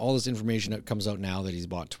 but then all this information that comes out now that he's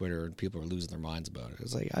bought Twitter and people are losing their minds about it.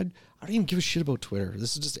 It's like, I don't even give a shit about Twitter.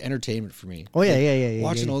 This is just entertainment for me. Oh, yeah, like, yeah.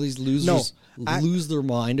 Watching all these losers lose their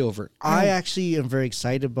mind over it. I actually am very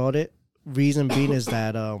excited about it. Reason being is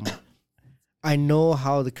that I know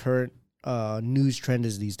how the current news trend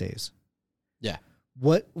is these days. Yeah.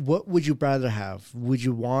 What would you rather have? Would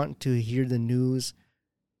you want to hear the news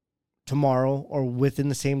tomorrow or within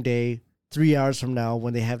the same day, 3 hours from now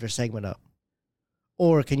when they have their segment up?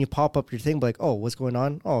 Or can you pop up your thing like, oh, what's going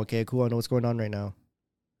on? Oh, okay, cool. I know what's going on right now.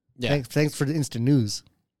 Yeah. Thanks for the instant news.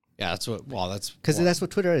 Yeah, that's what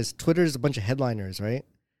Twitter is. Twitter is a bunch of headliners, right?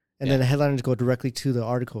 And then the headliners go directly to the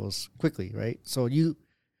articles quickly, right? So you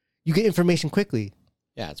get information quickly.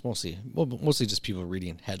 Yeah, it's mostly just people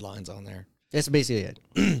reading headlines on there. That's basically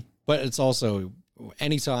it. But it's also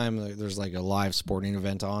anytime there's like a live sporting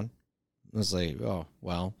event on, it's like, oh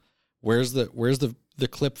well, where's the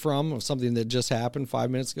clip from of something that just happened 5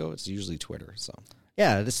 minutes ago? It's usually Twitter. So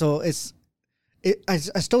yeah, so I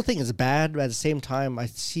still think it's bad, but at the same time,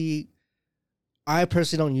 I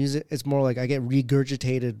personally don't use it. It's more like I get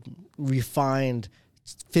regurgitated, refined,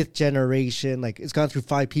 5th generation. Like it's gone through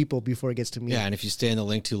 5 people before it gets to me. Yeah, and if you stay in the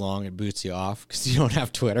link too long, it boots you off because you don't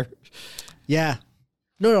have Twitter. Yeah.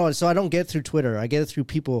 No. So I don't get it through Twitter. I get it through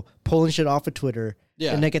people pulling shit off of Twitter.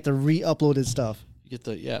 Yeah. And I get the re-uploaded stuff. You get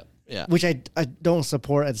the yeah. Which I don't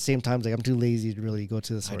support at the same time. Like I'm too lazy to really go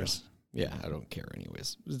to the source. I don't care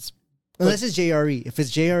anyways. Unless it's JRE. If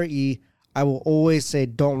it's JRE, I will always say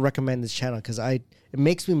don't recommend this channel because it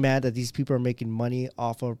makes me mad that these people are making money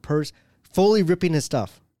off of fully ripping his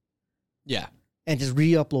stuff. Yeah. And just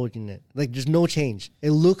re-uploading it. Like there's no change.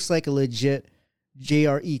 It looks like a legit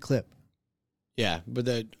JRE clip. Yeah, but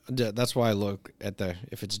that's why I look at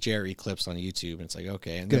if it's JRE clips on YouTube and it's like,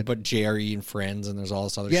 okay, and Good. then put JRE and friends and there's all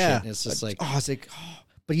this other shit. And it's just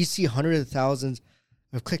but you see hundreds of thousands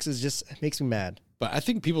of clicks, it makes me mad. But I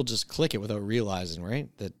think people just click it without realizing, right?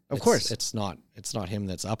 That of course it's not him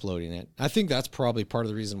that's uploading it. I think that's probably part of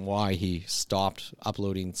the reason why he stopped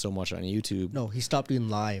uploading so much on YouTube. No, he stopped doing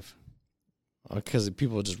live. Because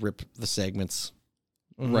people just rip the segments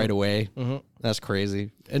right away. Mm-hmm. That's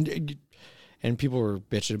crazy. And people were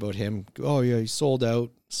bitching about him. Oh yeah, he sold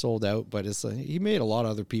out. But it's he made a lot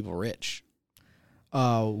of other people rich.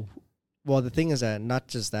 Well, the thing is that not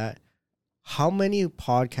just that. How many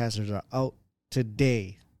podcasters are out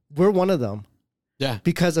today? We're one of them. Yeah,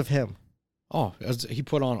 because of him. Oh, he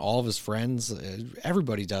put on all of his friends.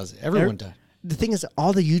 Everybody does. Everyone does. The thing is,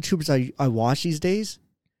 all the YouTubers I watch these days,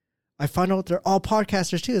 I find out they're all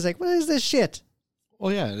podcasters too. It's like, what is this shit?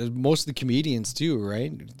 Well, yeah, most of the comedians too,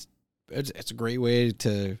 right? It's a great way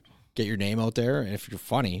to get your name out there. And if you're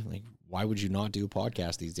funny, like, why would you not do a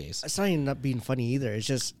podcast these days? It's not even not being funny either. It's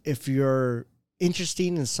just if you're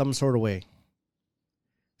interesting in some sort of way.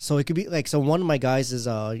 So it could be like, so one of my guys is,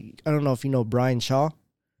 I don't know if you know Brian Shaw.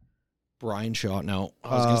 Brian Shaw. No,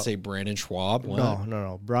 I was going to say Brandon Schwab. What?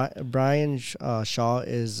 No. Brian Shaw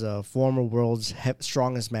is former world's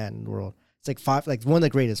strongest man in the world. It's like one of the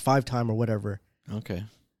greatest, 5-time or whatever. Okay.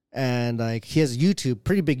 And like he has YouTube,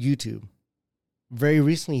 pretty big YouTube. Very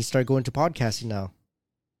recently, he started going to podcasting now.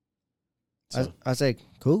 So. I was like,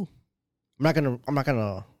 cool. I'm not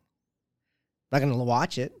gonna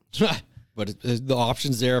watch it, but the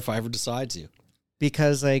option's there if I ever decide to.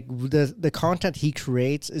 Because like the content he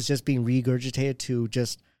creates is just being regurgitated to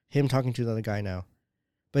just him talking to another guy now.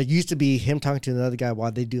 But it used to be him talking to another guy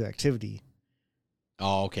while they do activity.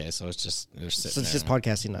 Oh, okay. So it's just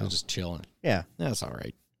podcasting now. They're just chilling. Yeah, that's all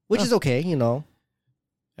right. Which is okay, you know.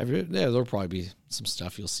 There'll probably be some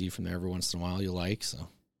stuff you'll see from there every once in a while you like. So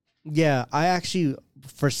yeah, I actually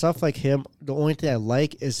for stuff like him, the only thing I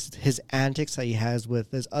like is his antics that he has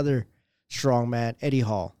with his other strongman, Eddie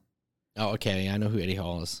Hall. Oh, okay. I know who Eddie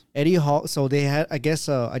Hall is. Eddie Hall. So they had, I guess,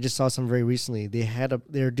 I just saw some very recently. They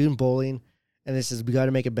were doing bowling, and they says we got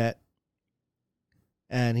to make a bet.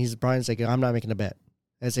 And Brian's like, I'm not making a bet.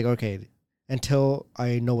 And it's like, okay, until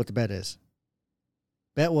I know what the bet is.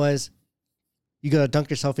 Bet was, you gotta dunk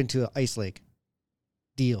yourself into an ice lake.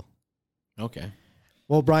 Deal. Okay.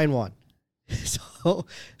 Well, Brian won.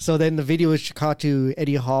 So then the video was caught to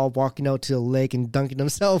Eddie Hall walking out to the lake and dunking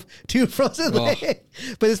himself to a frozen lake.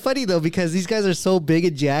 But it's funny though because these guys are so big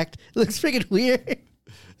and jacked. It looks freaking weird.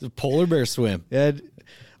 It's a polar bear swim. And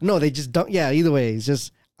no, they just dunk. Yeah, either way, it's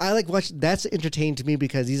just I like watching. That's entertaining to me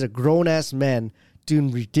because these are grown ass men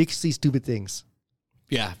doing ridiculously stupid things.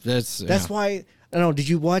 Yeah, that's why I don't know. Did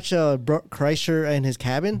you watch Kreischer and his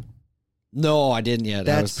cabin? No, I didn't yet.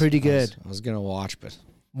 That's pretty good. I was gonna watch, but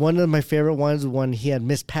one of my favorite ones was when he had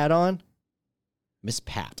Miss Pat on. Miss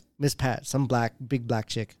Pat, some big black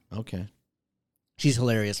chick. Okay, she's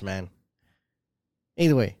hilarious, man.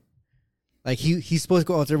 Anyway, like he's supposed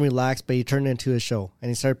to go out there and relax, but he turned it into a show and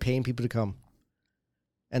he started paying people to come.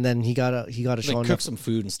 And then he got a show. Like cook some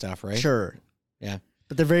food and stuff, right? Sure. Yeah.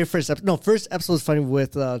 But the very first episode was funny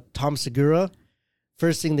with Tom Segura.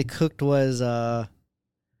 First thing they cooked was an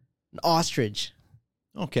ostrich.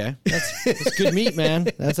 Okay, that's good meat, man.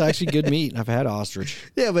 That's actually good meat. I've had ostrich.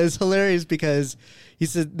 Yeah, but it's hilarious because he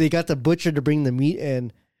said they got the butcher to bring the meat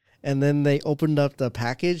in, and then they opened up the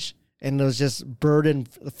package, and it was just bird and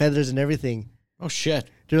feathers and everything. Oh shit!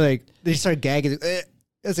 They're like, they start gagging.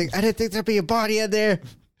 It's like, I didn't think there'd be a body in there.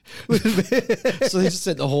 So they just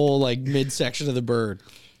said the whole like midsection of the bird.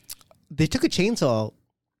 They took a chainsaw out.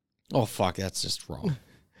 Oh fuck, that's just wrong.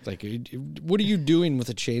 Like, what are you doing with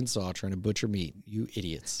a chainsaw trying to butcher meat? You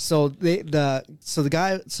idiots. So their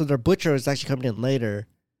butcher is actually coming in later,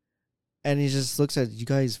 and he just looks at you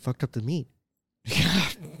guys fucked up the meat. Yeah,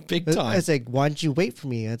 big time. It's like, why didn't you wait for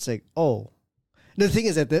me? It's like, oh. The thing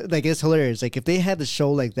is that like it's hilarious. Like if they had the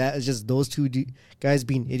show like that, it's just those two guys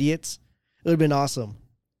being idiots. It would have been awesome.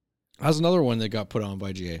 How's another one that got put on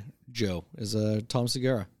by Joe? Is Tom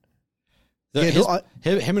Segura. Him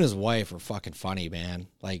and his wife are fucking funny, man.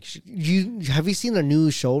 Like, have you seen their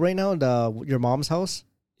new show right now? Your Mom's House.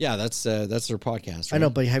 Yeah, that's their podcast. Right? I know,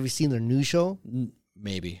 but have you seen their new show?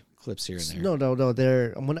 Maybe clips here and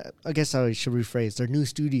there. No. I guess I should rephrase. Their new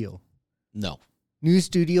studio. No. New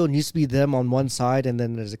studio used to be them on one side, and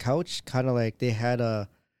then there's a couch. Kind of like they had a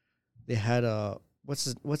what's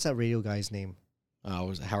that radio guy's name?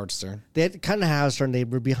 Was it Howard Stern? They had kind of Howard Stern. They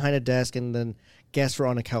were behind a desk, and then guests were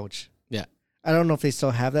on a couch. Yeah. I don't know if they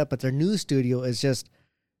still have that, but their new studio is just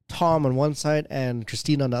Tom on one side and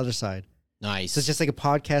Christine on the other side. Nice. So it's just like a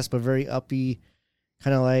podcast, but very uppy,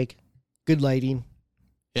 kind of like good lighting.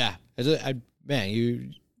 Yeah.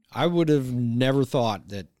 I would have never thought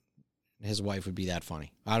that his wife would be that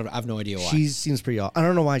funny. I have no idea why. She seems pretty awesome. I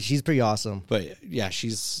don't know why. She's pretty awesome. But yeah,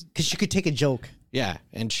 she's... Because she could take a joke. Yeah,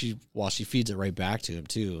 and she feeds it right back to him,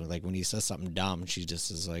 too. Like, when he says something dumb, she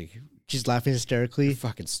just is like... She's laughing hysterically. You're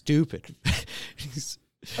fucking stupid.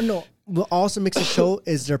 No, what also makes a show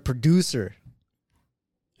is their producer.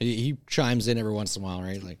 He chimes in every once in a while,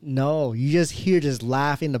 right? Like, no, you just hear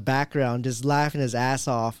laugh in the background, just laughing his ass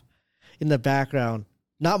off in the background.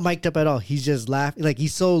 Not mic'd up at all. He's just laughing. Like,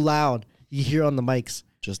 he's so loud. You hear on the mics.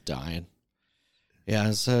 Just dying.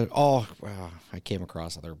 Yeah, so, I came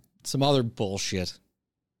across some other bullshit. It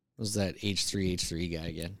was that H3 guy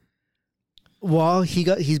again. Well,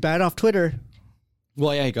 he's banned off Twitter.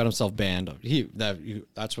 Well, yeah, he got himself banned.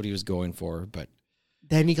 That's what he was going for, but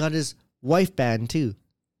then he got his wife banned too.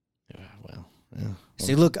 Yeah.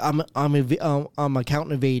 Say, look, I'm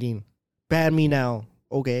account evading. Ban me now.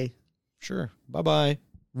 Okay. Sure. Bye-bye.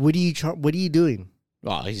 What are you doing?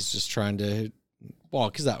 Well, he's just trying to.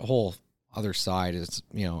 Well, because that whole other side is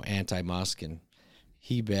anti-Musk and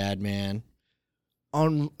he bad man. I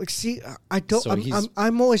don't. So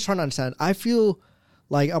I'm always trying to understand. I feel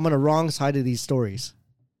like I'm on the wrong side of these stories.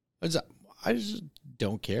 I just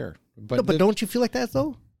don't care. But don't you feel like that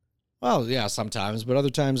though? Well, yeah, sometimes, but other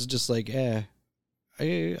times just like, I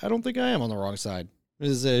don't think I am on the wrong side.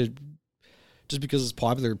 Just because it's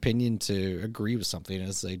popular opinion to agree with something,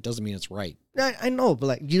 it doesn't mean it's right. I know, but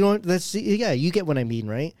like you get what I mean,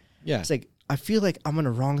 right? Yeah. It's like I feel like I'm on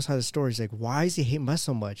the wrong side of the story. It's like, why does he hate Musk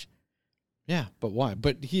so much? Yeah, but why?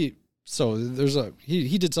 But he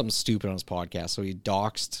did something stupid on his podcast, so he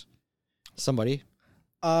doxed somebody.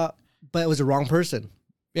 But it was the wrong person.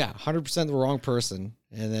 Yeah, 100% the wrong person.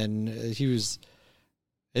 And then his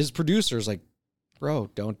producers like bro,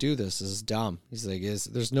 don't do this. This is dumb. He's like,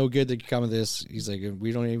 there's no good that can come of this. He's like,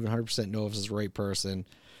 we don't even 100% know if it's the right person.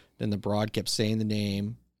 Then the broad kept saying the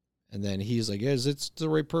name. And then he's like, is it the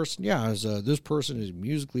right person? Yeah, this person is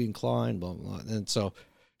musically inclined, blah, blah, blah. And so,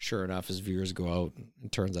 sure enough, his viewers go out, and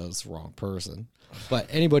it turns out it's the wrong person. But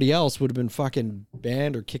anybody else would have been fucking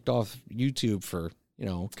banned or kicked off YouTube for,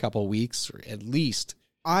 a couple of weeks or at least.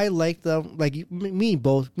 I liked them. Like, me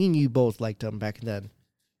and you both liked them back then.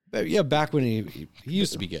 But yeah, back when he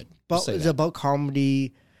used to be good. But it's about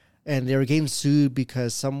comedy, and they were getting sued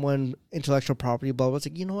because someone, intellectual property, blah, blah. It's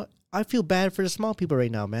like, you know what? I feel bad for the small people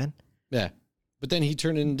right now, man. Yeah. But then he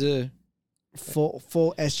turned into full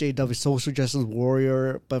SJW, social justice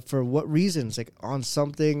warrior. But for what reasons? Like, on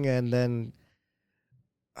something, and then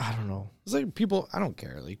I don't know. It's like people, I don't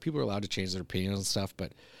care. Like, people are allowed to change their opinions and stuff,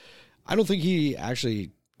 but I don't think he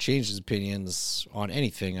actually changed his opinions on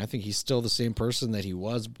anything. I think he's still the same person that he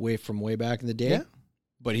was way back in the day. Yeah.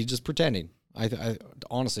 But he's just pretending. I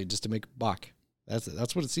honestly, just to make a buck.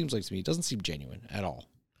 That's what it seems like to me. It doesn't seem genuine at all.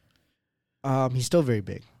 He's still very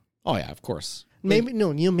big. Oh yeah, of course. Maybe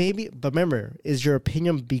maybe. But remember, is your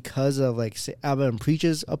opinion because of like say Alvin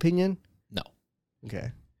Preach's opinion? No.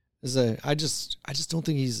 Okay. I just don't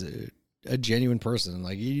think he's a genuine person.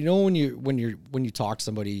 Like, when you talk to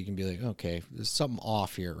somebody, you can be like, okay, there's something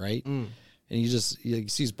off here, right? And you see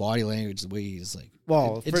his body language, the way he's like.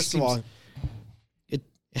 Well, first of all,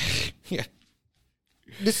 yeah.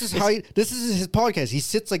 This is his podcast. He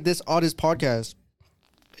sits like this on his podcast.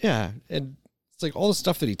 Yeah, and it's like all the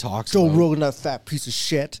stuff that he talks Joe about. Rogan, that fat piece of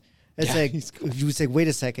shit. It's like, you would say, wait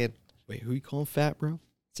a second. Wait, who you calling fat, bro?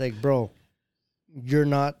 It's like, bro,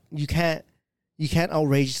 you can't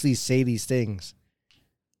outrageously say these things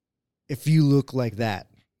if you look like that.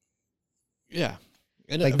 Yeah.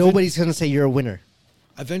 And like, nobody's going to say you're a winner.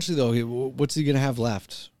 Eventually, though, what's he going to have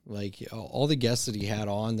left? Like, all the guests that he had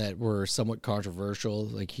on that were somewhat controversial,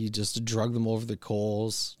 like, he just drugged them over the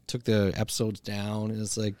coals, took the episodes down, and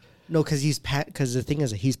it's like... No, because the thing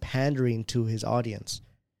is, he's pandering to his audience.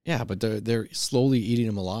 Yeah, but they're slowly eating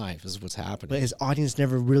him alive is what's happening. But his audience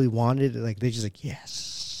never really wanted it. Like, they're just like,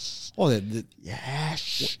 yes. Oh,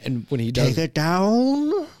 yes. And when he does... Take it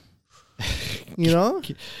down.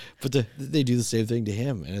 But they do the same thing to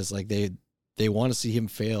him, and it's like they want to see him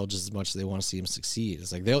fail just as much as they want to see him succeed.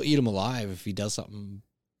 It's like they'll eat him alive if he does something.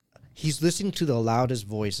 He's listening to the loudest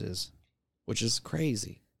voices, which is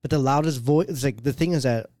crazy. But the loudest voice, it's like the thing is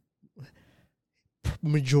that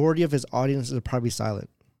majority of his audience are probably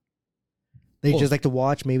silent. They just like to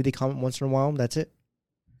watch. Maybe they comment once in a while. That's it.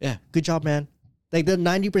 Yeah. Good job, man. Like the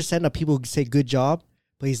 90% of people say good job,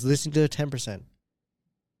 but he's listening to the 10%.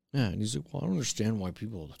 Yeah, and he's like, well, I don't understand why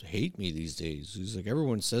people hate me these days. He's like,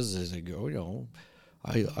 everyone says this. I go,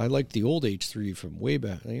 I like the old H3 from way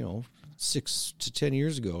back, 6 to 10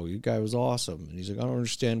 years ago. You guy was awesome. And he's like, I don't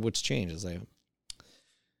understand what's changed. It's like,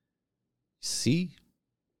 see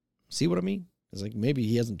what I mean? It's like, maybe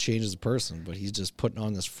he hasn't changed as a person, but he's just putting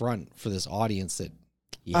on this front for this audience that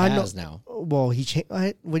he has now. Well, he changed.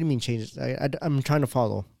 What do you mean changes? I'm trying to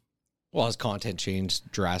follow. Well, his content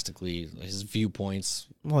changed drastically. His viewpoints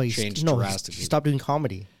changed drastically. He stopped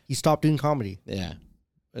doing comedy. Yeah.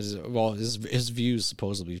 Well, his views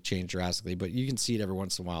supposedly changed drastically, but you can see it every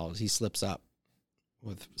once in a while. He slips up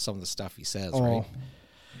with some of the stuff he says, right?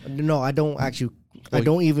 No, I don't actually. I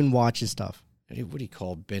don't even watch his stuff. What do you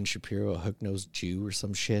call Ben Shapiro, a hook-nosed Jew or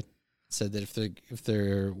some shit? Said that if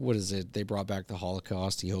they're what is it? They brought back the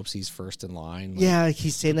Holocaust. He hopes he's first in line. Yeah,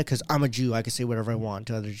 he's saying that because I'm a Jew. I can say whatever I want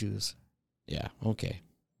to other Jews. Yeah, okay.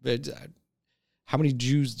 But how many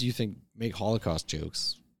Jews do you think make Holocaust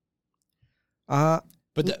jokes? But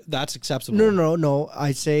that's acceptable. No.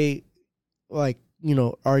 I say, like,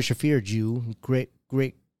 Ari Shaffir, Jew, great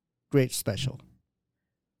special.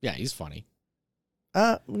 Yeah, he's funny.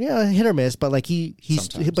 Yeah, hit or miss, but like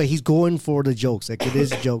he's going for the jokes. Like, it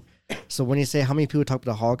is a joke. So when you say how many people talk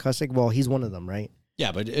about the Holocaust, like, well, he's one of them, right?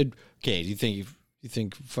 Yeah, but okay. Do you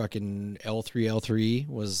think fucking L3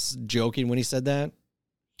 was joking when he said that?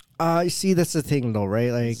 See, that's the thing, though,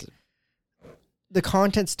 right? Like, the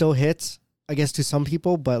content still hits, I guess, to some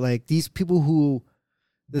people, but like these people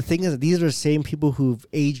the thing is, that these are the same people who've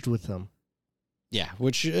aged with them. Yeah,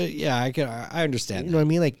 which I understand. You know what I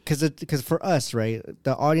mean? Like, because for us, right,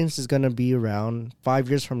 the audience is gonna be around 5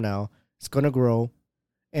 years from now. It's gonna grow,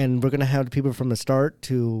 and we're gonna have people from the start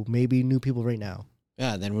to maybe new people right now.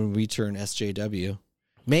 Yeah, then when we turn SJW,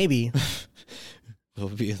 maybe we'll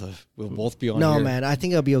both be on. No, here man, I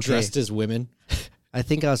think it'll be okay. Dressed as women. I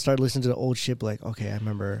think I'll start listening to the old shit. Like, okay, I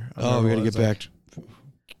remember. We gotta get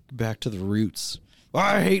back to the roots.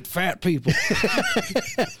 I hate fat people.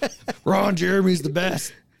 Ron Jeremy's the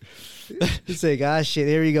best. It's like, shit,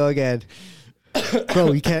 here we go again.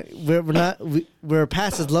 Bro, you can't. We're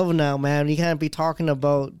past this level now, man. You can't be talking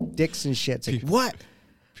about dicks and shit. It's like, what?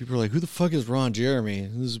 People are like, who the fuck is Ron Jeremy?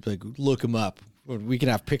 This is like, look him up. We can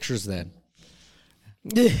have pictures then.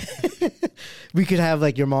 We could have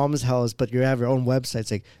like your mom's house, but you have your own website.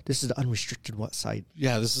 It's like, this is the unrestricted site.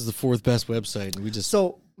 Yeah, this is the fourth best website. And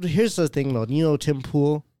So here's the thing, though. You know, Tim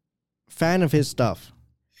Pool, fan of his stuff.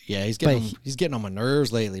 Yeah, he's getting on my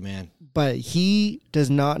nerves lately, man. But he does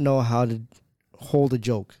not know how to hold a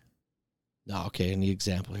joke. Oh, okay, any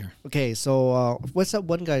example here? Okay, so what's that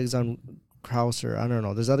one guy who's on Krauser? I don't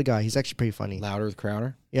know. There's other guy. He's actually pretty funny. Louder with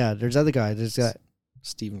Crowder? Yeah, there's other guy. There's got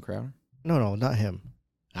Steven Crowder? No, not him.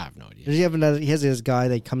 I have no idea. He has this guy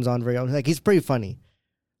that comes on very like he's pretty funny.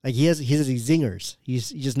 Like he has these zingers. He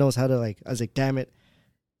just knows how to like. I was like, damn it,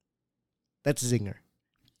 that's a zinger.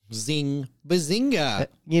 Zing bazinga.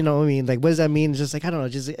 You know what I mean? Like, what does that mean? It's just like, I don't know.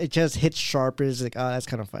 It just hits sharper. It's like, that's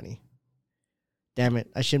kind of funny. Damn it,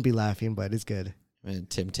 I shouldn't be laughing, but it's good. And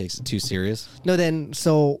Tim takes it too serious. No, then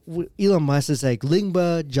so Elon Musk is like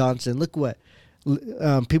Lingba Johnson. Look what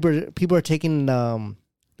people are taking the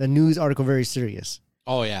news article very serious.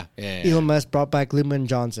 Oh yeah. Elon Musk brought back Lyndon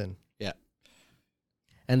Johnson. Yeah.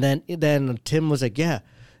 And then Tim was like, yeah,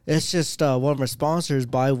 it's just one of our sponsors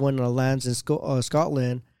buy one of the lands in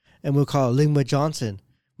Scotland, and we'll call it Lyndon Johnson.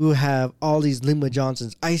 We'll have all these Lyndon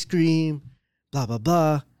Johnsons, ice cream, blah, blah,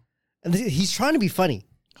 blah. And he's trying to be funny.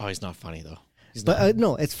 Oh, he's not funny, though.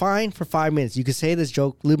 No, it's fine for 5 minutes. You could say this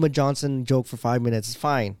joke, Lyndon Johnson joke for 5 minutes. It's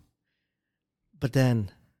fine. But then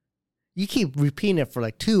you keep repeating it for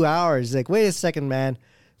like 2 hours. Like, wait a second, man.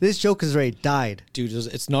 This joke has already died. Dude,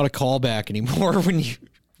 it's not a callback anymore when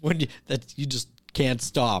you just can't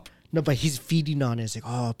stop. No, but he's feeding on it. It's like,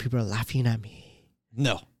 oh, people are laughing at me.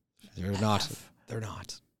 No, they're not. They're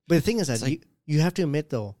not. But the thing is that you have to admit,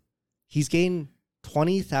 though, he's getting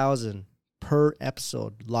 20,000 per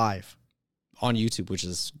episode live. On YouTube, which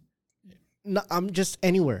is... No, I'm just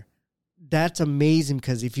anywhere. That's amazing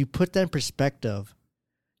because if you put that in perspective,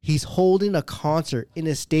 he's holding a concert in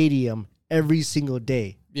a stadium every single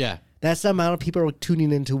day. Yeah. That's the amount of people are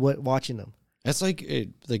tuning into watching them. That's like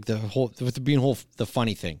the whole, with being the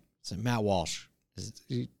funny thing. It's like Matt Walsh.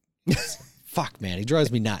 Fuck, man. He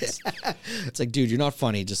drives me nuts. It's like, dude, you're not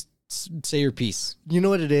funny. Just say your piece. You know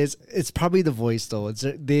what it is? It's probably the voice, though. It's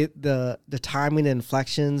the timing and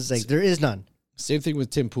inflections. Like, there is none. Same thing with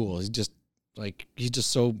Tim Pool. He's just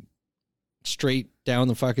so straight down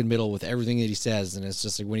the fucking middle with everything that he says, and it's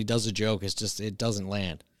just like when he does a joke, it doesn't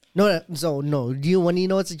land. No. Do you want to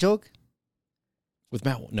know it's a joke? With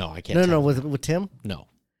Matt? No, I can't. No. With Tim? No.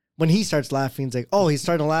 When he starts laughing, it's like, oh, he's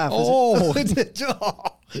starting to laugh. Oh, it's a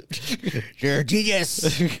joke. You're a genius.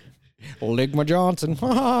 Ligma Johnson.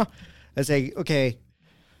 I say, okay,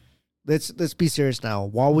 let's be serious now.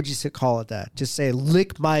 Why would you call it that? Just say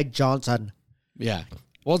Lick Mike Johnson. Yeah.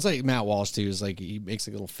 Well, it's like Matt Walsh too. Is like he makes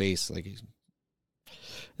a little face, like he's,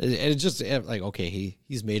 and it's just like, okay,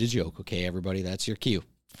 he's made a joke. Okay, everybody, that's your cue.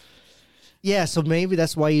 Yeah, so maybe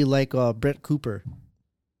that's why you like Brett Cooper.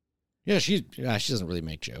 Yeah, she doesn't really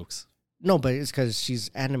make jokes. No, but it's because she's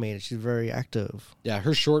animated. She's very active. Yeah,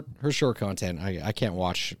 her short content. I can't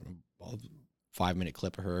watch a 5-minute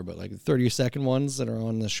clip of her, but like 30-second ones that are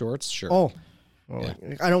on the shorts, sure. Oh, yeah.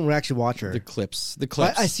 I don't actually watch her. The clips.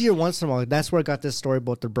 I see her once in a while. That's where I got this story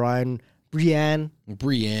about the Brienne.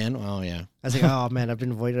 Oh yeah. I was like, oh man, I've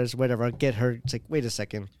been avoided. Whatever. I'll get her. It's like, wait a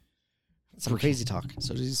second. Some crazy talk.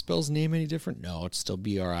 So does he spell his name any different? No, it's still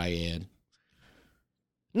Brin.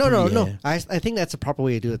 No. I think that's the proper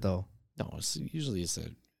way to do it, though. No, usually it's a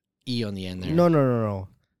E on the end there. No.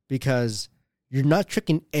 Because you're not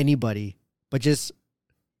tricking anybody, but just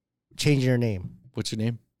changing your name. What's your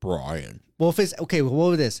name? Brian. Well, if it's okay, well, what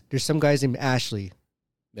with this? There's some guys named Ashley.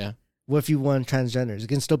 Yeah. What if you want transgenders? It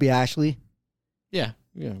can still be Ashley. Yeah.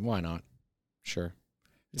 Why not? Sure.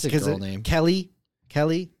 It's a girl name. Kelly.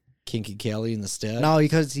 Kinky Kelly in the stud. No,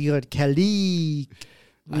 because you got Kelly.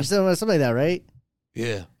 Something like that, right?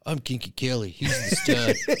 Yeah, I'm Kinky Kelly. He's the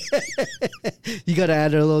stud. You got to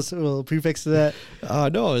add a little prefix to that.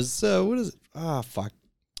 No, it's what is it? Fuck.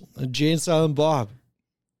 Jay and Silent Bob.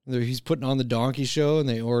 He's putting on the Donkey Show, and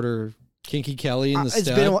they order Kinky Kelly and the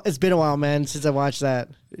stud. It's been a while, man, since I watched that.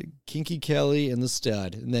 Kinky Kelly and the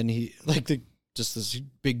stud, and then he just this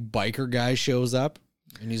big biker guy shows up,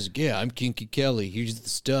 and he's like, "Yeah, I'm Kinky Kelly. He's the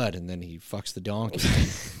stud," and then he fucks the donkey.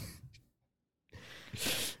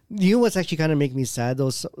 You know what's actually kind of making me sad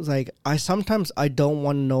though? Like, I sometimes don't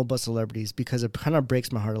want to know about celebrities because it kind of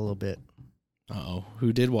breaks my heart a little bit. Uh-oh.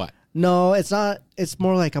 Who did what? No, it's not. It's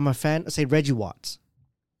more like I'm a fan. Say Reggie Watts.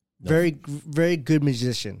 No. Very good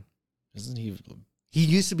musician. Isn't he? He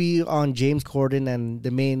used to be on James Corden and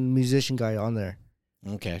the main musician guy on there.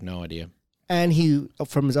 Okay, no idea. And he,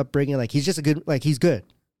 from his upbringing, like he's just a good, like he's good.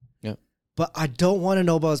 Yeah. But I don't want to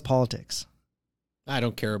know about his politics. I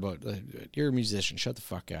don't care about. You're a musician. Shut the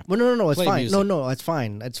fuck up. Well, no, it's Play fine. music. No, it's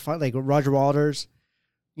fine. It's fine. Like Roger Waters,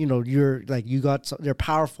 you know, you're like they're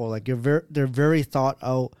powerful. Like they're very thought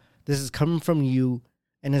out. This is coming from you,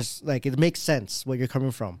 and it's like it makes sense where you're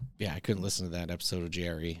coming from. Yeah, I couldn't listen to that episode of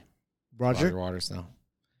JRE. Roger Waters. No,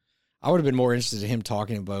 I would have been more interested in him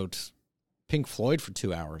talking about Pink Floyd for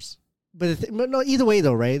 2 hours. But no, either way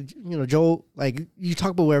though, right? You know, Joe, like you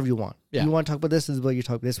talk about wherever you want. Yeah. You want to talk about this is what you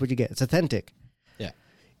talk. This is what you get. It's authentic. Yeah.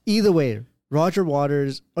 Either way, Reggie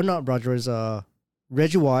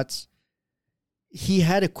Watts. He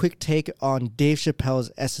had a quick take on Dave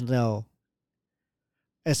Chappelle's SNL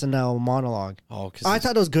monologue. Oh, because I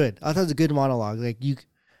thought it was good. I thought it was a good monologue. Like it's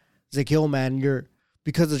like, yo, man,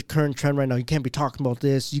 because of the current trend right now, you can't be talking about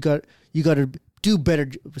this. You got to do better,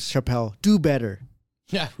 Chappelle. Do better.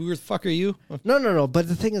 Yeah, who the fuck are you? No. But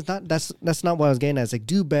the thing is, that's not what I was getting at. It's like,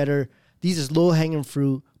 do better. These is low hanging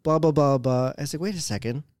fruit. Blah blah blah blah. I was like, wait a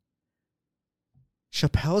second.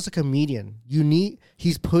 Chappelle's a comedian.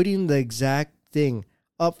 He's putting the exact thing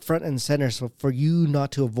up front and center, so for you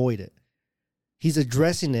not to avoid it. He's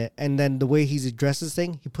addressing it, and then the way he's addresses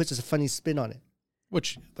thing, he puts a funny spin on it.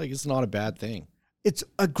 Which, like, it's not a bad thing. It's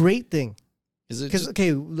a great thing. Is it? Because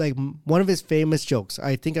okay, like one of his famous jokes,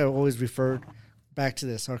 I think I always refer back to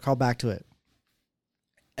this or call back to it.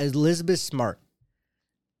 Elizabeth Smart.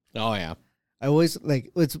 Oh yeah. I always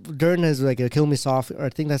like it's during his like a Kill Me Soft, or I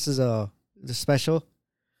think that's his the special.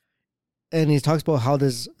 And he talks about how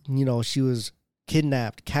she was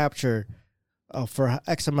kidnapped, captured for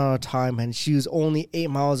X amount of time, and she was only 8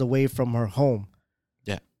 miles away from her home.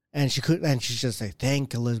 Yeah. And she's just like,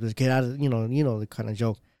 thank Elizabeth, get out of the kind of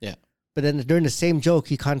joke. Yeah. But then during the same joke,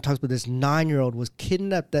 he kind of talks about this 9-year-old was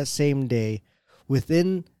kidnapped that same day,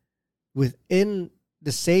 within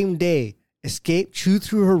the same day, escaped, chewed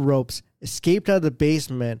through her ropes, escaped out of the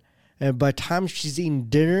basement, and by the time she's eating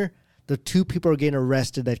dinner, the 2 people are getting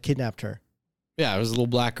arrested that kidnapped her. Yeah, it was a little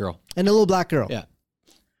black girl. And a little black girl. Yeah.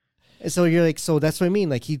 And so you're like, so that's what I mean.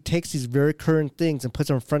 Like he takes these very current things and puts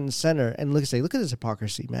them front and center, and look at this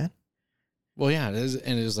hypocrisy, man. Well, yeah, it is,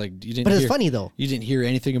 and it was like you didn't. But it's funny though. You didn't hear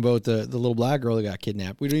anything about the little black girl that got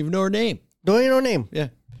kidnapped. We don't even know her name. Don't even know her name. Yeah.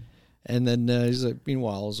 And then he's like,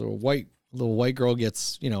 meanwhile, so a little white girl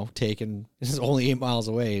gets taken. It's only 8 miles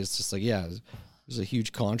away. It's just like, yeah, there's a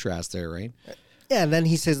huge contrast there, right? Yeah, and then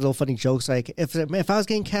he says little funny jokes like, if I was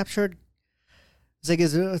getting captured, it's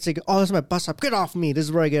like, oh, this is my bus stop. Get off me. This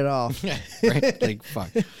is where I get off. Right? Like,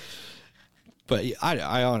 fuck. But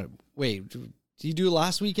I wait. Did you do it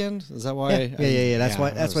last weekend? Is that why? Yeah. That's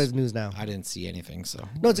why it's news now. I didn't see anything. So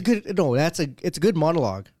no, it's a good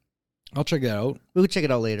monologue. I'll check that out. We'll check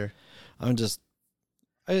it out later.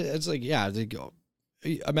 It's like, yeah.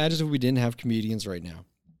 Imagine if we didn't have comedians right now.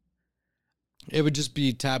 It would just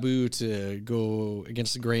be taboo to go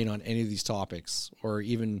against the grain on any of these topics, or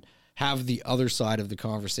even have the other side of the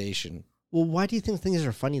conversation. Well, why do you think things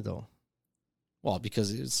are funny though? Well,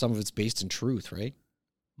 because some of it's based in truth, right?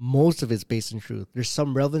 Most of it's based in truth. There's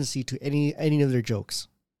some relevancy to any of their jokes.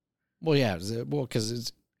 Well, yeah. Well, because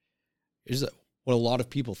it's what a lot of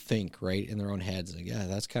people think, right, in their own heads. Like, yeah,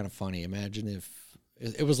 that's kind of funny. Imagine if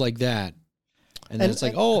it was like that. And then it's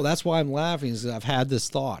like, oh, that's why I'm laughing, is I've had this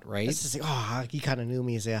thought, right? It's just like, oh, he kind of knew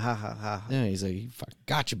me. He's like, ha, ha, ha. Yeah, he's like,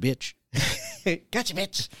 gotcha, bitch. Gotcha,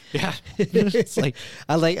 bitch. Yeah. It's like,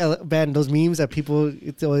 man, those memes that people,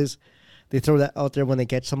 they throw that out there when they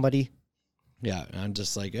catch somebody. Yeah, I'm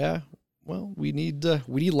just like, yeah, well, we need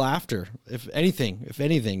laughter. If anything,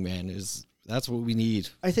 man, that's what we need.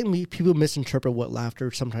 I think people misinterpret what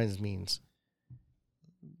laughter sometimes means.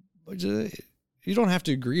 But you don't have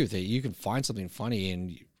to agree with it. You can find something funny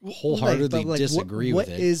and wholeheartedly disagree with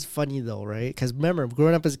it. What is funny though, right? Because remember,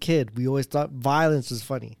 growing up as a kid, we always thought violence was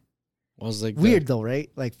funny. Well, it was like weird though, right?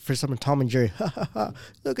 Like for some Tom and Jerry,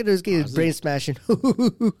 look at this kid, brain smashing.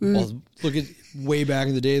 Well, look at way back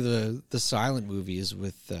in the day, the silent movies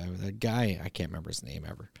with that guy. I can't remember his name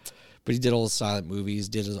ever, but he did all the silent movies,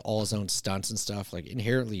 did all his own stunts and stuff. Like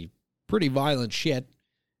inherently pretty violent shit,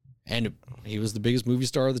 and he was the biggest movie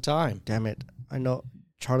star of the time. Damn it, I know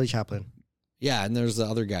Charlie Chaplin. Yeah, and there's the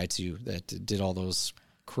other guy too that did all those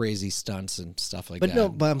crazy stunts and stuff like that. But no,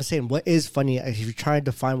 but I'm saying what is funny, if you're trying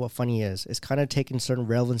to find what funny is, it's kind of taking certain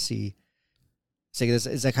relevancy. It's like,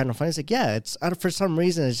 is that kind of funny? It's like, yeah, it's for some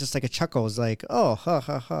reason, it's just like a chuckle. It's like, oh, ha,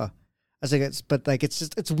 ha, ha. was like,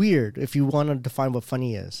 it's weird if you want to define what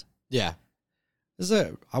funny is. Yeah.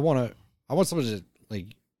 I want someone to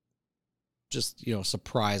like, just,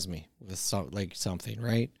 surprise me with something,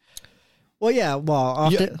 right? Well, yeah. Well,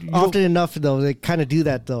 often enough though, they kind of do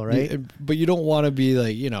that though, right? But you don't want to be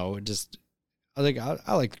like, just. I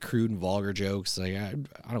like the crude and vulgar jokes. Like I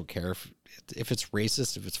don't care if it's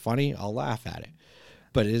racist, if it's funny, I'll laugh at it.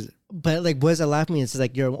 But like, what does that laugh mean? It's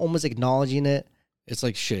like you're almost acknowledging it. It's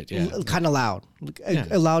like shit, yeah. Kind of loud,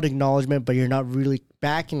 a loud acknowledgement, but you're not really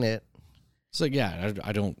backing it. It's like, yeah,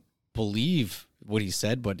 I don't believe what he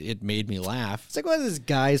said, but it made me laugh. It's like, what this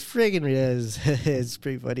guy's friggin' is. It's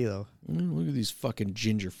pretty funny though. Look at these fucking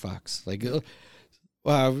ginger fucks. Like, it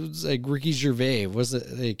was like Ricky Gervais. Was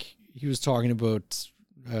it like he was talking about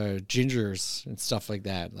gingers and stuff like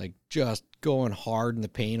that, like just going hard in the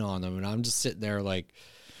paint on them, and I'm just sitting there like,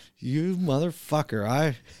 you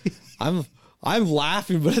motherfucker. I'm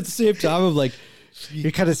laughing, but at the same time, I'm like,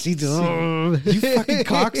 you kind of see this. You fucking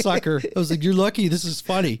cocksucker. I was like, you're lucky this is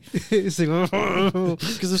funny. It's like,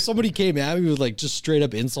 because if somebody came at me with like just straight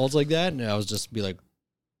up insults like that, and I was just be like,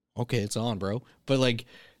 okay, it's on, bro. But like,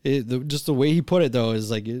 just the way he put it though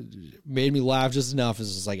is like, it made me laugh just enough.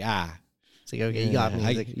 It's just like, it's like, okay, you got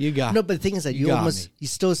me. You got no, but the thing is that you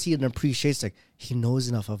still see an appreciation. Like, he knows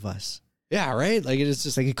enough of us. Yeah, right. Like it's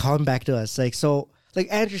just like he called back to us. Like, so, like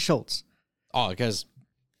Andrew Schultz. Oh, because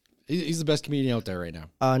he's the best comedian out there right now.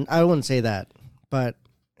 I wouldn't say that, but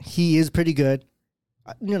he is pretty good.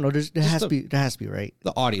 There has to be, right?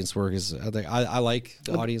 The audience work is. I like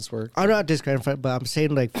the audience work. I'm not discrediting, but I'm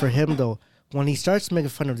saying like for him though, when he starts making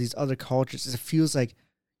fun of these other cultures, it feels like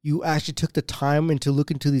you actually took the time into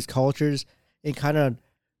look into these cultures and kind of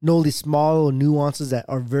know these small nuances that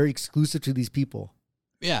are very exclusive to these people.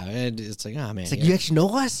 Yeah, and it's like, man. It's like, you actually know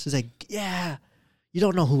us? It's like, yeah, you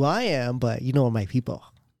don't know who I am, but you know my people.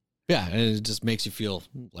 Yeah, and it just makes you feel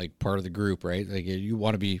like part of the group, right? Like you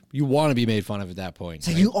want to be made fun of at that point. It's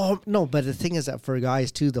like, you all no, but the thing is that for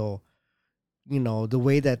guys too, though, the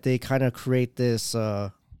way that they kind of create this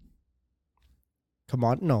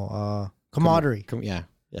camaraderie. Yeah,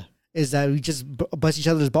 is that we just bust each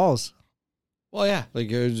other's balls. Well, yeah, like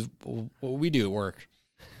what we do at work.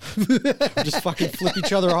 Just fucking flip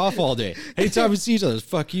each other off all day. Anytime we see each other,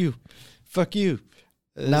 fuck you.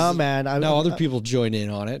 No, man. Now other people join in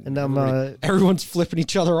on it. And everyone's flipping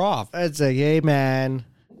each other off. It's like, hey, man,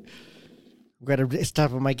 I'm going to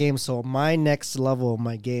step up my game. So my next level of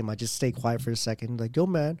my game, I just stay quiet for a second. Like, yo,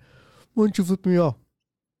 man, why don't you flip me off?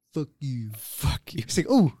 Fuck you. It's like,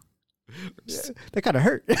 ooh. That kind of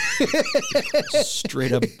hurt.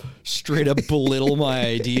 straight up belittle my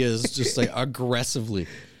ideas just like aggressively.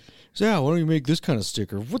 So yeah, why don't you make this kind of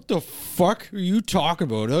sticker? What the fuck are you talking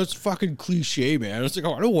about? That's fucking cliche, man. It's like,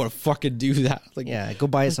 I don't want to fucking do that. Like, yeah, go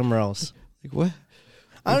buy it somewhere else. Like what?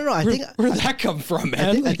 I don't know. Where'd that come from,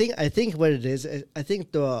 man? I think what it is. I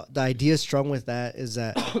think the idea strong with that is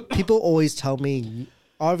that people always tell me,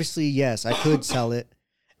 obviously, yes, I could sell it.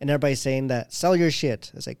 And everybody's saying that, sell your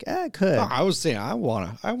shit. It's like, I could. No, I was saying, I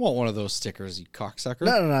want one of those stickers, you cocksucker.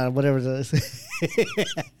 No, whatever it is.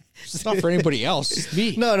 It's not for anybody else. It's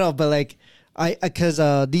me. No, but like, because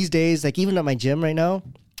these days, like even at my gym right now,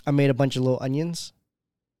 I made a bunch of little onions.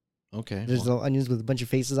 Okay. There's little onions with a bunch of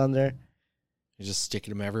faces on there. You're just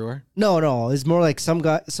sticking them everywhere? No. It's more like some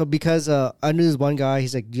guy. So because I knew this one guy,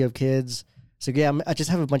 he's like, do you have kids? So yeah, I just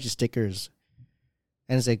have a bunch of stickers.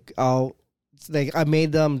 And it's like, I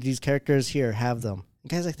made them, these characters here, have them. The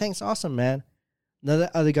guy's like, thanks, awesome, man.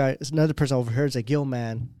 Another person overheard is like, yo,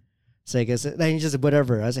 man. It's like, then he just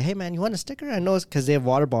whatever. I was like, hey, man, you want a sticker? I know it's because they have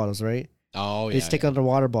water bottles, right? Oh, yeah. They stick on the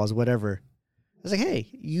water bottles, whatever. I was like, hey,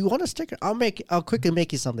 you want a sticker? I'll quickly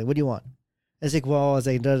make you something. What do you want? I was like, no. I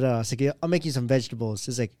was like, I'll make you some vegetables.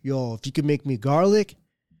 It's like, yo, if you can make me garlic.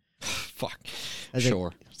 Fuck. Sure.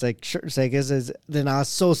 Like, it's like, sure. It's like, then I'll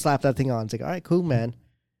slap that thing on. It's like, all right, cool, man.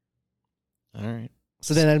 All right.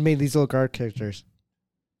 So then I made these little card characters.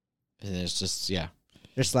 And it's just, yeah.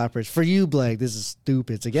 They're slappers. For you, Blake, this is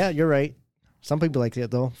stupid. It's like, yeah, you're right. Some people like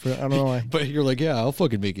it, though. I don't know why. But you're like, yeah, I'll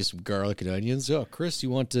fucking make you some garlic and onions. Oh, Chris, you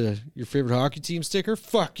want your favorite hockey team sticker?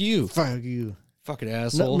 Fuck you. Fuck you. Fucking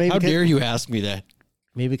asshole. No, how dare you ask me that?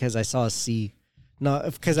 Maybe because I saw a C. No,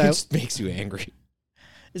 because it just makes you angry.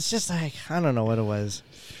 It's just like, I don't know what it was.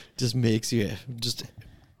 Just makes you,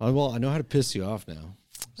 well, I know how to piss you off now.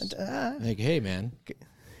 Like, hey, man,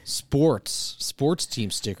 sports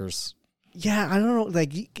team stickers. Yeah, I don't know.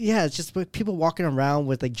 Like, yeah, it's just people walking around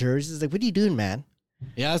with like jerseys. Like, what are you doing, man?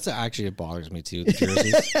 Yeah, that's actually, it bothers me too. The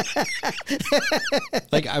jerseys.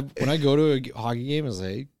 Like, when I go to a hockey game, it's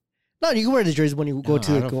like, no, you can wear the jersey when you go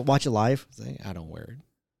to watch it live. I don't wear it.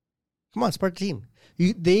 Come on, support the team.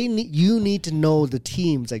 You need to know the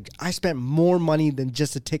teams. Like, I spent more money than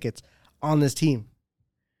just the tickets on this team.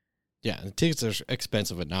 Yeah, the tickets are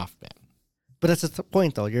expensive enough, man. But that's the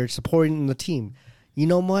point, though. You're supporting the team. You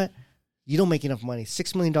know what? You don't make enough money.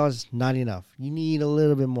 $6 million is not enough. You need a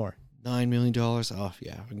little bit more. $9 million off.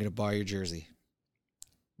 Yeah, I'm going to buy your jersey.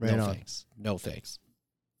 Right no on. thanks. No thanks.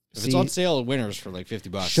 If See, it's on sale at Winners for like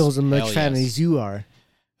 $50, shows them much hell fan yes. as you are.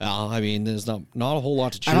 I mean, there's not a whole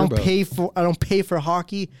lot to cheer I don't about. pay for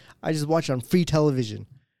hockey. I just watch it on free television.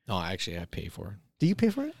 No, actually, I pay for it. Do you pay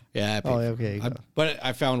for it? Yeah, I pay Oh, for okay. it. But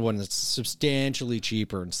I found one that's substantially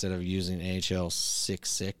cheaper instead of using NHL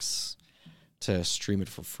 6.6 to stream it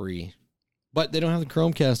for free. But they don't have the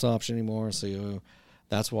Chromecast option anymore, so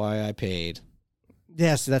that's why I paid.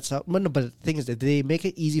 Yes, that's how. But the thing is that they make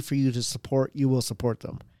it easy for you to support. You will support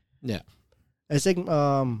them. Yeah. I think.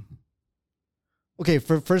 Okay,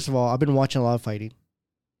 first of all, I've been watching a lot of fighting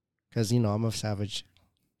because I'm a savage.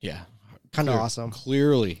 Yeah. Kind of awesome.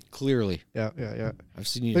 Clearly. Yeah. I've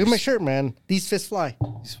seen you. Look at my shirt, man. These fists fly.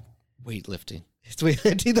 Weightlifting. It's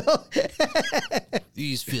weightlifting though.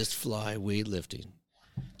 These fists fly weightlifting.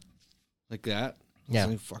 Like that? Yeah.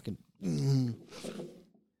 Like fucking.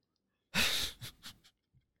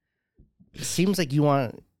 It seems like you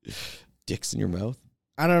want Dicks in your mouth?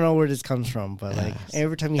 I don't know where this comes from, but like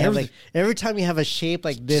every time you have a shape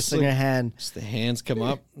like this Just in like- your hand, Just the hands come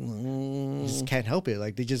up. you just can't help it.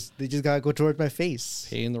 Like they just gotta go towards my face.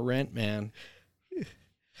 Paying the rent, man.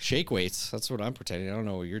 Shake weights. That's what I'm pretending. I don't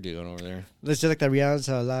know what you're doing over there. It's just like that Rihanna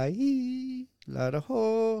song, la da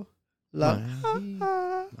ho, la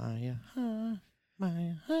ha.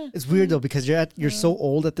 It's weird though because you're so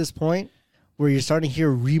old at this point where you're starting to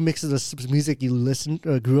hear remixes of music you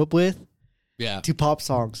grew up with Yeah. to pop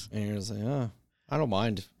songs. And you're just like, I don't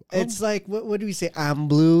mind. It's like what do we say? I'm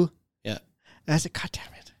blue. Yeah. And I said, God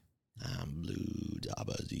damn it. I'm blue.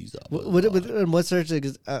 What's their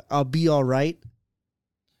I'll be all right.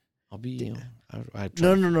 I'll be.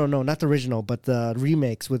 No, not the original, but the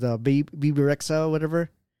remix with BB Rexa or whatever.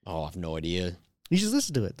 Oh, I have no idea. You should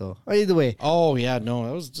listen to it though. Either way, Oh yeah, no,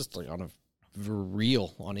 that was just like on a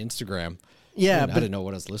reel on Instagram. yeah. I But didn't know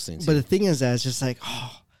what I was listening to. but the thing is that it's just like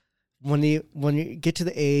when you get to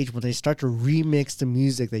the age when they start to remix the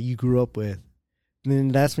music that you grew up with, then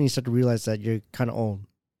that's when you start to realize that you're kind of old.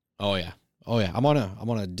 Oh yeah. I'm on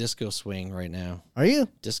a disco swing right now. Are you?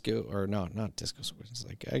 Disco or no, not disco swing. It's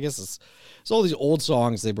like I guess it's all these old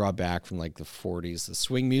songs they brought back from like the 40s, the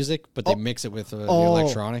swing music, but they mix it with the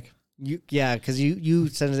electronic. Because you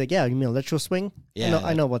said like you mean electro swing? Yeah,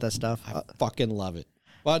 I know about that stuff. I fucking love it.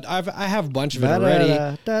 But I have a bunch of it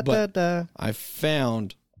already. But I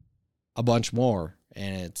found a bunch more,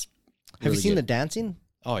 and it's. Have you really seen the good. dancing?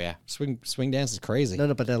 Oh yeah, swing dance is crazy.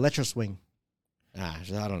 No, but the electro swing. I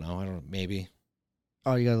don't know. Maybe.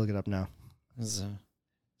 Oh, you gotta look it up now. It's,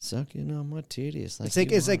 sucking on my titties.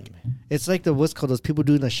 It's like the what's called those people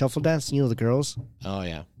doing the shuffle dance. You know the girls. Oh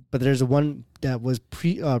yeah. But there's a one that was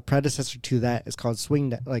predecessor to that. It's called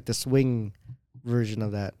swing, like the swing version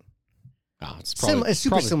of that. Oh, it's probably it's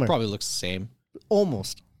super similar. Probably looks the same.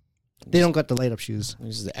 Almost. They don't got the light up shoes.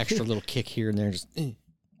 There's the extra little kick here and there. Just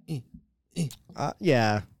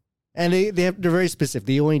Yeah, and they're very specific.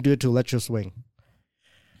 They only do it to electro swing.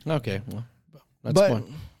 okay. Well, that's But-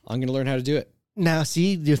 fun. I'm gonna learn how to do it. Now,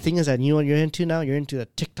 see, the thing is that you know what you're into now. You're into the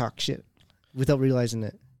TikTok shit without realizing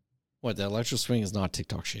it. What, the electro swing is not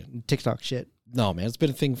TikTok shit. TikTok shit. No, man, it's been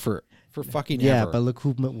a thing for fucking Yeah, ever. but look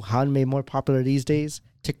how made more popular these days.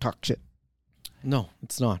 TikTok shit. No,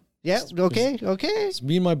 it's not. Yeah. Okay. It's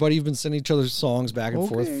me and my buddy have been sending each other songs back and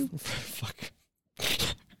Okay. forth. Fuck.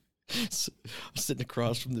 I'm sitting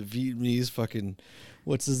across from the Vietnamese fucking,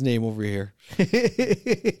 what's his name over here?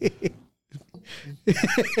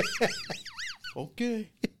 Okay.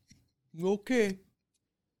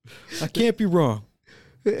 I can't be wrong.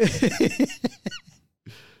 Because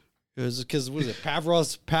what is it?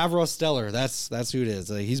 Pavros Stellar. That's who it is.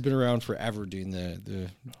 He's been around forever doing the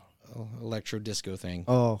electro disco thing.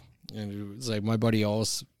 Oh, And it was like my buddy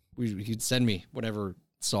always he'd send me whatever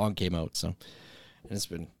song came out. So, and it's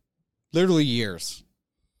been literally years.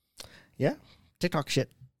 yeah. TikTok shit.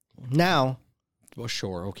 Now. Well,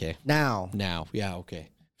 sure, okay. Now. Yeah, okay.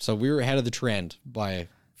 So we were ahead of the trend by a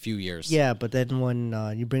few years. Yeah, but then when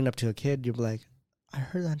you bring it up to a kid, you're like, I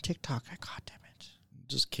heard it on TikTok. God damn it.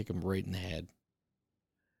 Just kick him right in the head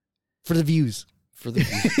For the views. for the.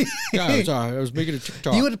 Yeah, I'm sorry. I was making a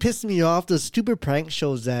TikTok. You would have pissed me off the stupid prank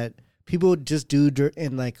shows that people would just do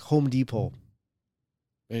in like Home Depot.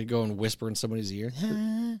 And go and whisper in somebody's ear.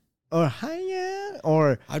 Or hiya.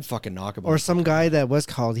 Or I'd fucking knock him. Or some guy that was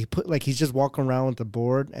called, he's just walking around with the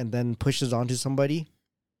board and then pushes onto somebody.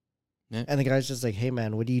 Yeah. And the guy's just like, hey,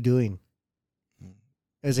 man, what are you doing?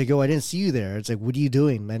 It's like, oh, I didn't see you there. It's like, what are you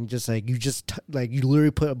doing, man? Just like, you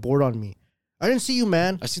literally put a board on me. I didn't see you,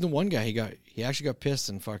 man. I seen the one guy, he actually got pissed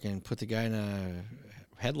and fucking put the guy in a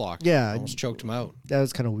headlock. Yeah. Almost choked him out. That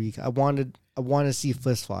was kind of weak. I wanted to see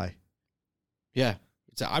fists fly. Yeah.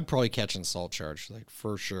 I'd probably catch an assault charge, like,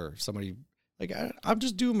 for sure. Somebody, like, I'm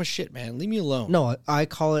just doing my shit, man. Leave me alone. No, I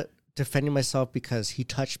call it defending myself because he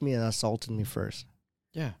touched me and assaulted me first.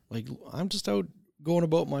 Yeah. Like, I'm just out going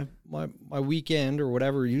about my weekend or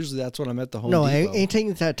whatever. Usually that's when I'm at the Home Depot.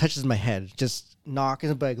 Anything that touches my head, just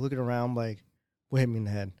knocking, like, looking around, like, what hit me in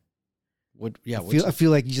the head? What? Yeah. I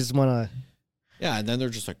feel like you just want to. Yeah, and then they're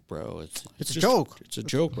just like, bro, it's a joke. It's a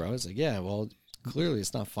joke, bro. It's like, yeah, well, clearly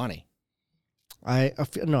it's not funny. I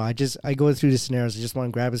go through the scenarios. I just want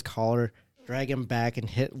to grab his collar, drag him back, and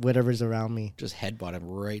hit whatever's around me. Just headbutt him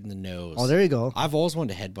right in the nose. Oh, there you go. I've always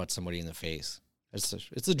wanted to headbutt somebody in the face. It's a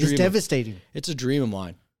dream. It's devastating. It's a dream of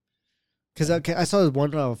mine. Because I saw this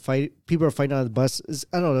one fight. People are fighting on the bus.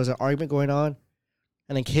 I don't know. There's an argument going on,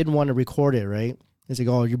 and a kid wanted to record it. Right? He's like,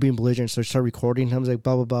 "Oh, you're being belligerent." So I start recording him. I was like,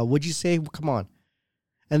 "Blah blah blah." What'd you say? Come on.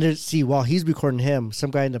 And then while he's recording him, some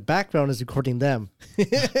guy in the background is recording them.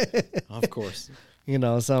 Of course. You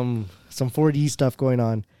know, some 4D stuff going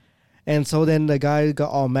on. And so then the guy got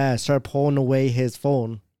all mad, started pulling away his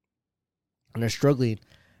phone, and they're struggling.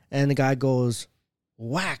 And the guy goes,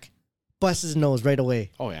 whack, busts his nose right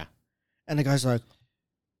away. Oh, yeah. And the guy's like,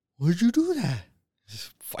 why'd you do that?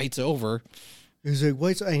 Fight's over. He's like,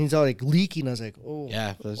 what's, and he's all like leaking. I was like, oh.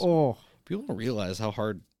 Yeah. Oh. People don't realize how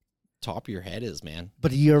hard top of your head is, man.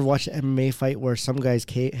 But you ever watch an MMA fight where some guy's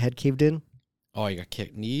head caved in? Oh, you got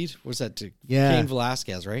kicked. Kneed? What's that? Yeah. Cain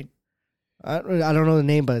Velasquez, right? I don't know the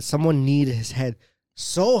name, but someone kneed his head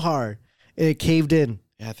so hard it caved in.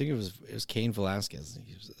 Yeah, I think it was Cain Velasquez.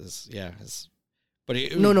 But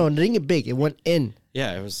no, it didn't get big. It went in.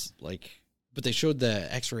 Yeah, it was like, but they showed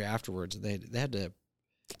the X-ray afterwards. They had to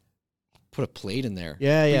put a plate in there.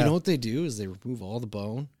 Yeah, but yeah. You know what they do is they remove all the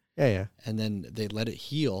bone. Yeah. And then they let it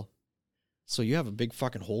heal. So you have a big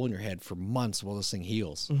fucking hole in your head for months while this thing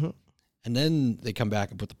heals. Mm-hmm. And then they come back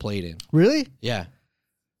and put the plate in. Really? Yeah.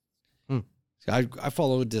 I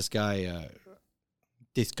followed this guy.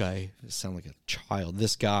 This guy, I sound like a child.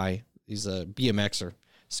 This guy, he's a BMXer.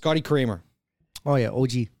 Scotty Kramer. Oh, yeah,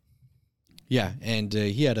 OG. Yeah, and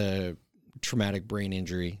he had a traumatic brain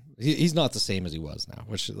injury. He's not the same as he was now,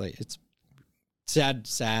 which like it's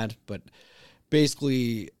sad, but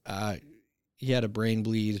basically he had a brain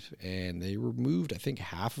bleed and they removed, I think,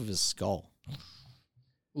 half of his skull.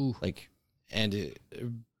 Ooh. Like, and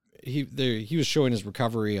he was showing his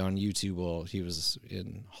recovery on YouTube while he was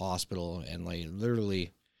in hospital, and like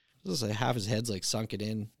literally, just like half his head's like sunk it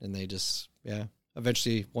in, and they just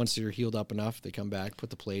eventually once you're healed up enough, they come back,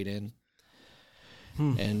 put the plate in,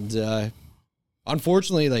 and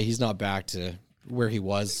unfortunately, like he's not back to where he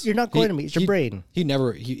was. You're not going to be. It's your brain.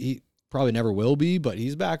 He probably never will be, but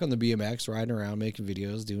he's back on the BMX, riding around, making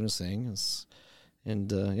videos, doing his thing,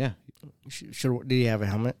 and yeah. Did he have a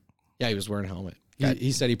helmet? Yeah, he was wearing a helmet.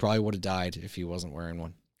 He said he probably would have died if he wasn't wearing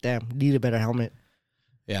one. Damn, need a better helmet.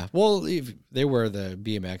 Yeah, well, if they wear the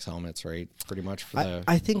BMX helmets, right? Pretty much for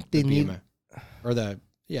I think they need the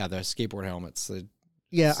skateboard helmets.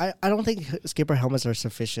 I don't think skateboard helmets are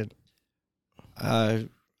sufficient. I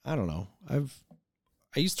don't know.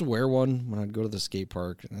 I used to wear one when I'd go to the skate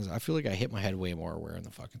park, and I feel like I hit my head way more wearing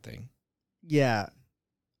the fucking thing. Yeah,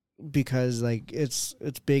 because like it's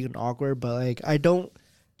big and awkward, but like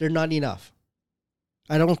they're not enough.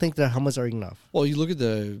 I don't think the helmets are enough. Well, you look at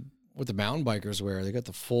what the mountain bikers wear. They got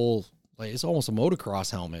the full, like it's almost a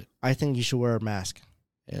motocross helmet. I think you should wear a mask.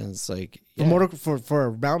 And it's like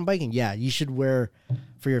for mountain biking, yeah, you should wear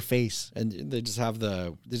for your face. And they just wear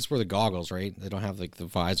the goggles, right? They don't have like the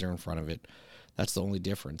visor in front of it. That's the only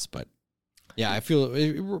difference. But yeah, I feel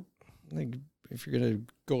like if you're gonna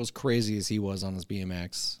go as crazy as he was on his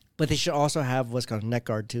BMX, but they should also have what's called neck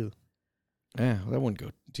guard too. Yeah, that wouldn't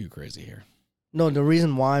go too crazy here. No, the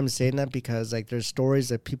reason why I'm saying that because like there's stories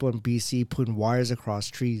that people in BC putting wires across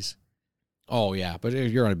trees. Oh yeah, but if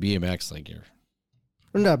you're on a BMX, like you're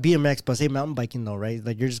not BMX, but say mountain biking though, right?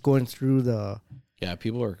 Like you're just going through the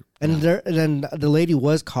people are and then the lady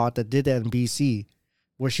was caught that did that in BC,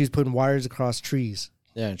 where she's putting wires across trees.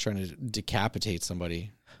 Yeah, and trying to decapitate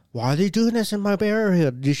somebody. Why are they doing this in my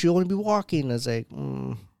area? You should only be walking. It's like,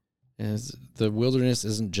 the wilderness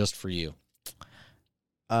isn't just for you.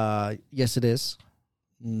 Yes, it is.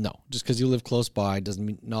 No, just because you live close by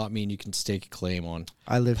doesn't not mean you can stake a claim on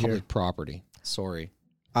I live public here. property. Sorry.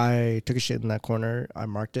 I took a shit in that corner. I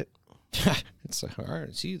marked it. It's like, all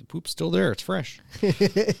right, see, the poop's still there. It's fresh.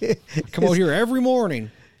 Come out here every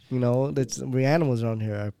morning. You know, we animals around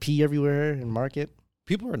here. I pee everywhere and mark it.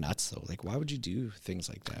 People are nuts, though. Like, why would you do things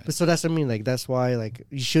like that? But so that's what I mean. Like, that's why, like,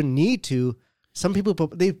 you shouldn't need to. Some people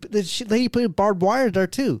put they put barbed wire there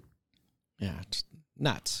too. Yeah, it's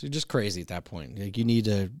nuts. You're just crazy at that point. Like, you need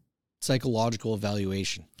a psychological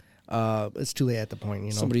evaluation. It's too late at the point.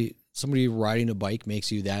 You know, somebody riding a bike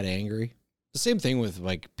makes you that angry. The same thing with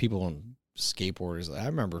like people on skateboarders. I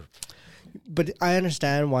remember. But I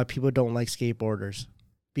understand why people don't like skateboarders,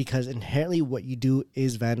 because inherently what you do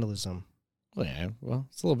is vandalism. Well, yeah, well,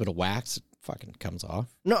 it's a little bit of wax. It fucking comes off.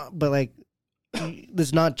 No, but like,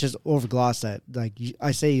 let's not just overgloss that. Like,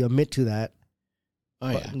 I say you admit to that. Oh,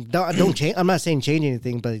 yeah. Don't change. I'm not saying change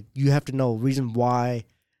anything, but you have to know reason why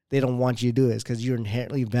they don't want you to do it is because you're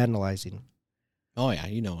inherently vandalizing. Oh, yeah.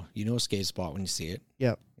 You know a skate spot when you see it.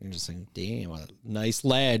 Yeah. You're just like, damn, what a nice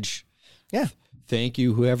ledge. Yeah. Thank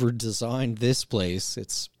you, whoever designed this place.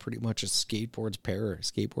 It's pretty much a skateboarder's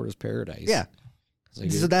paradise. Yeah. Like,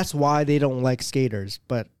 so that's why they don't like skaters,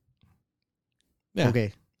 but yeah.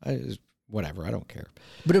 Okay. Whatever, I don't care.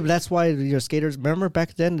 But that's why skaters, remember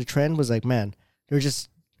back then the trend was like, man, they're just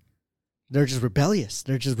rebellious.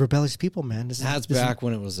 They're just rebellious people, man. That's back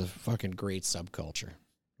when it was a fucking great subculture.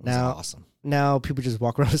 It was awesome. Now people just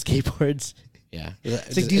walk around with skateboards. Yeah.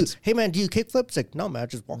 It's like, hey man, do you kickflip? It's like, no man, I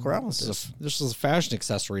just walk around with this. This is a fashion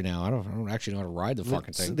accessory now. I don't actually know how to ride the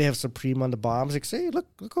fucking thing. They have Supreme on the bottom. It's like, say, look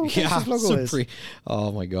how this logo Supreme. Is.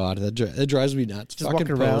 Oh my god, that drives me nuts. Just fucking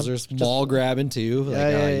posers, mall grabbing too.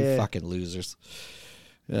 Like, you fucking losers.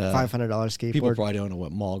 $500 skateboard. People probably don't know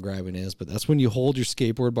what mall grabbing is, but that's when you hold your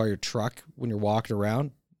skateboard by your truck when you're walking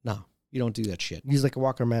around. No, you don't do that shit. Use like a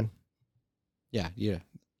walker, man. Yeah. You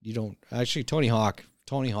don't actually. Tony Hawk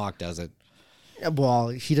does it. Yeah, well,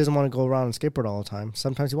 he doesn't want to go around and skateboard all the time.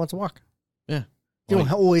 Sometimes he wants to walk. Yeah. You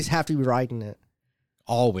don't always have to be riding it.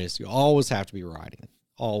 Always. You always have to be riding it.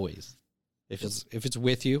 Always. If it's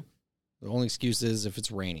with you, the only excuse is if it's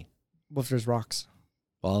raining. What if there's rocks?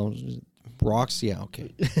 Well, rocks, yeah,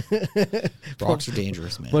 okay. Rocks are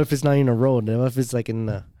dangerous, man. What if it's not even a road? What if it's like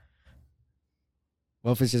what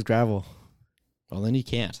if it's just gravel? Well, then you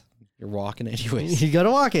can't. You're walking anyways. You gotta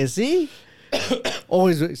walk it, see?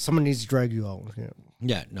 Always someone needs to drag you out.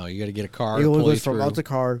 Yeah, no, you gotta get a car. You always go from out the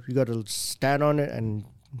car, you gotta stand on it and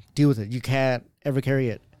deal with it. You can't ever carry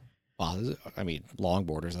it. Well, I mean,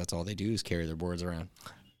 longboarders, that's all they do is carry their boards around.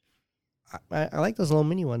 I like those little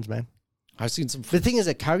mini ones, man. I've seen some. The thing is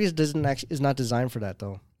that Calgary is not designed for that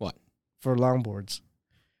though. What? For longboards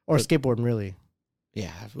or skateboarding, really.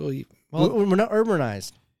 Yeah, well, we're not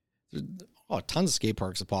urbanized. Tons of skate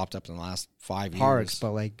parks have popped up in the last 5 years. Parks,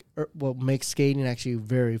 but like what makes skating actually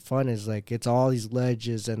very fun is like it's all these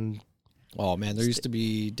ledges and. Oh man, there used to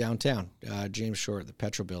be downtown, James Short, the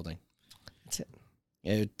Petro Building. That's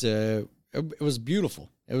it. It was beautiful.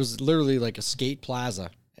 It was literally like a skate plaza,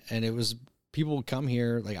 and it was people would come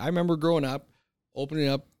here. Like I remember growing up, opening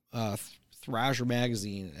up Thrasher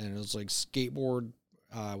magazine, and it was like skateboard.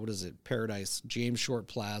 Paradise, James Short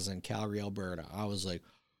Plaza in Calgary, Alberta. I was like,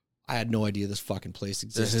 I had no idea this fucking place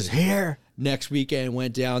existed. This is here. Next weekend,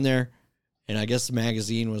 went down there, and I guess the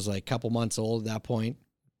magazine was like a couple months old at that point.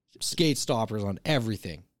 Skate stoppers on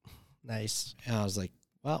everything. Nice. And I was like,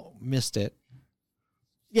 well, missed it.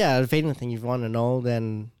 Yeah, if anything you want to know,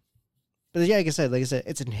 then. But yeah, like I said,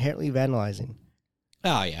 it's inherently vandalizing.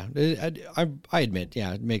 Oh, yeah. I admit,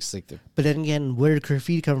 yeah, it makes like the... But then again, where did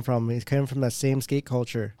graffiti come from? It's coming from that same skate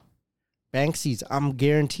culture. Banksy's, I'm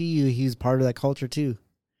guarantee you he's part of that culture too.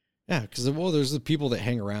 Yeah, because, well, there's the people that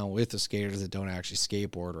hang around with the skaters that don't actually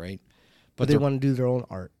skateboard, right? But they want to do their own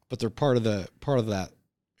art. But they're part of that,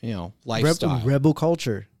 lifestyle. Rebel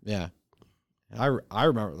culture. Yeah. I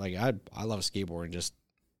remember, like, I love skateboarding just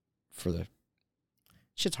for the...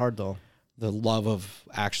 Shit's hard, though. The love of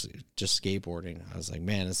actually just skateboarding. I was like,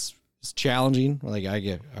 man, it's challenging. Like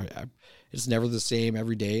it's never the same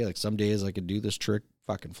every day. Like some days I could do this trick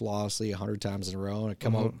fucking flawlessly 100 times in a row, and I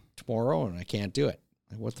come out tomorrow and I can't do it.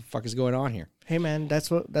 Like, what the fuck is going on here? Hey man, that's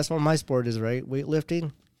what my sport is, right?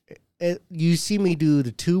 Weightlifting. You see me do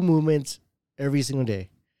the 2 movements every single day,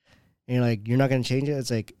 and you're like, you're not gonna change it. It's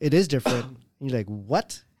like it is different. And you're like,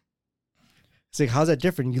 what? It's like, how's that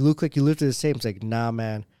different? You look like you lifted the same. It's like, nah,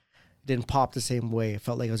 man. Didn't pop the same way. It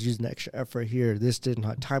felt like I was using extra effort here. This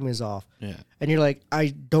didn't. Timing is off. Yeah. And you're like, I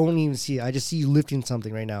don't even see it. I just see you lifting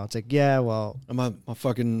something right now. It's like, yeah, well. My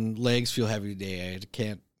fucking legs feel heavy today. I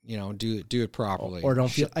can't, do it properly. Or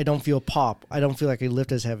I don't feel pop. I don't feel like I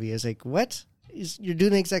lift as heavy. It's like, what? You're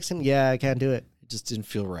doing the exact same. Yeah, I can't do it. just didn't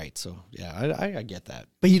feel right. So yeah, I get that.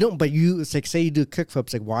 But you don't. But you, it's like, say you do kickflips.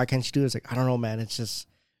 It's like, why can't you do it? It's like, I don't know, man. It's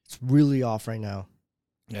really off right now.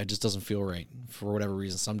 Yeah, it just doesn't feel right for whatever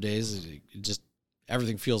reason. Some days it just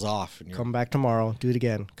everything feels off. And come back tomorrow, do it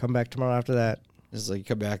again. Come back tomorrow after that. It's like you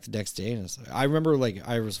come back the next day, and it's like, I remember like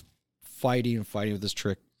I was fighting with this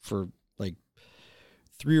trick for like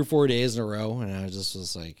 3 or 4 days in a row, and I just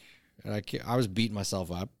was like, I was beating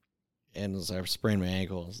myself up, and it was, I sprained my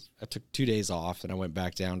ankles. I took 2 days off, and I went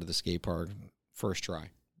back down to the skate park first try.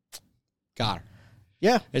 Got her.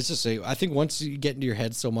 Yeah, it's just like, I think once you get into your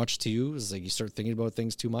head so much too, it's like you start thinking about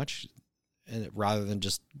things too much, and rather than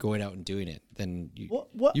just going out and doing it, then you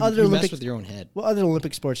mess with your own head. What other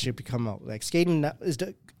Olympic sports should become out? Like skating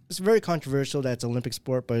it's very controversial that it's an Olympic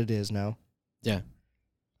sport, but it is now. Yeah,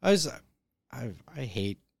 I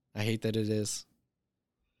hate that it is.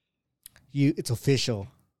 It's official.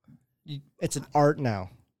 It's an art now.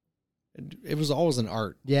 It was always an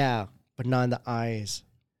art. Yeah, but not in the eyes.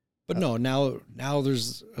 But no, now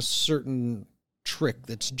there's a certain trick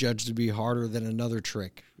that's judged to be harder than another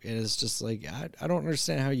trick. And it's just like, I don't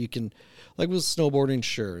understand how you can, like with snowboarding,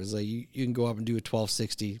 sure. It's like you can go up and do a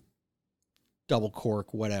 1260, double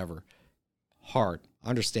cork, whatever. Hard,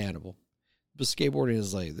 understandable. But skateboarding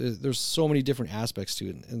is like, there's so many different aspects to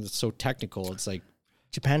it, and it's so technical. It's like,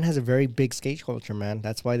 Japan has a very big skate culture, man.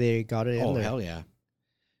 That's why they got it in there. Oh, hell yeah.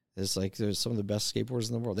 It's like there's some of the best skateboarders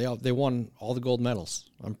in the world. They won all the gold medals.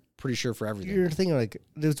 I'm pretty sure for everything. You're thinking like,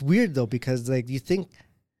 it's weird though, because like you think,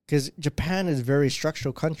 because Japan is a very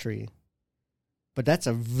structural country, but that's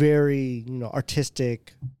a very,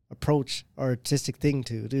 artistic approach, artistic thing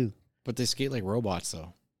to do. But they skate like robots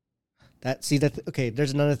though. Okay,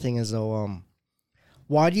 there's another thing is though,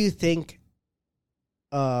 why do you think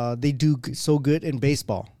they do so good in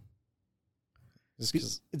baseball?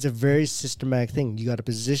 It's a very systematic thing. You got to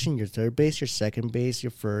position your third base, your second base,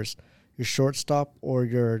 your first, your shortstop, or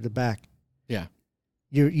the back. Yeah.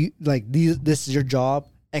 You like this is your job.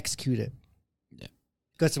 Execute it. Yeah.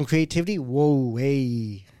 Got some creativity. Whoa,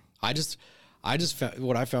 hey. I just found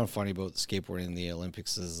what I found funny about skateboarding in the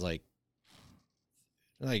Olympics is like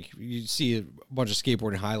you see a bunch of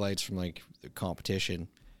skateboarding highlights from like the competition,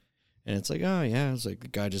 and it's like, oh yeah, it's like the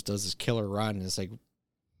guy just does this killer run, and it's like,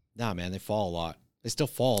 nah, man, they fall a lot. They still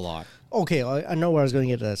fall a lot. Okay, I know where I was going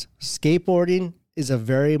to get to this. Skateboarding is a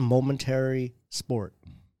very momentary sport.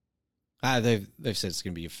 They've said it's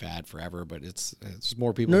going to be a fad forever, but it's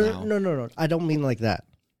more people now. No. I don't mean like that.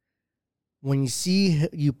 When you see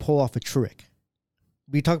you pull off a trick,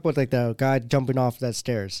 we talk about like the guy jumping off that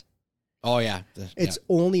stairs. Oh yeah, it's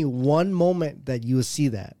only one moment that you will see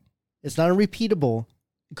that. It's not a repeatable.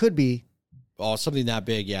 It could be. Oh, something that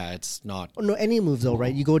big, yeah, it's not. Oh, no, any moves though,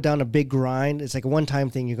 right? You go down a big grind. It's like a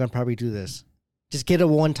one-time thing. You're gonna probably do this. Just get it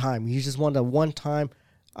one time. You just want a one time.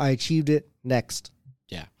 I achieved it. Next.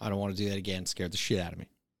 Yeah, I don't want to do that again. It scared the shit out of me.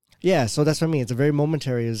 Yeah, so that's what I mean. It's a very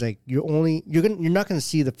momentary. It's like you're not gonna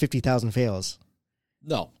see the 50,000 fails.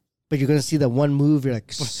 No, but you're gonna see that one move. You're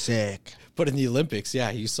like sick. But in the Olympics,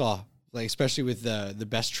 yeah, you saw like especially with the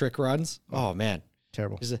best trick runs. Oh man,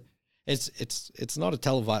 terrible. It's not a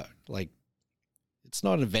televised like. It's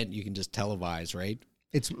not an event you can just televise, right?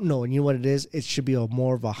 And you know what it is? It should be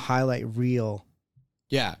more of a highlight reel.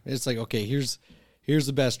 Yeah, it's like, okay, here's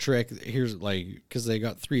the best trick. Here's like, because they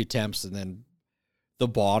got 3 attempts, and then the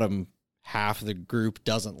bottom half of the group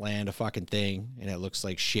doesn't land a fucking thing, and it looks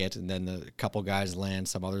like shit. And then the couple guys land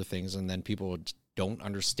some other things, and then people don't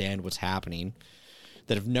understand what's happening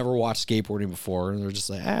that have never watched skateboarding before, and they're just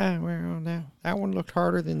like, well, that one looked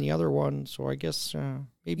harder than the other one, so I guess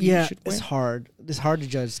maybe you should win. It's hard. It's hard to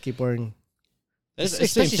judge skateboarding,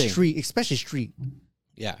 especially street.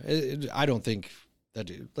 Yeah, I don't think that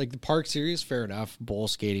like the park series, fair enough. Bowl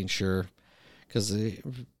skating, sure, because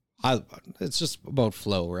it's just about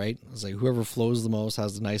flow, right? It's like whoever flows the most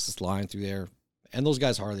has the nicest line through there, and those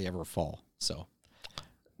guys hardly ever fall. So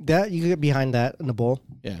that you get behind that in the bowl.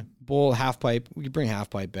 Yeah, bowl, half pipe. We could bring half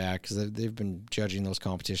pipe back because they've been judging those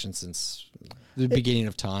competitions since the beginning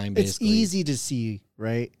of time. Basically, it's easy to see,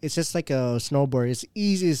 right? It's just like a snowboard. It's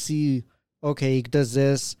easy to see. Okay, he does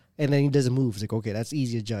this, and then he does a move. It's like, okay, that's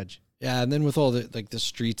easy to judge. Yeah, and then with all the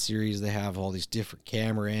street series, they have all these different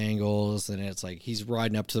camera angles, and it's like he's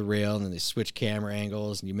riding up to the rail, and then they switch camera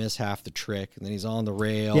angles, and you miss half the trick, and then he's on the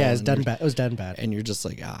rail. Yeah, it's done bad. It was done bad, and you're just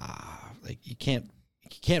like, like you can't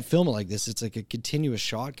film it like this. It's like a continuous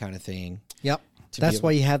shot kind of thing. Yep. That's why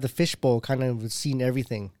you have the fishbowl kind of seeing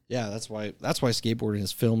everything. Yeah, that's why skateboarding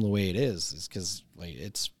is filmed the way it is because like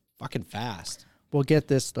it's fucking fast. Well, get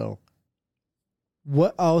this though.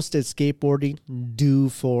 What else did skateboarding do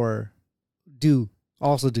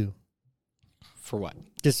For what?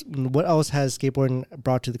 Just what else has skateboarding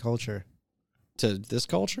brought to the culture? To this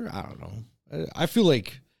culture? I don't know. I feel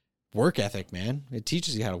like work ethic, man. It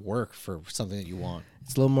teaches you how to work for something that you want.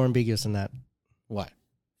 It's a little more ambiguous than that. What?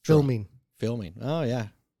 Filming. Filming. Oh, yeah.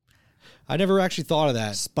 I never actually thought of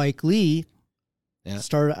that. Spike Lee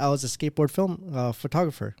started out as a skateboard film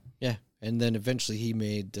photographer. Yeah. And then eventually he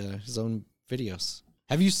made his own videos.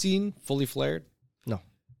 Have you seen Fully Flared? No.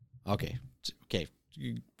 Okay.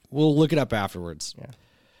 We'll look it up afterwards. Yeah.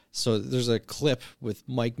 So there's a clip with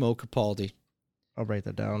Mike Mo Capaldi. I'll write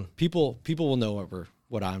that down. People will know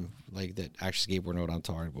what I'm like that actually skateboard know what I'm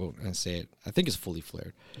talking about and say it. I think it's Fully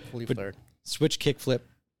Flared. Fully Flared. Switch kickflip.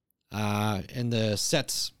 And the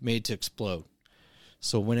set's made to explode.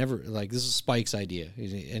 So whenever, like, this is Spike's idea.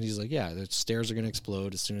 And he's like, yeah, the stairs are going to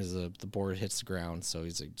explode as soon as the board hits the ground. So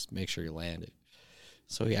he's like, just make sure you land it.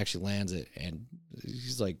 So he actually lands it. And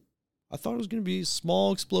he's like, I thought it was going to be a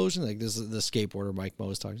small explosion. Like, this is the skateboarder Mike Mo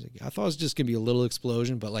was talking. He's like, I thought it was just going to be a little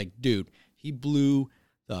explosion. But, like, dude, he blew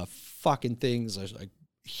the fucking things. Like,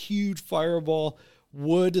 huge fireball.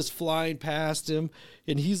 Wood is flying past him,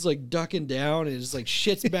 and he's like ducking down, and it's like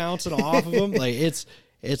shit's bouncing off of him. Like it's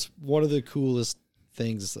one of the coolest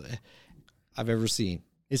things I've ever seen.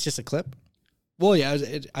 It's just a clip. Well, yeah,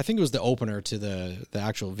 I think it was the opener to the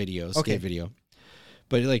actual video, skate video.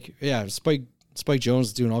 But like, yeah, Spike Jonze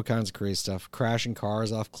is doing all kinds of crazy stuff, crashing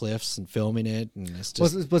cars off cliffs and filming it, and it's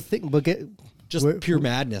just pure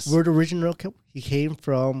madness. Where the original he came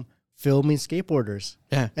from filming skateboarders.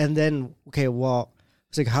 Yeah, and then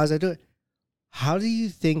it's like, how does that do it? How do you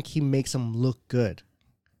think he makes them look good?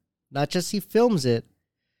 Not just he films it,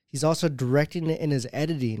 he's also directing it in his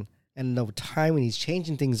editing and the timing. He's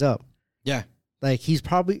changing things up. Yeah, like he's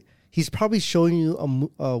probably showing you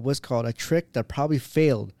what's called a trick that probably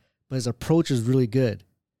failed, but his approach is really good.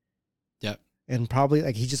 Yeah, and probably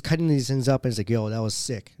like he's just cutting these things up, and it's like, yo, that was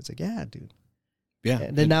sick. It's like, yeah, dude. Yeah,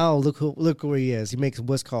 and then now look where he is. He makes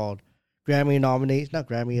what's called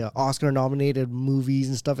Oscar nominated movies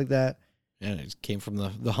and stuff like that. And it came from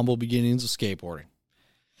the humble beginnings of skateboarding.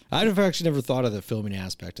 I've actually never thought of the filming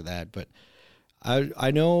aspect of that, but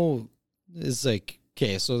I know it's like,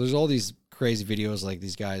 okay, so there's all these crazy videos like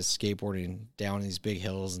these guys skateboarding down these big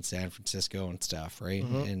hills in San Francisco and stuff, right?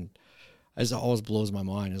 Mm-hmm. And it always blows my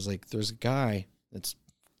mind. It's like there's a guy that's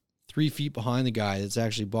 3 feet behind the guy that's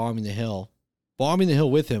actually bombing the hill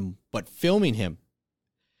with him, but filming him.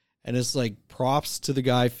 And it's like props to the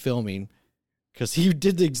guy filming because he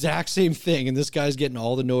did the exact same thing. And this guy's getting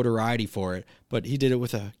all the notoriety for it. But he did it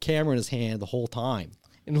with a camera in his hand the whole time.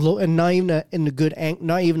 And not even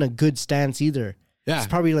a good stance either. Yeah. It's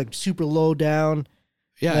probably like super low down.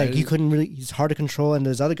 Yeah. Like he's hard to control. And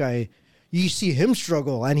this other guy, you see him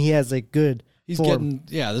struggle and he has like good form.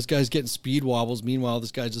 This guy's getting speed wobbles. Meanwhile,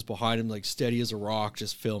 this guy's just behind him, like steady as a rock,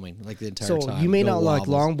 just filming like the entire time. So you may not like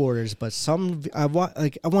longboarders, but I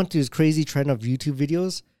want these crazy trend of YouTube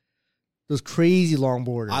videos. Those crazy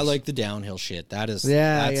longboarders. I like the downhill shit. That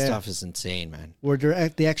stuff is insane, man. Where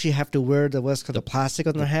they actually have to wear the plastic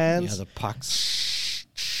on their hands. Yeah, the pucks.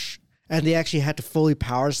 And they actually had to fully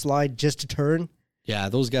power slide just to turn. Yeah,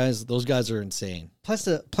 those guys are insane. Plus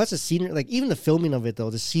the scenery, like even the filming of it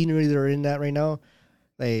though, the scenery they're in that right now.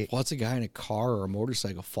 Like, what's a guy in a car or a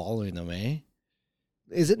motorcycle following them, eh?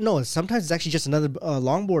 Is it? No, sometimes it's actually just another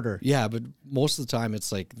longboarder. Yeah, but most of the time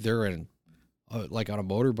it's like they're in, like on a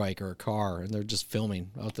motorbike or a car, and they're just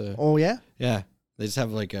filming out the. Oh yeah. Yeah, they just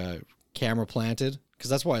have like a camera planted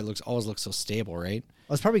because that's why it always looks so stable, right?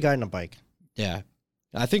 Oh, it's probably a guy on a bike. Yeah,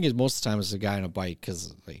 I think most of the time it's a guy on a bike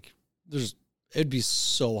because like it'd be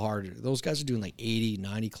so hard. Those guys are doing like 80,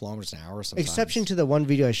 90 kilometers an hour sometimes. Exception to the one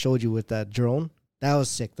video I showed you with that drone. That was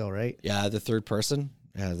sick though, right? Yeah, the third person.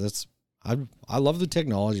 Yeah, I love the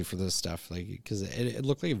technology for this stuff, like because it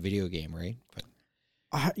looked like a video game, right? But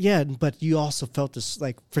yeah, but you also felt this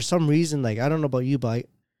like for some reason, like I don't know about you, but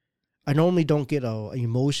I normally don't get a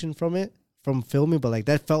emotion from filming, but like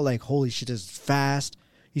that felt like holy shit, this is fast.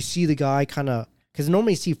 You see the guy kind of because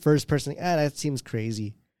normally you see first person, like, that seems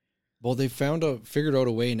crazy. Well, they figured out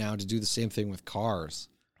a way now to do the same thing with cars.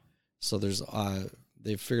 So there's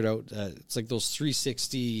they figured out it's like those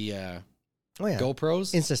 360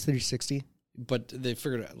 GoPros. Insta360. But they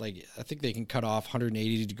figured out like I think they can cut off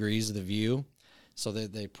 180 degrees of the view. So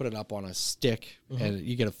they put it up on a stick and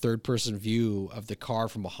you get a third person view of the car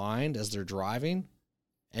from behind as they're driving.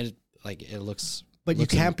 And it looks But you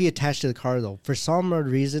can't be attached to the car though. For some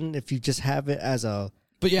reason, if you just have it as a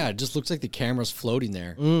But yeah, it just looks like the camera's floating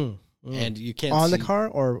there. And you can't on the car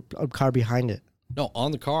or a car behind it. No,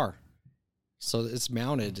 on the car. So it's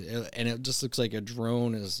mounted, and it just looks like a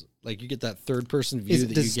drone like you get that third person view Is,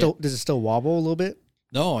 that does, you it still, does it still wobble a little bit?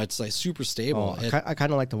 No, it's like super stable. Oh, I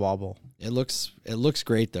kind of like the wobble. It looks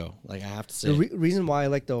great though. Like I have to say, the reason why I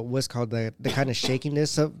like what's called the kind of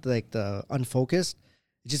shakiness of like the unfocused,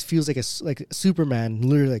 it just feels like like Superman.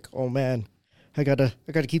 Literally, like, oh man, I gotta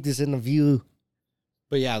keep this in the view.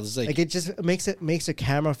 But yeah, it's like it just makes the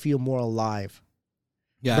camera feel more alive.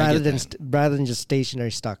 Yeah, rather than just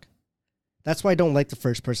stationary stuck. That's why I don't like the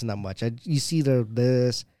first person that much. You see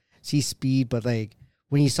see speed, but like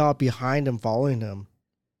when you saw it behind him following him,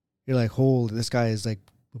 you're like, holy, this guy is like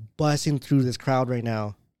busting through this crowd right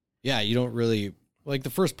now. Yeah, you don't really like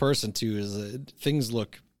the first person too. Is things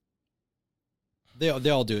look. They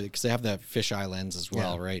all do it because they have that fisheye lens as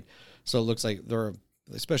well, right? So it looks like they're,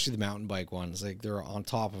 especially the mountain bike ones, like they're on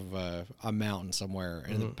top of a mountain somewhere,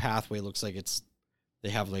 and the pathway looks like they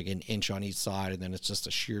have like an inch on each side, and then it's just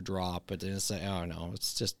a sheer drop. But then it's like, oh no,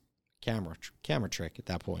 it's just camera trick at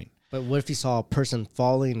that point. But what if you saw a person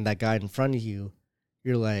following that guy in front of you?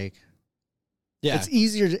 You're like, yeah, it's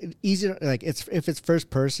easier. Like if it's first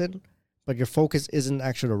person, but your focus isn't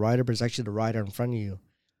actually the rider, but it's actually the rider in front of you.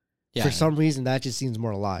 Yeah. For some reason, that just seems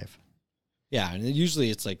more alive. Yeah, and usually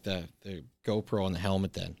it's like the GoPro on the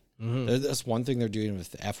helmet. Then that's one thing they're doing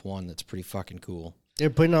with the F1 that's pretty fucking cool. They're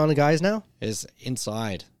putting it on the guys now? Is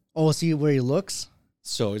inside. Oh, see where he looks?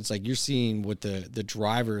 So it's like you're seeing what the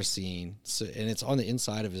driver is seeing, so, and it's on the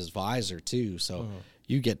inside of his visor too. So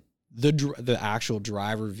you get the actual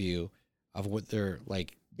driver view of what they're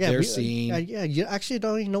like. Yeah, they're seeing. Yeah, you actually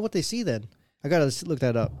don't even know what they see. Then I gotta look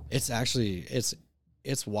that up. It's actually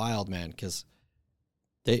it's wild, man, because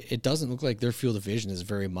it doesn't look like their field of vision is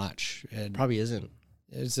very much. And probably isn't.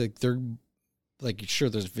 It's like they're like, sure,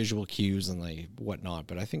 there's visual cues and like whatnot,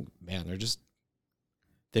 but I think, man,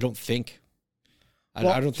 they don't think.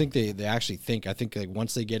 I don't think they actually think. I think like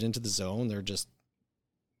once they get into the zone, they're just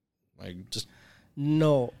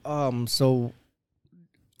no. So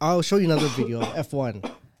I'll show you another video of F1.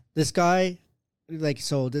 This guy,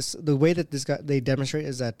 the way that this guy they demonstrate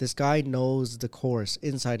is that this guy knows the course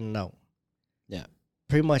inside and out. Yeah,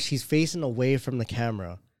 pretty much. He's facing away from the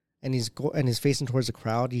camera, and he's facing towards the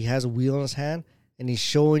crowd. He has a wheel in his hand, and he's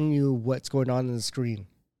showing you what's going on in the screen.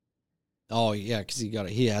 Oh yeah, because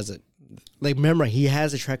he has it. Like he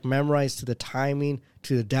has the track memorized to the timing,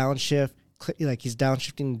 to the downshift. Like he's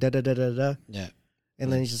downshifting, da. Yeah,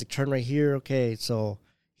 and then he's just like, turn right here. Okay, so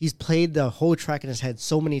he's played the whole track in his head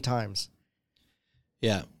so many times.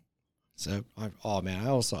 Yeah. So I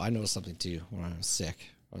noticed something too when I was sick.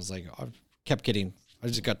 I was like, I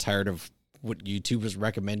just got tired of what YouTube was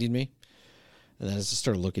recommending me, and then I just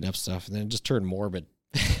started looking up stuff, and then it just turned morbid.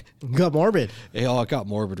 Got morbid. It got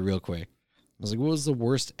morbid real quick. I was like, what was the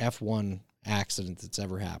worst F1 accident that's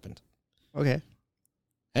ever happened? Okay.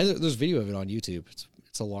 And there's video of it on YouTube.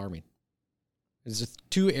 It's alarming. It's just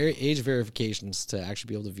 2 age verifications to actually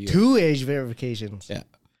be able to view 2 age verifications? Yeah.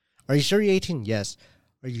 Are you sure you're 18? Yes.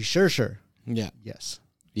 Are you sure? Yeah.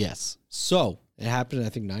 Yes. So, it happened in,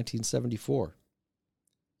 I think, 1974.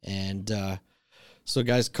 And so a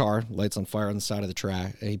guy's car lights on fire on the side of the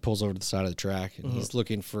track, and he pulls over to the side of the track, and he's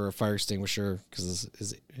looking for a fire extinguisher because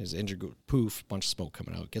his engine goes poof, bunch of smoke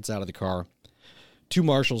coming out. Gets out of the car. 2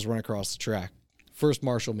 marshals run across the track. First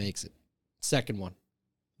marshal makes it. Second one,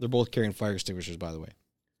 they're both carrying fire extinguishers, by the way.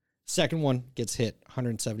 Second one gets hit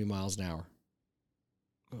 170 miles an hour.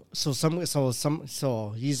 So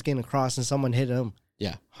he's getting across and someone hit him.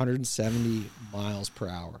 Yeah, 170 miles per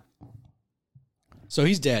hour. So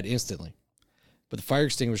he's dead instantly. But the fire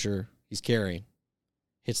extinguisher he's carrying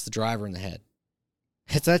hits the driver in the head.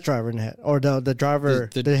 Hits that driver in the head? Or the driver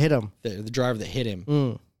that hit him? The driver that hit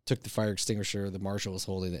him took the fire extinguisher the marshal was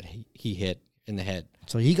holding that he hit in the head.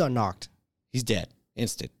 So he got knocked. He's dead.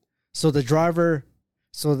 Instant. So the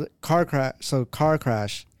car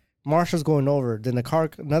crash, marshal's going over, then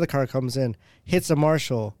another car comes in, hits the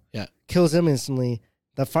marshal, kills him instantly.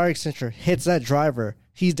 The fire extinguisher hits that driver.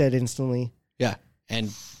 He's dead instantly. Yeah.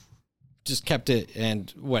 And just kept it,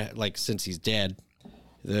 and since he's dead,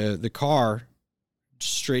 the car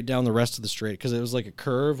straight down the rest of the straight, because it was like a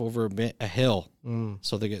curve over a hill.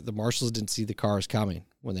 So the marshals didn't see the cars coming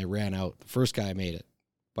when they ran out. The first guy made it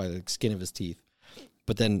by the skin of his teeth,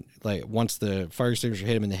 but then once the fire extinguisher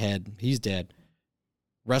hit him in the head, he's dead.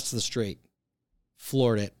 Rest of the straight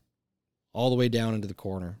floored it all the way down into the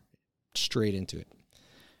corner, straight into it.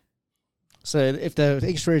 So if the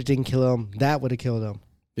extinguisher didn't kill him, that would have killed him.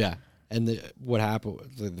 Yeah. And what happened,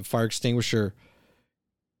 the fire extinguisher,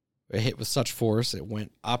 it hit with such force, it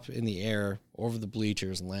went up in the air over the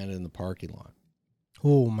bleachers and landed in the parking lot.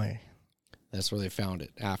 Oh, my. That's where they found it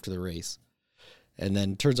after the race. And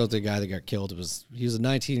then turns out the guy that got killed he was a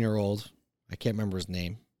 19-year-old. I can't remember his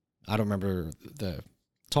name. I don't remember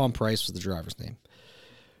Tom Price was the driver's name.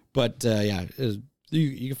 But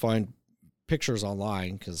you can find pictures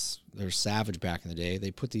online because they're savage back in the day.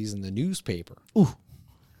 They put these in the newspaper. Ooh.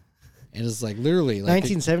 And it's like literally like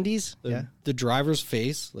 1970s. The driver's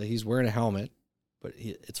face, like he's wearing a helmet, but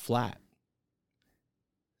it's flat.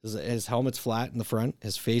 His helmet's flat in the front.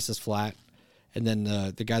 His face is flat. And then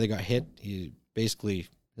the guy that got hit, he basically,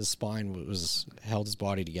 his spine was held his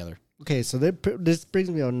body together. Okay, so this brings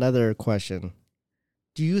me to another question.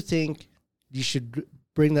 Do you think you should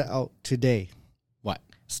bring that out today? What?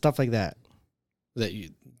 Stuff like that.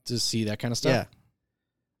 To see that kind of stuff?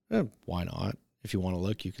 Yeah. Why not? If you want to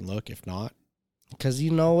look, you can look. If not. Because you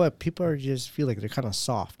know what? People just feel like they're kind of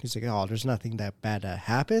soft. It's like, oh, there's nothing that bad that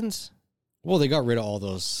happens. Well, they got rid of all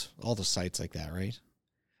those sites like that, right?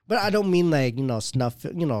 But I don't mean like, snuff,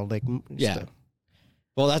 like... Yeah. Stuff.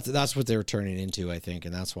 Well, that's what they were turning into, I think,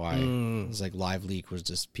 and that's why it was like Live Leak was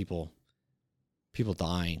just people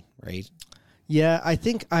dying, right? Yeah, I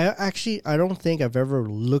don't think I've ever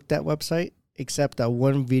looked that website except that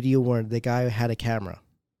one video where the guy had a camera.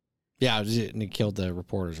 Yeah, and he killed the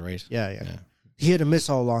reporters, right? Yeah. He had a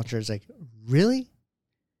missile launcher. It's like, really?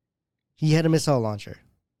 He had a missile launcher.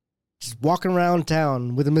 Just walking around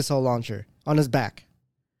town with a missile launcher on his back.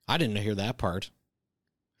 I didn't hear that part.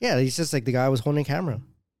 Yeah, he's just like the guy was holding a camera.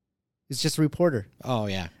 He's just a reporter. Oh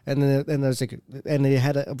yeah. And there's like, and they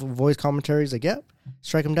had a voice commentary. He's like, "Yep,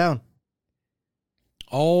 strike him down."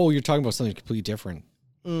 Oh, you're talking about something completely different.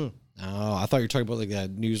 Mm. Oh, I thought you were talking about like that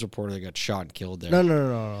news reporter that got shot and killed there.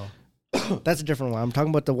 No. That's a different one. I'm talking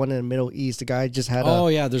about the one in the Middle East. The guy just had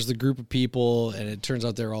yeah, there's the group of people, and it turns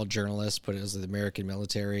out they're all journalists, but it was the American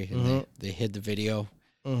military, and they hid the video.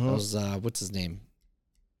 Mm-hmm. That was, what's his name?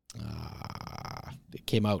 It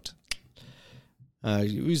came out.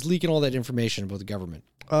 He was leaking all that information about the government.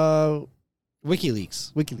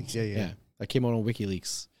 WikiLeaks. WikiLeaks, yeah. That came out on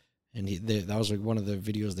WikiLeaks, and that was like one of the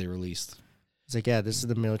videos they released. It's like, yeah, this is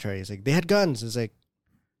the military. It's like, they had guns. It's like,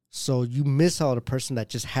 so you miss out a person that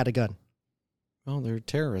just had a gun. Well, they're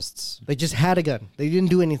terrorists. They just had a gun. They didn't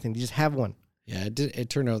do anything. They just have one. Yeah, it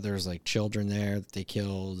turned out there was like children there that they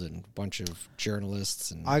killed and a bunch of journalists.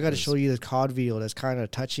 And I got to show you the COD video that's kind of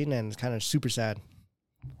touching and it's kind of super sad.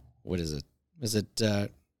 What is it? Is it,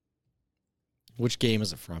 which game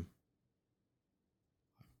is it from?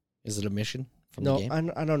 Is it a mission from the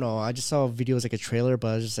game? I don't know. I just saw a video, it was like a trailer, but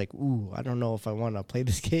I was just like, ooh, I don't know if I want to play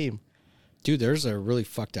this game. Dude, there's a really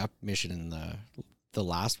fucked up mission in the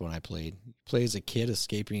last one I played. You play as a kid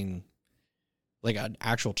escaping, like an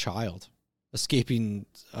actual child, escaping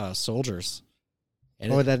soldiers.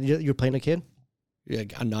 And that you're playing a kid? Yeah,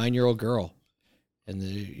 a 9-year-old girl. And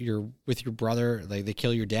you're with your brother, like they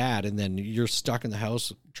kill your dad, and then you're stuck in the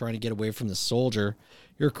house trying to get away from the soldier.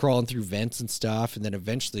 You're crawling through vents and stuff, and then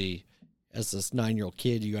eventually, as this 9-year-old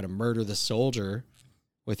kid, you got to murder the soldier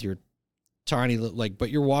with your tiny, but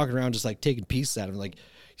you're walking around just like taking pieces at him, like you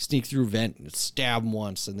sneak through a vent and stab him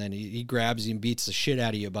once, and then he grabs you and beats the shit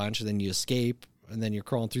out of you a bunch, and then you escape, and then you're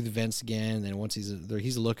crawling through the vents again, and then once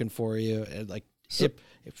he's looking for you, and like it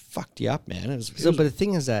fucked you up, man. But the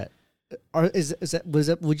thing is that,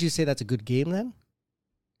 would you say that's a good game then?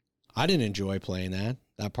 I didn't enjoy playing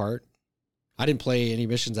that part. I didn't play any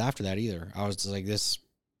missions after that either. I was just like, this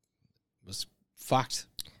was fucked.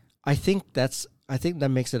 I think that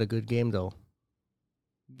makes it a good game though.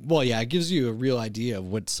 Well, yeah, it gives you a real idea of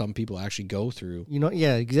what some people actually go through. You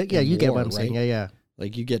get what I'm saying. Yeah.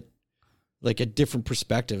 Like you get like a different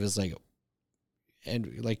perspective. Is like,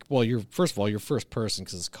 and like, well, you're first person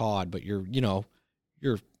because it's COD, but you're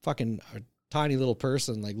fucking a tiny little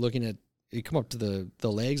person, like looking at, you come up to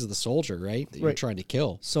the legs of the soldier, right? That you're trying to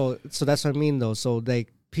kill. So that's what I mean though. So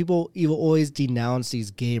like people, you always denounce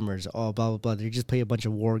these gamers. Oh, blah, blah, blah. They just play a bunch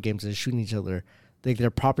of war games and they're shooting each other.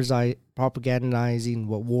 They're propagandizing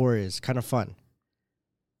what war is. Kind of fun.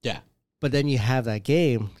 Yeah. But then you have that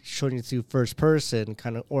game showing you through first person,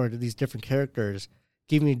 kind of, or these different characters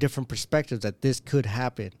giving you different perspectives that this could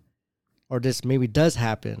happen, or this maybe does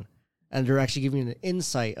happen, and they're actually giving you an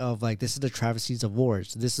insight of like, this is the travesties of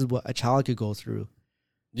wars. This is what a child could go through.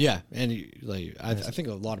 Yeah, and like I think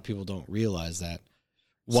a lot of people don't realize that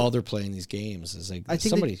while they're playing these games. Is like, I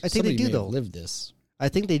think they do though. Lived this. I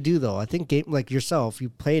think they do though. I think game like yourself, you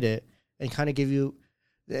played it and kind of give you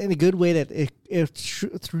in a good way that it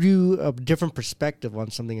threw a different perspective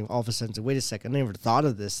on something. And all of a sudden, so, wait a second, I never thought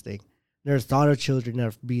of this thing. Never thought of children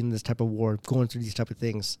never being in this type of war, going through these type of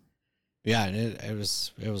things. Yeah, and it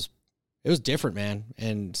was different, man,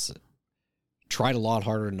 and tried a lot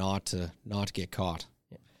harder not to get caught.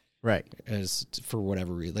 Right. as for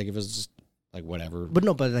whatever reason. Like if it's just like whatever. But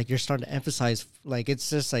no, but like you're starting to emphasize, like it's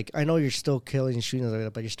just like I know you're still killing and shooting,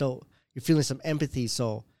 but you're feeling some empathy.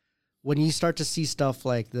 So when you start to see stuff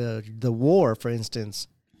like the war, for instance,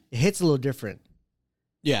 it hits a little different.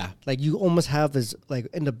 Yeah. Like you almost have this, like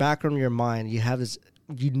in the background of your mind, you have this,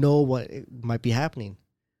 you know what might be happening.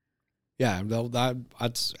 Yeah,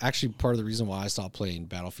 that's actually part of the reason why I stopped playing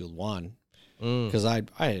Battlefield 1. Because I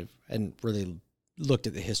hadn't really looked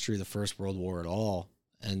at the history of the First World War at all.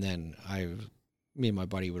 And then me and my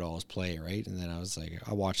buddy would always play, right? And then I was like,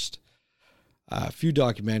 I watched a few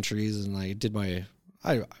documentaries and I did my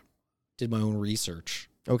own research.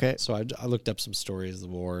 Okay. So I looked up some stories of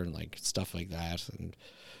the war and like stuff like that. And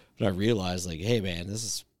I realized like, hey man,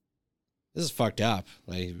 this is fucked up.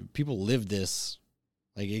 Like people lived this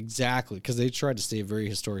like exactly because they tried to stay very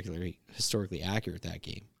historically accurate that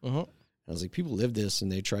game. Uh-huh. I was like, people live this,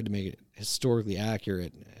 and they tried to make it historically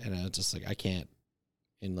accurate, and I was just like, I can't,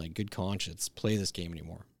 in like good conscience, play this game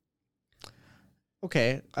anymore.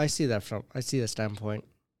 Okay, I see that standpoint.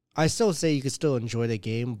 I still say you could still enjoy the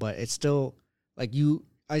game, but it's still like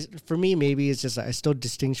for me, maybe it's just I still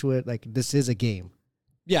distinguish it like this is a game.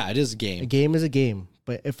 Yeah, it is a game. A game is a game,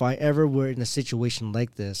 but if I ever were in a situation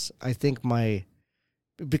like this, I think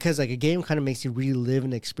because like a game kind of makes you relive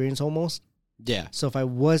an experience almost. Yeah. So if I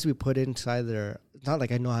was to be put inside there, it's not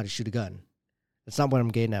like I know how to shoot a gun. That's not what I'm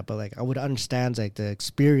getting at, but like I would understand like the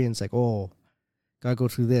experience, like, oh, gotta go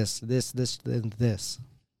through this, and this.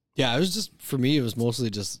 Yeah, it was just, for me, it was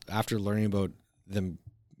mostly just after learning about them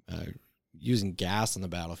using gas on the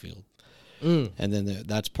battlefield. And then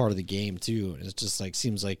that's part of the game too. It's just like,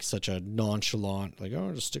 seems like such a nonchalant, like,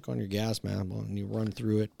 oh, just stick on your gas, man, and you run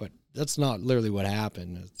through it. But that's not literally what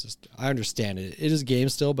happened. It's just, I understand it. It is a game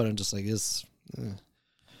still, but I'm just like, this.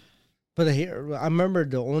 But I remember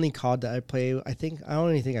the only COD that I played, I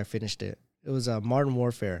don't even think I finished it. It was Modern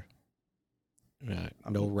Warfare.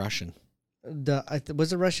 No Russian.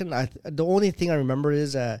 Was it Russian? The only thing I remember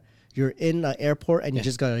is you're in an airport and you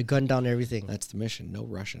just got to gun down everything. That's the mission. No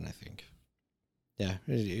Russian, I think. Yeah,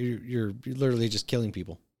 you're literally just killing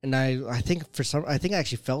people. And I think I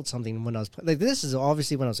actually felt something when I was like, this is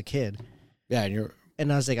obviously when I was a kid. Yeah,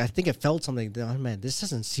 and I was like, I think it felt something. Oh, man, this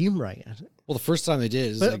doesn't seem right. Well, the first time they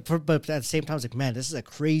did, but at the same time, I was like, man, this is a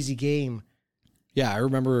crazy game. Yeah, I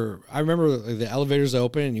remember like, the elevators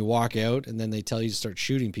open and you walk out, and then they tell you to start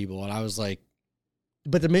shooting people, and I was like,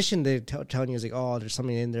 but the mission they're telling you is like, oh, there's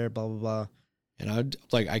something in there, blah blah blah. And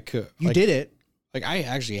I could. You did it. Like I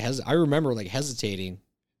actually I remember like hesitating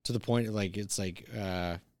to the point of like it's like,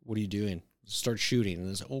 what are you doing? Start shooting, and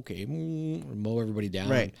it's okay, mow everybody down.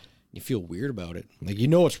 Right. You feel weird about it. Like, you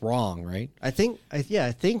know it's wrong, right? I think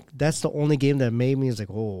that's the only game that made me like,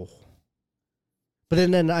 oh. But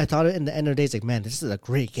then I thought in the end of the day, it's like, man, this is a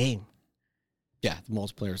great game. Yeah, the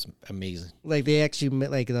multiplayer is amazing. Like they actually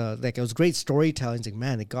like it was great storytelling. It's like,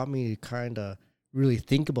 man, it got me to kind of really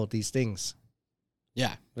think about these things.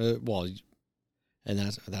 Yeah, well, and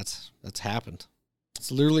that's happened. It's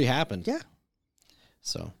literally happened. Yeah.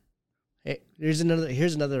 So, hey, here's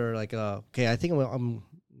another like okay, I think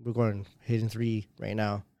we're going hitting 3 right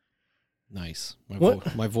now. Nice.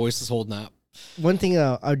 My voice is holding up. One thing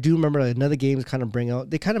I do remember, another games kind of bring out.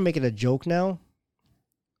 They kind of make it a joke now.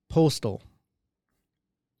 Postal.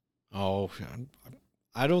 Oh,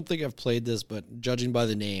 I don't think I've played this, but judging by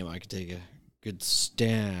the name, I could take a good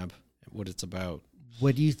stab at what it's about.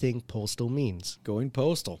 What do you think Postal means? Going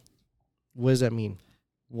postal. What does that mean?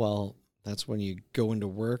 Well, that's when you go into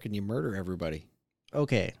work and you murder everybody.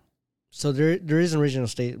 Okay. So there is an original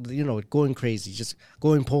state, going crazy, just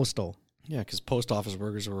going postal. Yeah, because post office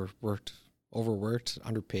workers were overworked,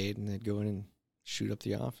 underpaid, and they'd go in and shoot up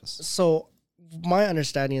the office. So my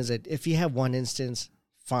understanding is that if you have one instance,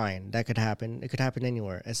 fine, that could happen. It could happen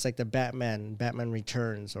anywhere. It's like the Batman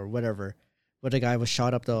Returns or whatever, where the guy was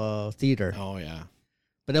shot up the theater. Oh, yeah.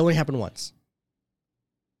 But that only happened once.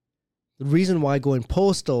 The reason why going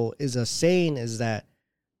postal is a saying is that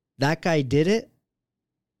guy did it,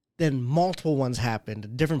 then multiple ones happened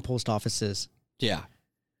at different post offices. Yeah.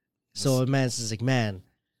 So man, it's just like, man,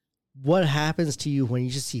 what happens to you when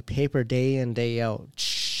you just see paper day in, day out?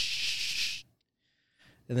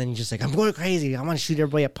 And then you're just like, I'm going crazy. I want to shoot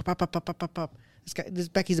everybody up. Pop, pop, pop, pop, pop, pop, pop. This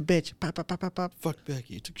Becky's a bitch. Pop, pop, pop, pop, pop. Fuck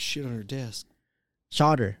Becky. Took shit on her desk.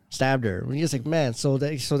 Shot her. Stabbed her. You're just like, man, so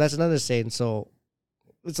that's another saying. So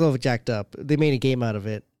it's a little jacked up. They made a game out of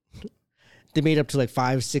it. They made up to like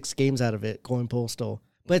 5-6 games out of it going postal.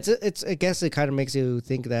 But it's I guess it kind of makes you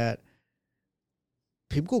think that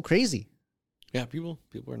people go crazy. Yeah, people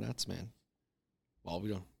are nuts, man. Well,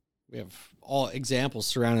 We have all examples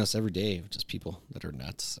surrounding us every day of just people that are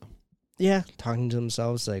nuts. So. Yeah, talking to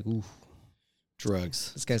themselves like, ooh.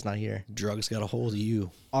 Drugs. This guy's not here. Drugs got a hold of you.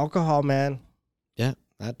 Alcohol, man. Yeah,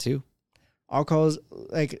 that too. Alcohol is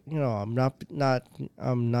like, I'm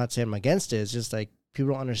not saying I'm against it. It's just like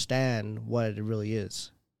people don't understand what it really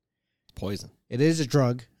is. Poison. It is a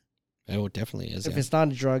drug. Oh, it definitely is. If it's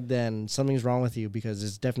not a drug, then something's wrong with you because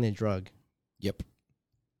it's definitely a drug. Yep.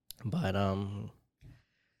 But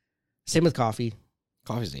same with coffee.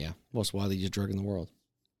 Coffee's most widely used drug in the world.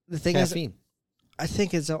 The thing Caffeine. is, I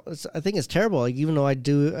think it's terrible. Like even though I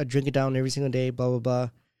drink it down every single day, blah blah blah.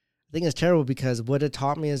 I think it's terrible because what it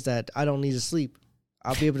taught me is that I don't need to sleep.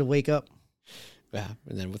 I'll be able to wake up. Yeah,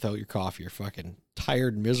 and then without your coffee, you're fucking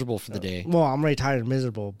tired and miserable for the day. Well, I'm already tired and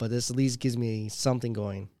miserable, but this at least gives me something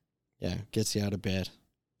going. Yeah, gets you out of bed.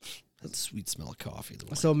 That sweet smell of coffee.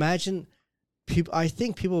 So imagine people. I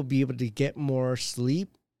think people would be able to get more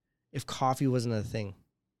sleep if coffee wasn't a thing.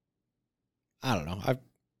 I don't know.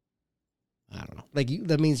 I don't know. Like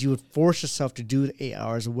that means you would force yourself to do 8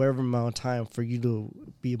 hours or whatever amount of time for you to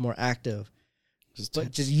be more active. Just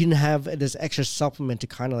you didn't have this extra supplement to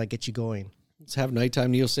kind of like get you going. Let's have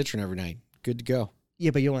nighttime neocitrin every night. Good to go.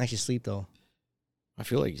 Yeah, but you don't actually sleep though. I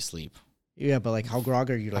feel like you sleep. Yeah, but like how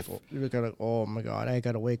groggy are you? Like you're like, oh my god, I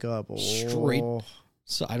gotta wake up. Oh. Straight.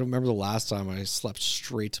 So I don't remember the last time I slept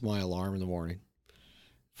straight to my alarm in the morning,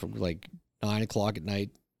 from like 9 o'clock at night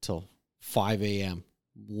till 5 a.m.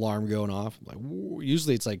 Alarm going off. I'm like, whoa.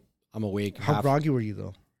 Usually it's like I'm awake. How groggy were you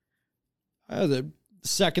though? The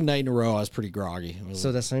second night in a row, I was pretty groggy.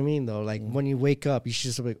 So that's what I mean though. Like when you wake up, you should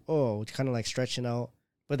just be like, oh, kind of like stretching out,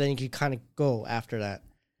 but then you can kind of go after that.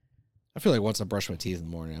 I feel like once I brush my teeth in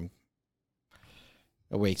the morning,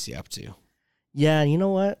 it wakes you up too. Yeah, you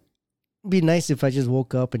know what? It'd be nice if I just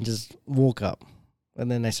woke up and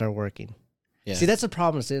then I start working. Yeah. See, that's the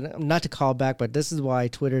problem. Not to call back, but this is why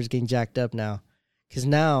Twitter is getting jacked up now. Because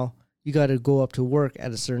now you got to go up to work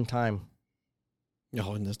at a certain time.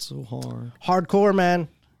 Oh, and that's so hard. Hardcore, man.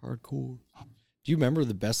 Hardcore. Do you remember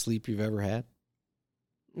the best sleep you've ever had?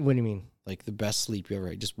 What do you mean? Like the best sleep you ever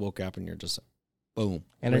had. You just woke up and you're just, boom.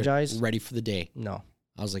 Energized? Ready for the day. No.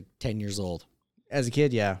 I was like 10 years old. As a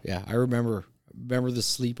kid, yeah. Yeah, I remember the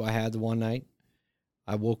sleep I had the one night.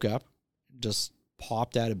 I woke up, just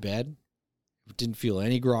popped out of bed. Didn't feel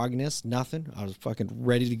any grogginess, nothing. I was fucking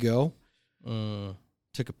ready to go.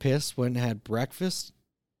 Took a piss, went and had breakfast,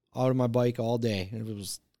 out of my bike all day. And it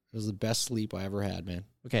was the best sleep I ever had, man.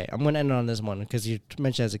 Okay, I'm going to end on this one because you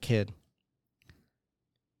mentioned as a kid.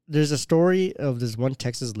 There's a story of this one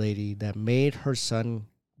Texas lady that made her son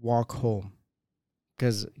walk home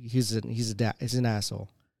because he's an asshole.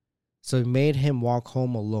 So he made him walk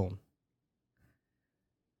home alone.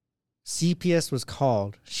 CPS was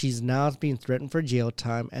called. She's now being threatened for jail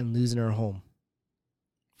time and losing her home.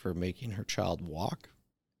 For making her child walk?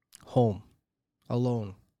 Home.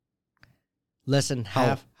 Alone. Less than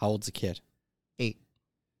half. How old's the kid? 8.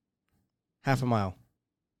 Half a mile.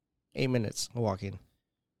 8 minutes of walking.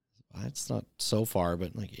 That's not so far,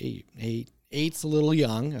 but like 8. 8's a little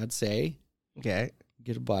young, I'd say. Okay.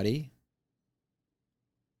 Get a buddy.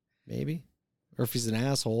 Maybe. Or if he's an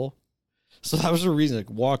asshole. So that was the reason, like,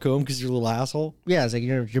 walk home because you're a little asshole? Yeah, it's like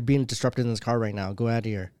you're being disrupted in this car right now. Go out of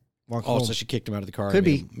here. Walk home. So she kicked him out of the car. Could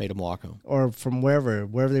and made him walk home. Or from wherever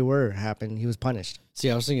they were happened, he was punished. See,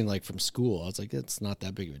 I was thinking like from school. I was like, it's not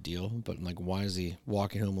that big of a deal. But I'm like, why is he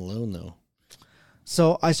walking home alone though?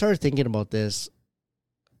 So I started thinking about this.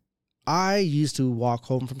 I used to walk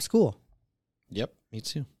home from school. Yep, me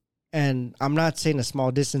too. And I'm not saying a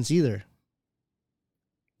small distance either.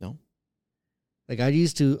 No. Like it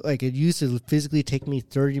used to physically take me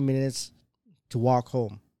 30 minutes to walk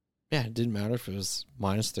home. Yeah, it didn't matter if it was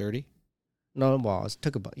minus 30. No, well, it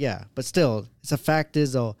took about, yeah. But still, it's a fact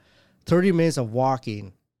is, though, 30 minutes of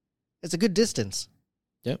walking, it's a good distance.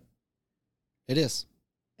 Yep. It is.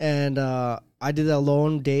 And I did that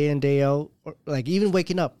alone day in, day out. Like, even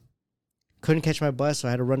waking up. Couldn't catch my bus, so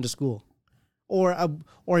I had to run to school. Or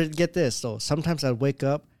get this, so sometimes I'd wake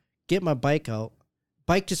up, get my bike out,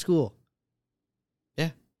 bike to school.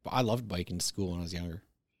 Yeah, but I loved biking to school when I was younger.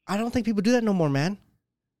 I don't think people do that no more, man.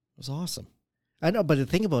 It was awesome. I know, but the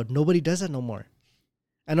thing about it, nobody does that no more.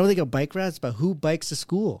 I know they got bike racks, but who bikes to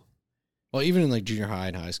school? Well, even in like junior high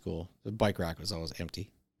and high school, the bike rack was always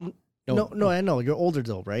empty. No, I know. You're older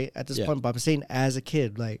though, right? At this point, but I'm saying as a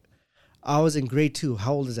kid, like I was in grade 2.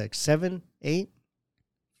 How old is that? 7, 8?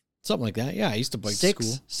 Something like that. Yeah, I used to bike 6, to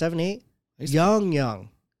school. 7, 8? Young.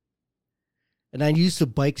 And I used to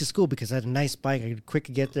bike to school because I had a nice bike. I could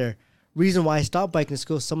quickly get there. Reason why I stopped biking to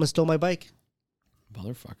school, someone stole my bike.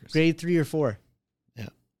 Motherfuckers. Grade 3 or 4. Yeah.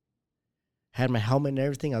 had my helmet and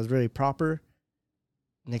everything. I was really proper.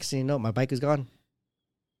 Next thing you know, my bike is gone.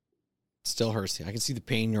 Still hurts you. I can see the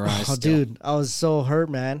pain in your eyes. Oh, still. dude, I was so hurt,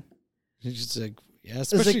 man. It's just like, yeah, It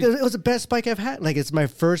was especially like it was the best bike I've had. Like it's my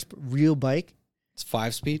first real bike. it's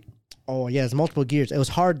 5-speed. Oh yeah, it's multiple gears. It was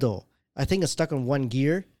hard though. I think it's stuck on one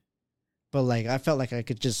gear, but like I felt like I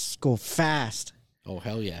could just go fast. Oh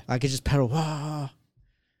hell yeah! I could just pedal. Wow.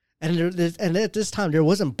 And and at this time there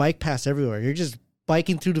wasn't bike paths everywhere. You're just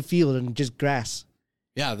biking through the field and just grass.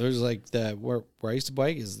 Yeah, there's like where I used to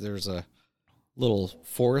bike is there's a little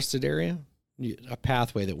forested area, a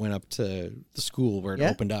pathway that went up to the school where it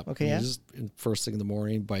opened up. Okay, and yeah. you just first thing in the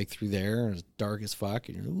morning, bike through there, and it's dark as fuck,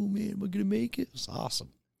 and you're like, oh man, am I gonna make it? It's awesome.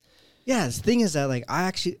 Yeah, the thing is that like I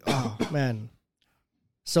actually, oh man.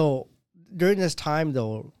 So during this time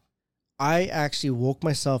though, I actually woke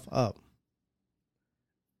myself up.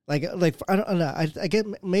 Like I don't know. I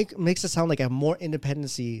get makes it sound like I have more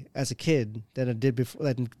independency as a kid than I did before.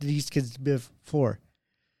 Than these kids did before,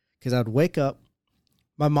 because I'd wake up,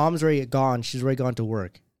 my mom's already gone. She's already gone to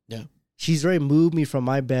work. Yeah, she's already moved me from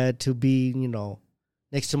my bed to be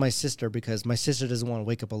next to my sister because my sister doesn't want to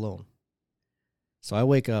wake up alone. So I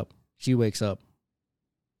wake up. She wakes up.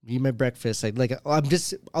 Eat my breakfast. Like I'm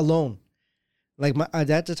just alone. Like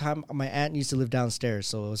at the time, my aunt used to live downstairs,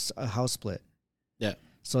 so it was a house split. yeah.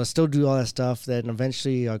 So I still do all that stuff. Then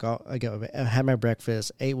eventually I had my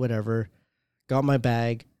breakfast, ate whatever, got my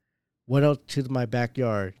bag, went out to my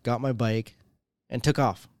backyard, got my bike, and took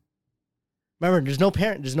off. Remember, there's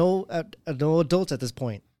no adults at this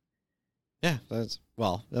point. Yeah, that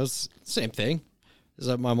was the same thing. Is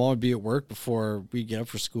that my mom would be at work before we get up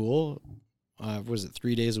for school. Was it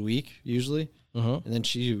 3 days a week usually? And then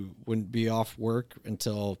she wouldn't be off work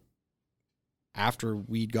until after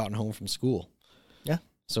we'd gotten home from school. Yeah.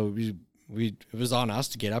 So it was on us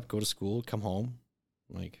to get up, go to school, come home,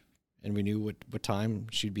 and we knew what time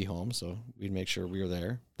she'd be home, so we'd make sure we were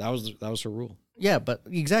there. That was her rule. Yeah, but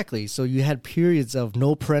exactly. So you had periods of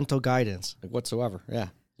no parental guidance, Like whatsoever. Yeah.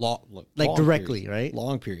 Long directly, periods. right?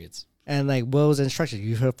 Long periods. And like, what was the instructions?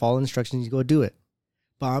 You follow instructions, you go do it.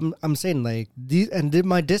 But I'm saying like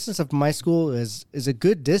my distance of my school is a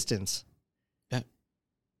good distance. Yeah.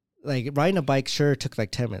 Like riding a bike, sure, took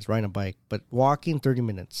like 10 minutes riding a bike, but walking 30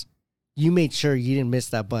 minutes. You made sure you didn't miss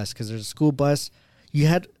that bus because there's a school bus. You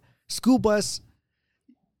had school bus.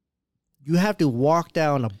 You have to walk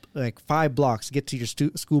down like 5 blocks to get to your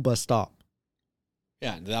school bus stop.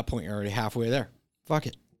 Yeah, at that point you're already halfway there. Fuck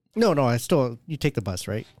it. No, you take the bus,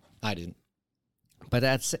 right? I didn't. But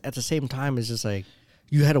at the same time, it's just like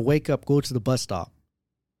you had to wake up, go to the bus stop.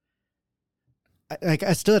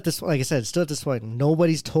 Still at this point,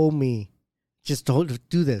 nobody's told me just don't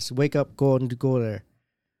do this. Wake up, go there.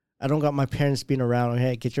 I don't got my parents being around.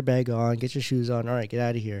 Hey, get your bag on, get your shoes on. All right, get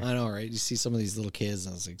out of here. I know, right? You see some of these little kids,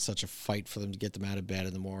 and it's like such a fight for them to get them out of bed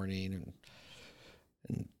in the morning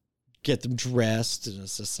and get them dressed. And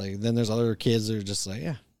it's just like, then there's other kids that are just like,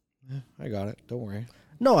 yeah, I got it. Don't worry.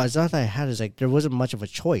 No, it's not that I had. It's like there wasn't much of a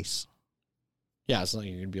choice. Yeah, it's not like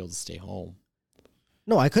you're going to be able to stay home.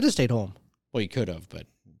 No, I could have stayed home. Well, you could have, but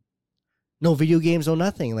no video games, no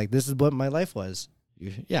nothing. Like this is what my life was.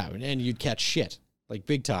 and you'd catch shit, like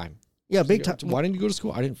big time. Yeah, big time. Why didn't you go to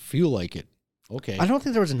school? I didn't feel like it. Okay. I don't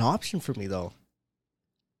think there was an option for me though.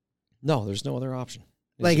 No, there's no other option.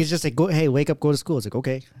 It's just like, wake up, go to school. It's like,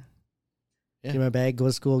 okay. Yeah. Get my bag, go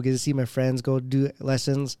to school, get to see my friends, go do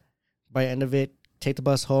lessons. By the end of it, take the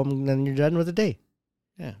bus home, and then you're done with the day.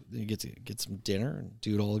 Yeah, then you get to get some dinner and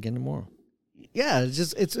do it all again tomorrow. Yeah,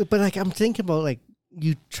 but like I'm thinking about like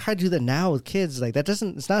you try to do that now with kids, like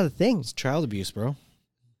it's not a thing. It's child abuse, bro.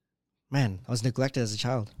 Man, I was neglected as a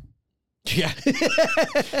child. Yeah.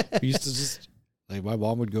 We used to just, like, my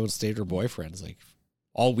mom would go and stay with her boyfriends, like,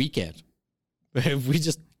 all weekend. We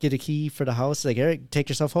just get a key for the house, like, Eric, take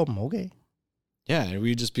yourself home. Okay. Yeah, and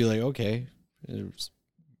we'd just be like, okay.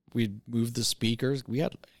 We'd move the speakers. We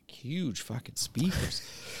had like, huge fucking speakers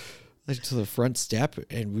like to the front step,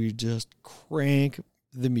 and we just crank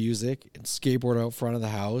the music and skateboard out front of the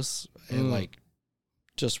house and like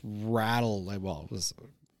just rattle. Like, well, it was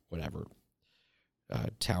whatever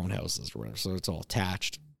townhouses or whatever, so it's all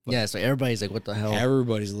attached. But yeah, so everybody's like, what the hell?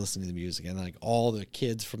 Everybody's listening to the music, and like all the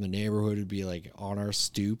kids from the neighborhood would be like on our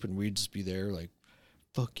stoop, and we'd just be there like,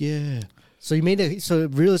 fuck yeah. So so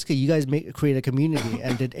realistically, you guys create a community,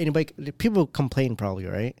 and did people complain probably,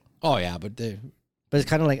 right? Oh yeah, but it's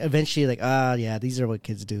kind of like eventually like, yeah, these are what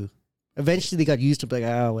kids do. Eventually they got used to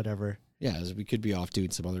like, whatever. Yeah, we could be off doing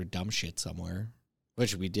some other dumb shit somewhere,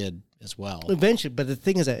 which we did as well. Eventually, but the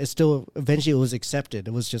thing is that eventually it was accepted.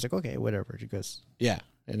 It was just like, okay, whatever, because yeah,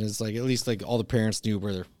 And it's like, at least like all the parents knew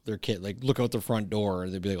where their kid, like look out the front door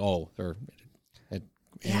and they'd be like, oh, they're at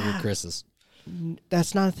Andrew Chris's.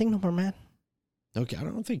 That's not a thing no more, man. Okay. I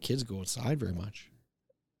don't think kids go outside very much.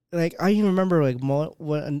 Like, I even remember, like,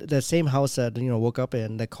 when the same house that, woke up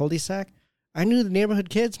in, the cul-de-sac, I knew the neighborhood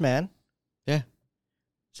kids, man. Yeah.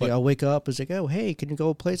 So I'll wake up, it's like, oh, hey, can you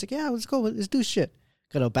go play? It's like, yeah, let's go, let's do shit.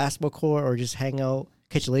 Go to a basketball court or just hang out,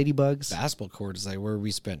 catch ladybugs. Basketball court is like where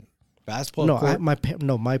we spent. Basketball court? My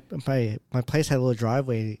place had a little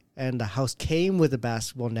driveway, and the house came with a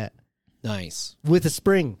basketball net. Nice. With a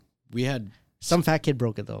spring. We had... Some fat kid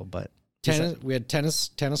broke it, though, but... We had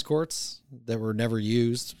tennis courts that were never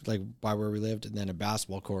used, like by where we lived, and then a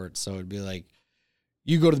basketball court. So it'd be like,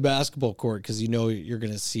 you go to the basketball court because you know you're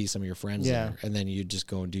going to see some of your friends there, and then you just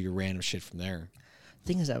go and do your random shit from there.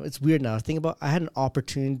 Thing is that it's weird now. I had an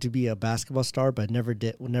opportunity to be a basketball star, but never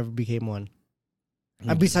became one.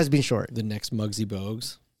 Besides being short, the next Muggsy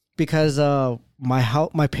Bogues, because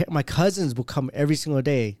my cousins will come every single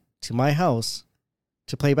day to my house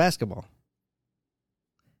to play basketball.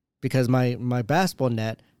 Because my basketball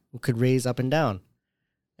net could raise up and down.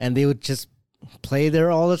 And they would just play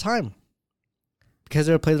there all the time. Because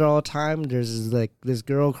they would play there all the time, there's this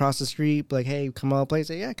girl across the street, like, hey, come on, play. I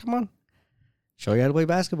say, yeah, come on. Show you how to play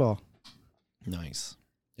basketball. Nice.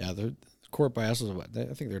 Yeah, the court by us was,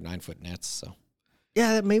 I think they're 9-foot nets, so.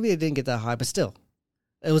 Yeah, maybe it didn't get that high, but still.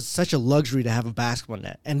 It was such a luxury to have a basketball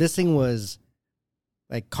net. And this thing was,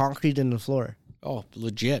 like, concrete in the floor. Oh,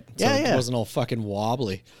 legit. So it wasn't all fucking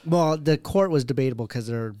wobbly. Well, the court was debatable because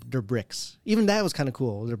they're bricks. Even that was kind of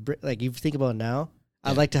cool. They're like, if you think about it now,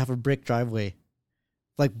 I'd like to have a brick driveway.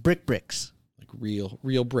 Like bricks. Like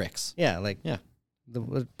real bricks. Yeah, like, yeah.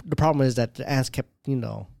 The problem is that the ants kept,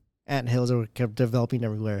 ant hills kept developing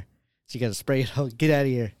everywhere. So you got to spray it out. Get out of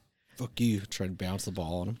here. Fuck you. Try to bounce the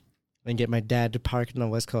ball on them. And get my dad to park in the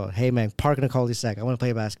West Coast. Hey, man, park in a cul-de-sac. I want to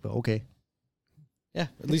play basketball. Okay. Yeah,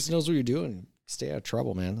 at least he knows what you're doing. Stay out of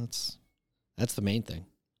trouble, man. That's the main thing.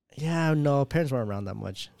 Yeah, no, parents weren't around that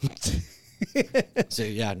much. So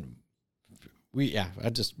yeah,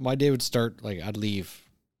 my day would start like I'd leave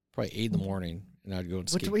probably 8 a.m. and I'd go and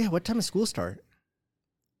skate. What time does school start?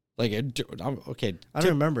 Like okay, I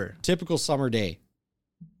don't remember. Typical summer day.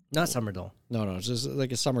 Not summer though. No, it's just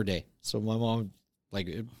like a summer day. So my mom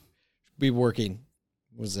be working.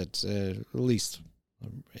 Was it at least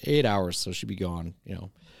 8 hours? So she'd be gone.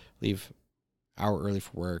 Leave hour early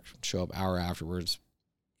for work, show up hour afterwards,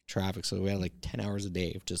 traffic. So we had like 10 hours a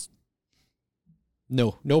day of just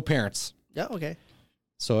no parents. Yeah, okay.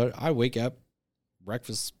 So I wake up,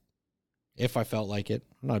 breakfast, if I felt like it.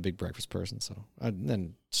 I'm not a big breakfast person, so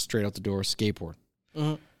then straight out the door, skateboard.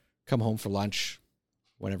 Mm-hmm. Come home for lunch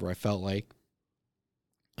whenever I felt like,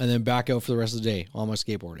 and then back out for the rest of the day on my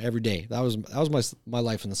skateboard every day. That was my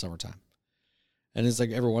life in the summertime. And it's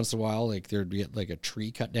like every once in a while, like there'd be like a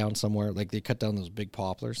tree cut down somewhere. Like they cut down those big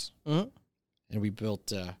poplars. Mm-hmm. And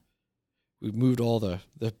we moved all the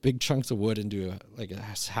big chunks of wood into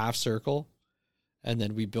a half circle. And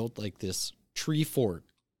then we built like this tree fort.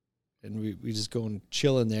 And we just go and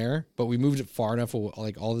chill in there. But we moved it far enough,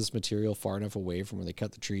 like all this material far enough away from where they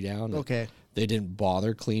cut the tree down. Okay. They didn't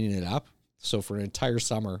bother cleaning it up. So for an entire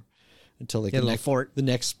summer, until like the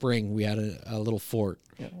next spring, we had a little fort.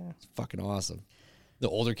 Yeah. It's fucking awesome. The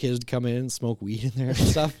older kids would come in and smoke weed in there and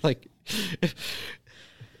stuff. Like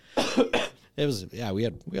it was, we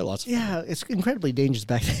had lots of fun. Yeah, it's incredibly dangerous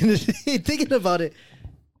back then. Thinking about it.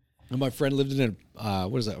 And my friend lived in a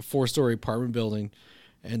 4-story apartment building,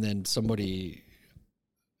 and then somebody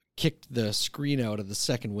kicked the screen out of the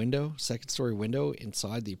second-story window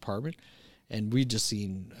inside the apartment, and we'd just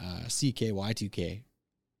seen CKY2K,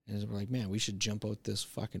 and we're like, man, we should jump out this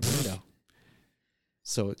fucking window.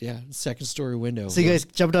 So, yeah, second-story window. So you guys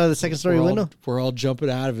jumped out of the second-story window? We're all jumping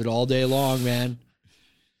out of it all day long, man.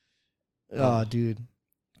 Oh, dude.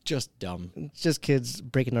 Just dumb. It's just kids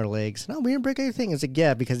breaking their legs. No, we didn't break anything. It's like,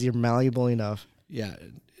 yeah, because you're malleable enough. Yeah,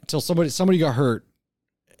 until somebody got hurt,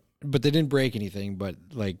 but they didn't break anything, but,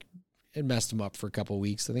 like, it messed him up for a couple of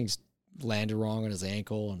weeks. I think he landed wrong on his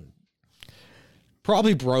ankle and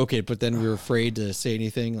probably broke it, but then we were afraid to say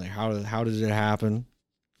anything. Like, how did it happen?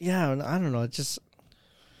 Yeah, I don't know. It's just...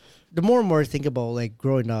 The more and more I think about like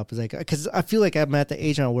growing up, is like because I feel like I'm at the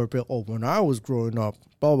age now where when I was growing up,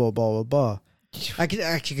 blah blah blah blah blah. I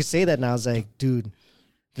could say that now. It's like, dude,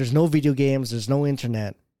 there's no video games, there's no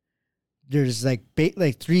internet. There's like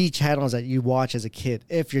 3 channels that you watch as a kid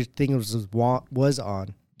if your thing was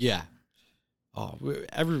on. Yeah. Oh,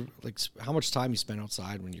 how much time you spent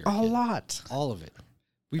outside when you're a kid? Lot. All of it.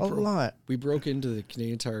 A lot. We broke into the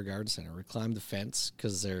Canadian Tire Garden Center. We climbed the fence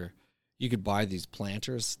because you could buy these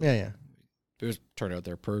planters. Yeah. It was turned out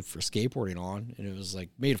they're perfect for skateboarding on, and it was like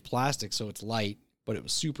made of plastic, so it's light, but it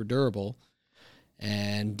was super durable.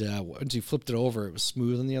 And once you flipped it over, it was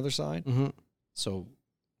smooth on the other side. Mm-hmm. So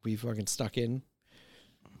we fucking stuck in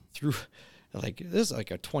through, like, this is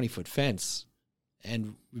like a 20-foot fence,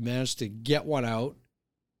 and we managed to get one out,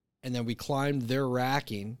 and then we climbed their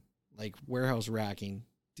racking, like warehouse racking,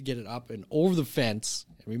 to get it up and over the fence,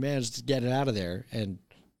 and we managed to get it out of there, and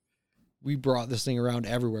we brought this thing around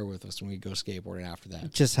everywhere with us when we go skateboarding after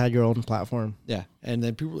that. Just had your own platform. Yeah. And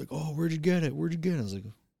then people were like, oh, where'd you get it? Where'd you get it? I was like,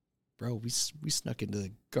 bro, we snuck into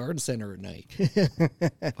the garden center at night.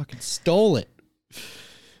 Fucking stole it.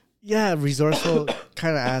 Yeah, resourceful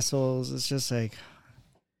kind of assholes. It's just like,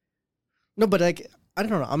 no, but like, I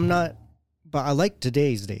don't know. I'm not, but I like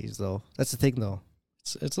today's days though. That's the thing though.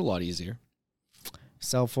 It's a lot easier.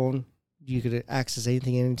 Cell phone, you could access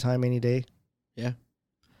anything, anytime, any day. Yeah.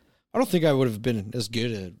 I don't think I would have been as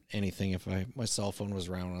good at anything if my cell phone was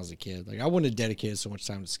around when I was a kid. Like, I wouldn't have dedicated so much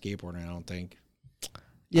time to skateboarding, I don't think.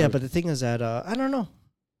 Yeah, but the thing is that, I don't know.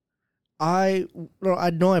 I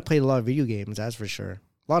know I played a lot of video games, that's for sure.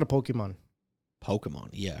 A lot of Pokemon.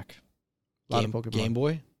 Yuck. A lot of Pokemon. Game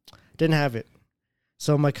Boy? Didn't have it.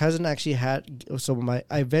 So my cousin actually had, I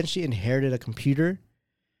eventually inherited a computer,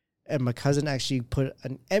 and my cousin actually put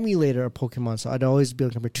an emulator of Pokemon, so I'd always be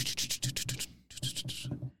able to compare.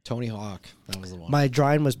 Tony Hawk. That was the one. My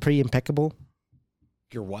drawing was pretty impeccable.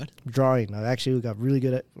 Your what? Drawing. I actually got really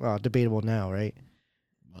good at, well, debatable now, right?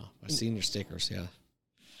 Well, I've seen your stickers, yeah.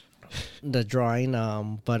 The drawing,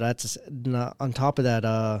 but that's on top of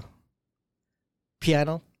that,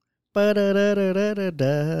 piano.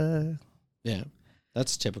 Ba-da-da-da-da-da. Yeah.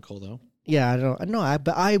 That's typical, though. Yeah, I don't know.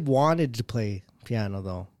 But I wanted to play piano,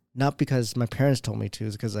 though. Not because my parents told me to.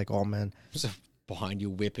 It's because, like, oh, man. Behind you,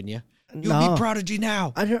 whipping you. No. You'll be Prodigy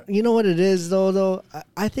now. I don't. You know what it is, though?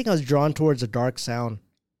 I think I was drawn towards a dark sound.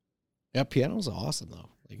 Yeah, piano's awesome, though.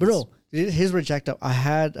 Like, but no, here's where jacked up. I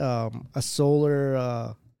had a solar,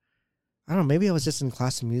 I don't know, maybe I was just in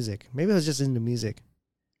classical music. Maybe I was just into music.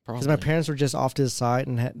 Because my parents were just off to the side,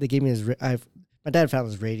 and they gave me his, my dad found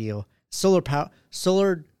his radio. Solar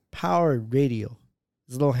powered radio.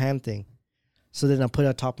 This little hand thing. So then I put it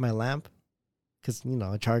on top of my lamp, because, you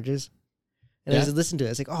know, it charges. And I was listening to it.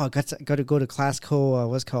 It's like, oh, I got to go to classical,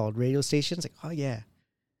 what's it called, radio stations. Like, oh, yeah.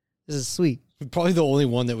 This is sweet. Probably the only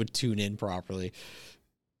one that would tune in properly.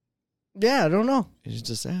 Yeah, I don't know. It's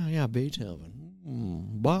just, oh, yeah, Beethoven,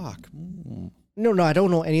 Bach. No, I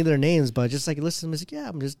don't know any of their names, but just like listen to music, yeah,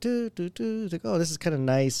 I'm just It's like, oh, this is kind of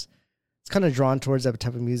nice. It's kind of drawn towards that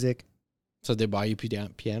type of music. So they buy you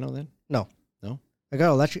piano then? No. No? I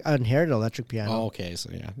inherited electric piano. Oh, okay, so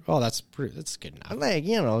yeah. Oh, that's good enough. I'm like,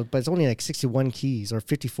 you know, but it's only like 61 keys or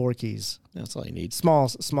 54 keys. That's all you need. Small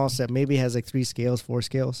set. Maybe it has like 3 scales, 4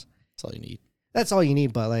 scales. That's all you need. That's all you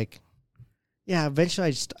need, but like, yeah, eventually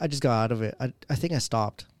I just got out of it. I think I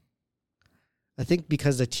stopped. I think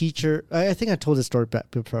because the teacher, I think I told this story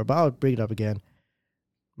before, but I'll bring it up again.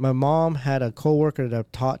 My mom had a coworker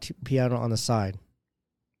that taught piano on the side.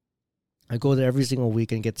 I go there every single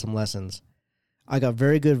week and get some lessons. I got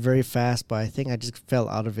very good very fast, but I think I just fell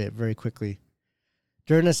out of it very quickly.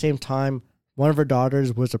 During the same time, one of her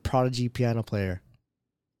daughters was a prodigy piano player.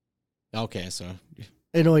 Okay, so it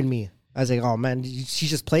annoyed me. I was like, oh man, she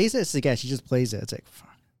just plays it? It's like, yeah, she just plays it. It's like,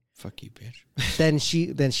 fuck you, bitch. then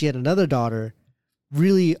she had another daughter,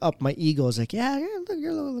 really up my ego. It's like, yeah,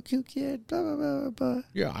 you're a little cute kid, blah, blah, blah, blah.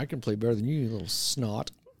 Yeah, I can play better than you little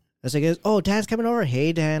snot. It's like, oh, Dan's coming over.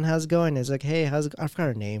 Hey, Dan, how's it going? It's like, hey, how's it going? I forgot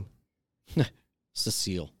her name.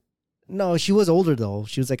 Cecile. No, she was older, though.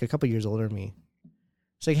 She was like a couple years older than me.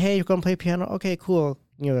 It's like, hey, you're going to play piano? Okay, cool.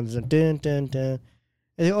 You know, there's a dun, dun, dun.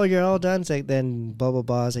 And like, oh, you're all done? It's like, then blah, blah,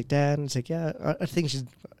 blah. It's like, Dad. It's like, yeah, I think she's,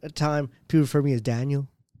 at the time, people refer to me as Daniel.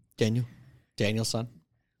 Daniel's son.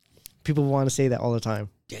 People want to say that all the time.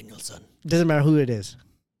 Daniel's son. Doesn't matter who it is.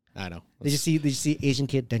 I know. They just see Asian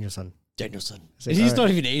kid, Daniel's son. Daniel's son. Like, he's not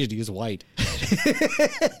even Asian. He was white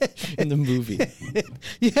in the movie.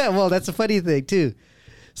 Yeah, well, that's a funny thing, too.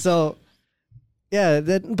 So, yeah,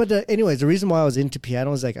 anyways, the reason why I was into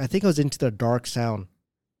piano is like, I think I was into the dark sound.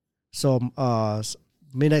 So,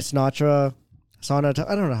 Midnight Sonata, I don't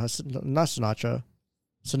know how, not Sinatra,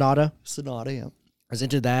 Sonata, yeah. I was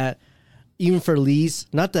into that. Even for Lee's,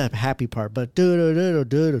 not the happy part, but I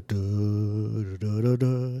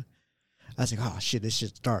was like, oh shit, this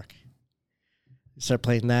shit's dark. Start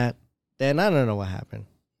playing that. Then I don't know what happened.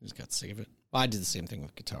 I just got sick of it. Well, I did the same thing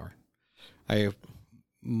with guitar.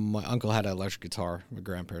 My uncle had an electric guitar at my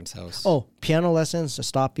grandparents' house. Oh, piano lessons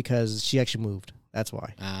stopped because she actually moved. That's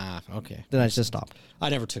why. Ah, okay. Then I just stopped. I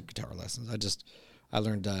never took guitar lessons. I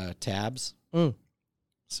learned tabs. Mm.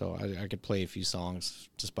 So I could play a few songs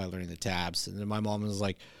just by learning the tabs. And then my mom was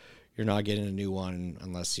like, you're not getting a new one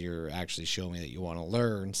unless you're actually showing me that you want to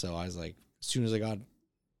learn. So I was like, as soon as I got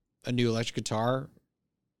a new electric guitar,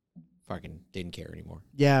 fucking didn't care anymore.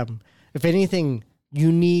 Yeah. If anything,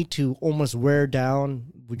 you need to almost wear down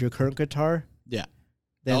with your current guitar. Yeah.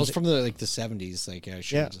 That was from the 70s. Like, I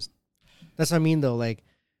should have just. That's what I mean, though. Like,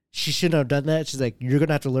 she shouldn't have done that. She's like, you're going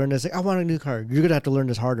to have to learn this. Like, I want a new car. You're going to have to learn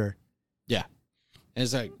this harder. Yeah. And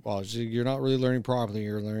it's like, well, you're not really learning properly.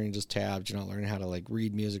 You're learning just tabs. You're not learning how to like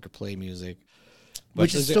read music or play music. But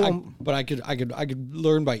which is still, I could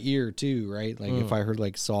learn by ear too, right? Like if I heard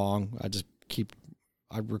like song,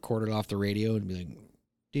 I'd record it off the radio and be like,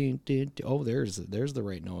 ding, ding, ding. Oh, there's the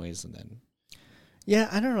right noise, and then. Yeah,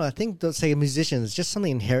 I don't know. I think those say musicians, it's just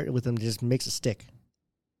something inherent with them that just makes it stick.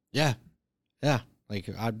 Yeah, like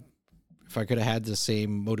if I could have had the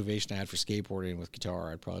same motivation I had for skateboarding with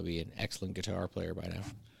guitar, I'd probably be an excellent guitar player by now.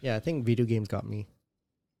 Yeah, I think video games got me.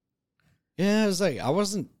 Yeah, it was like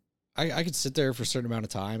I could sit there for a certain amount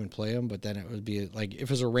of time and play them, but then it would be like if it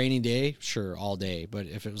was a rainy day, sure, all day. But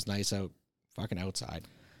if it was nice out, fucking outside.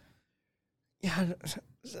 Yeah,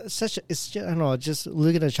 it's just, I don't know, just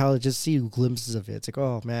look at a child, just see glimpses of it. It's like,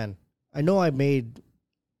 oh man, I know I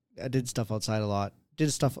did stuff outside a lot.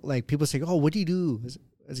 Did stuff like people say, oh, what do you do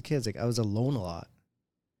as a kid? It's like I was alone a lot.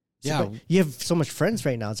 So, yeah, you have so much friends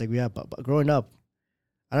right now. It's like, yeah, but growing up,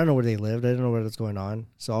 I don't know where they lived. I didn't know what was going on.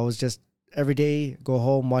 So I was just every day go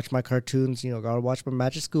home, watch my cartoons. Gotta watch my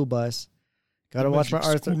Magic School Bus. Gotta watch my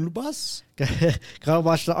Arthur. School Bus. Gotta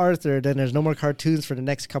watch the Arthur. Then there's no more cartoons for the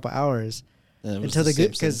next couple hours until the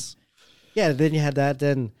good. Because then you had that.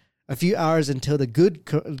 Then a few hours until the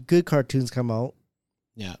good cartoons come out.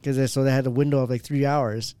 Yeah. Because they had a window of like 3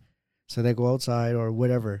 hours, so they go outside or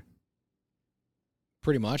whatever.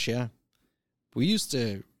 Pretty much, yeah. We used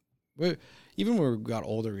to, even when we got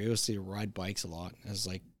older, we used to ride bikes a lot. As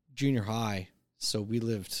like junior high, so we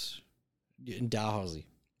lived in Dalhousie.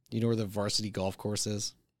 You know where the varsity golf course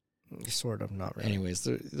is? Sort of, not really. Anyways,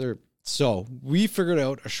 so we figured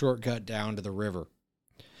out a shortcut down to the river,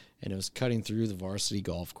 and it was cutting through the varsity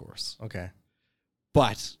golf course. Okay.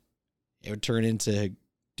 But it would turn into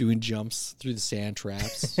doing jumps through the sand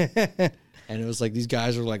traps. And it was like these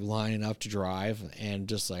guys were like lining up to drive, and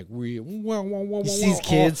just like these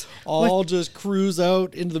kids all just cruise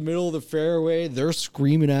out into the middle of the fairway. They're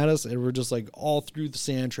screaming at us, and we're just like all through the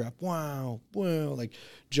sand trap. Wow, like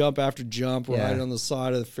jump after jump, right on the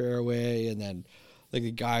side of the fairway, and then like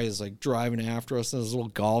the guy is like driving after us in his little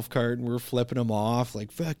golf cart, and we're flipping him off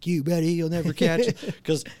like, "Fuck you, Betty, you'll never catch it,"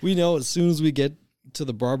 because we know as soon as we get to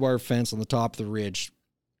the barbed wire fence on the top of the ridge,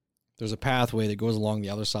 there's a pathway that goes along the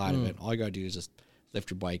other side of it. All you got to do is just lift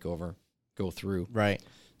your bike over, go through. Right.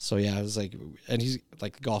 So, yeah, it was like, and he's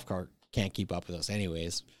like, the golf cart can't keep up with us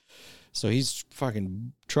anyways. So he's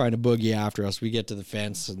fucking trying to boogie after us. We get to the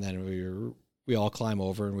fence, and then we all climb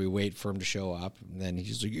over, and we wait for him to show up. And then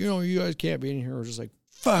he's like, you guys can't be in here. We're just like,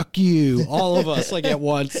 fuck you. All of us, like at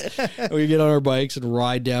once. And we get on our bikes and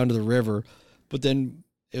ride down to the river. But then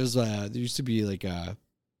it was, there used to be like a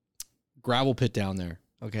gravel pit down there.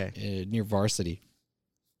 Okay. Near Varsity.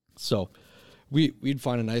 So we'd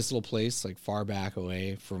find a nice little place like far back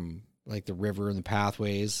away from like the river and the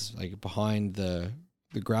pathways, like behind the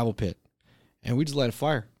gravel pit. And we'd just light a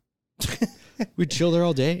fire. We'd chill there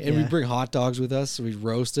all day, and we'd bring hot dogs with us. So we'd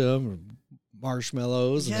roast them,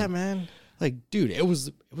 marshmallows. Yeah, man. Like, dude, it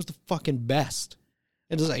was the fucking best.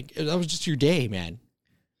 It was like, that was just your day, man.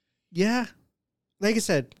 Yeah. Like I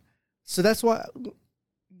said, so that's why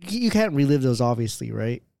you can't relive those, obviously,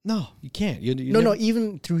 right? No, you can't. You no,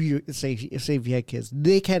 even through your, say if you had kids,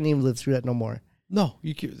 they can't even live through that no more. No,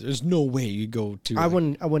 there's no way you go to. I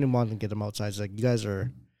wouldn't want to get them outside. It's like, you guys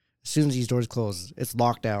are, as soon as these doors close, it's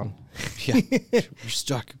locked down. Yeah, you're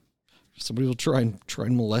stuck. Somebody will try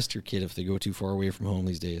and molest your kid if they go too far away from home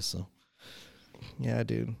these days. So, yeah,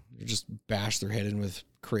 dude, you just bash their head in with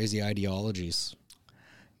crazy ideologies.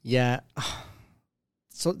 Yeah,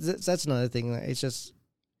 so that's another thing. It's just,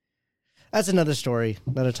 that's another story,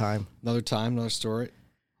 another time, another story.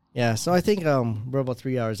 Yeah, so I think we're about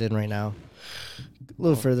 3 hours in right now. A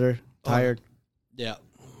little further, tired. Yeah,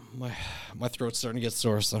 my throat's starting to get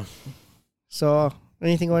sore. So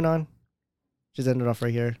anything going on? Just end it off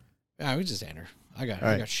right here. Yeah, we just enter. I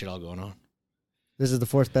got shit all going on. This is the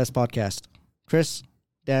Fourth Best Podcast. Chris,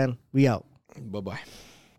 Dan, we out. Bye-bye.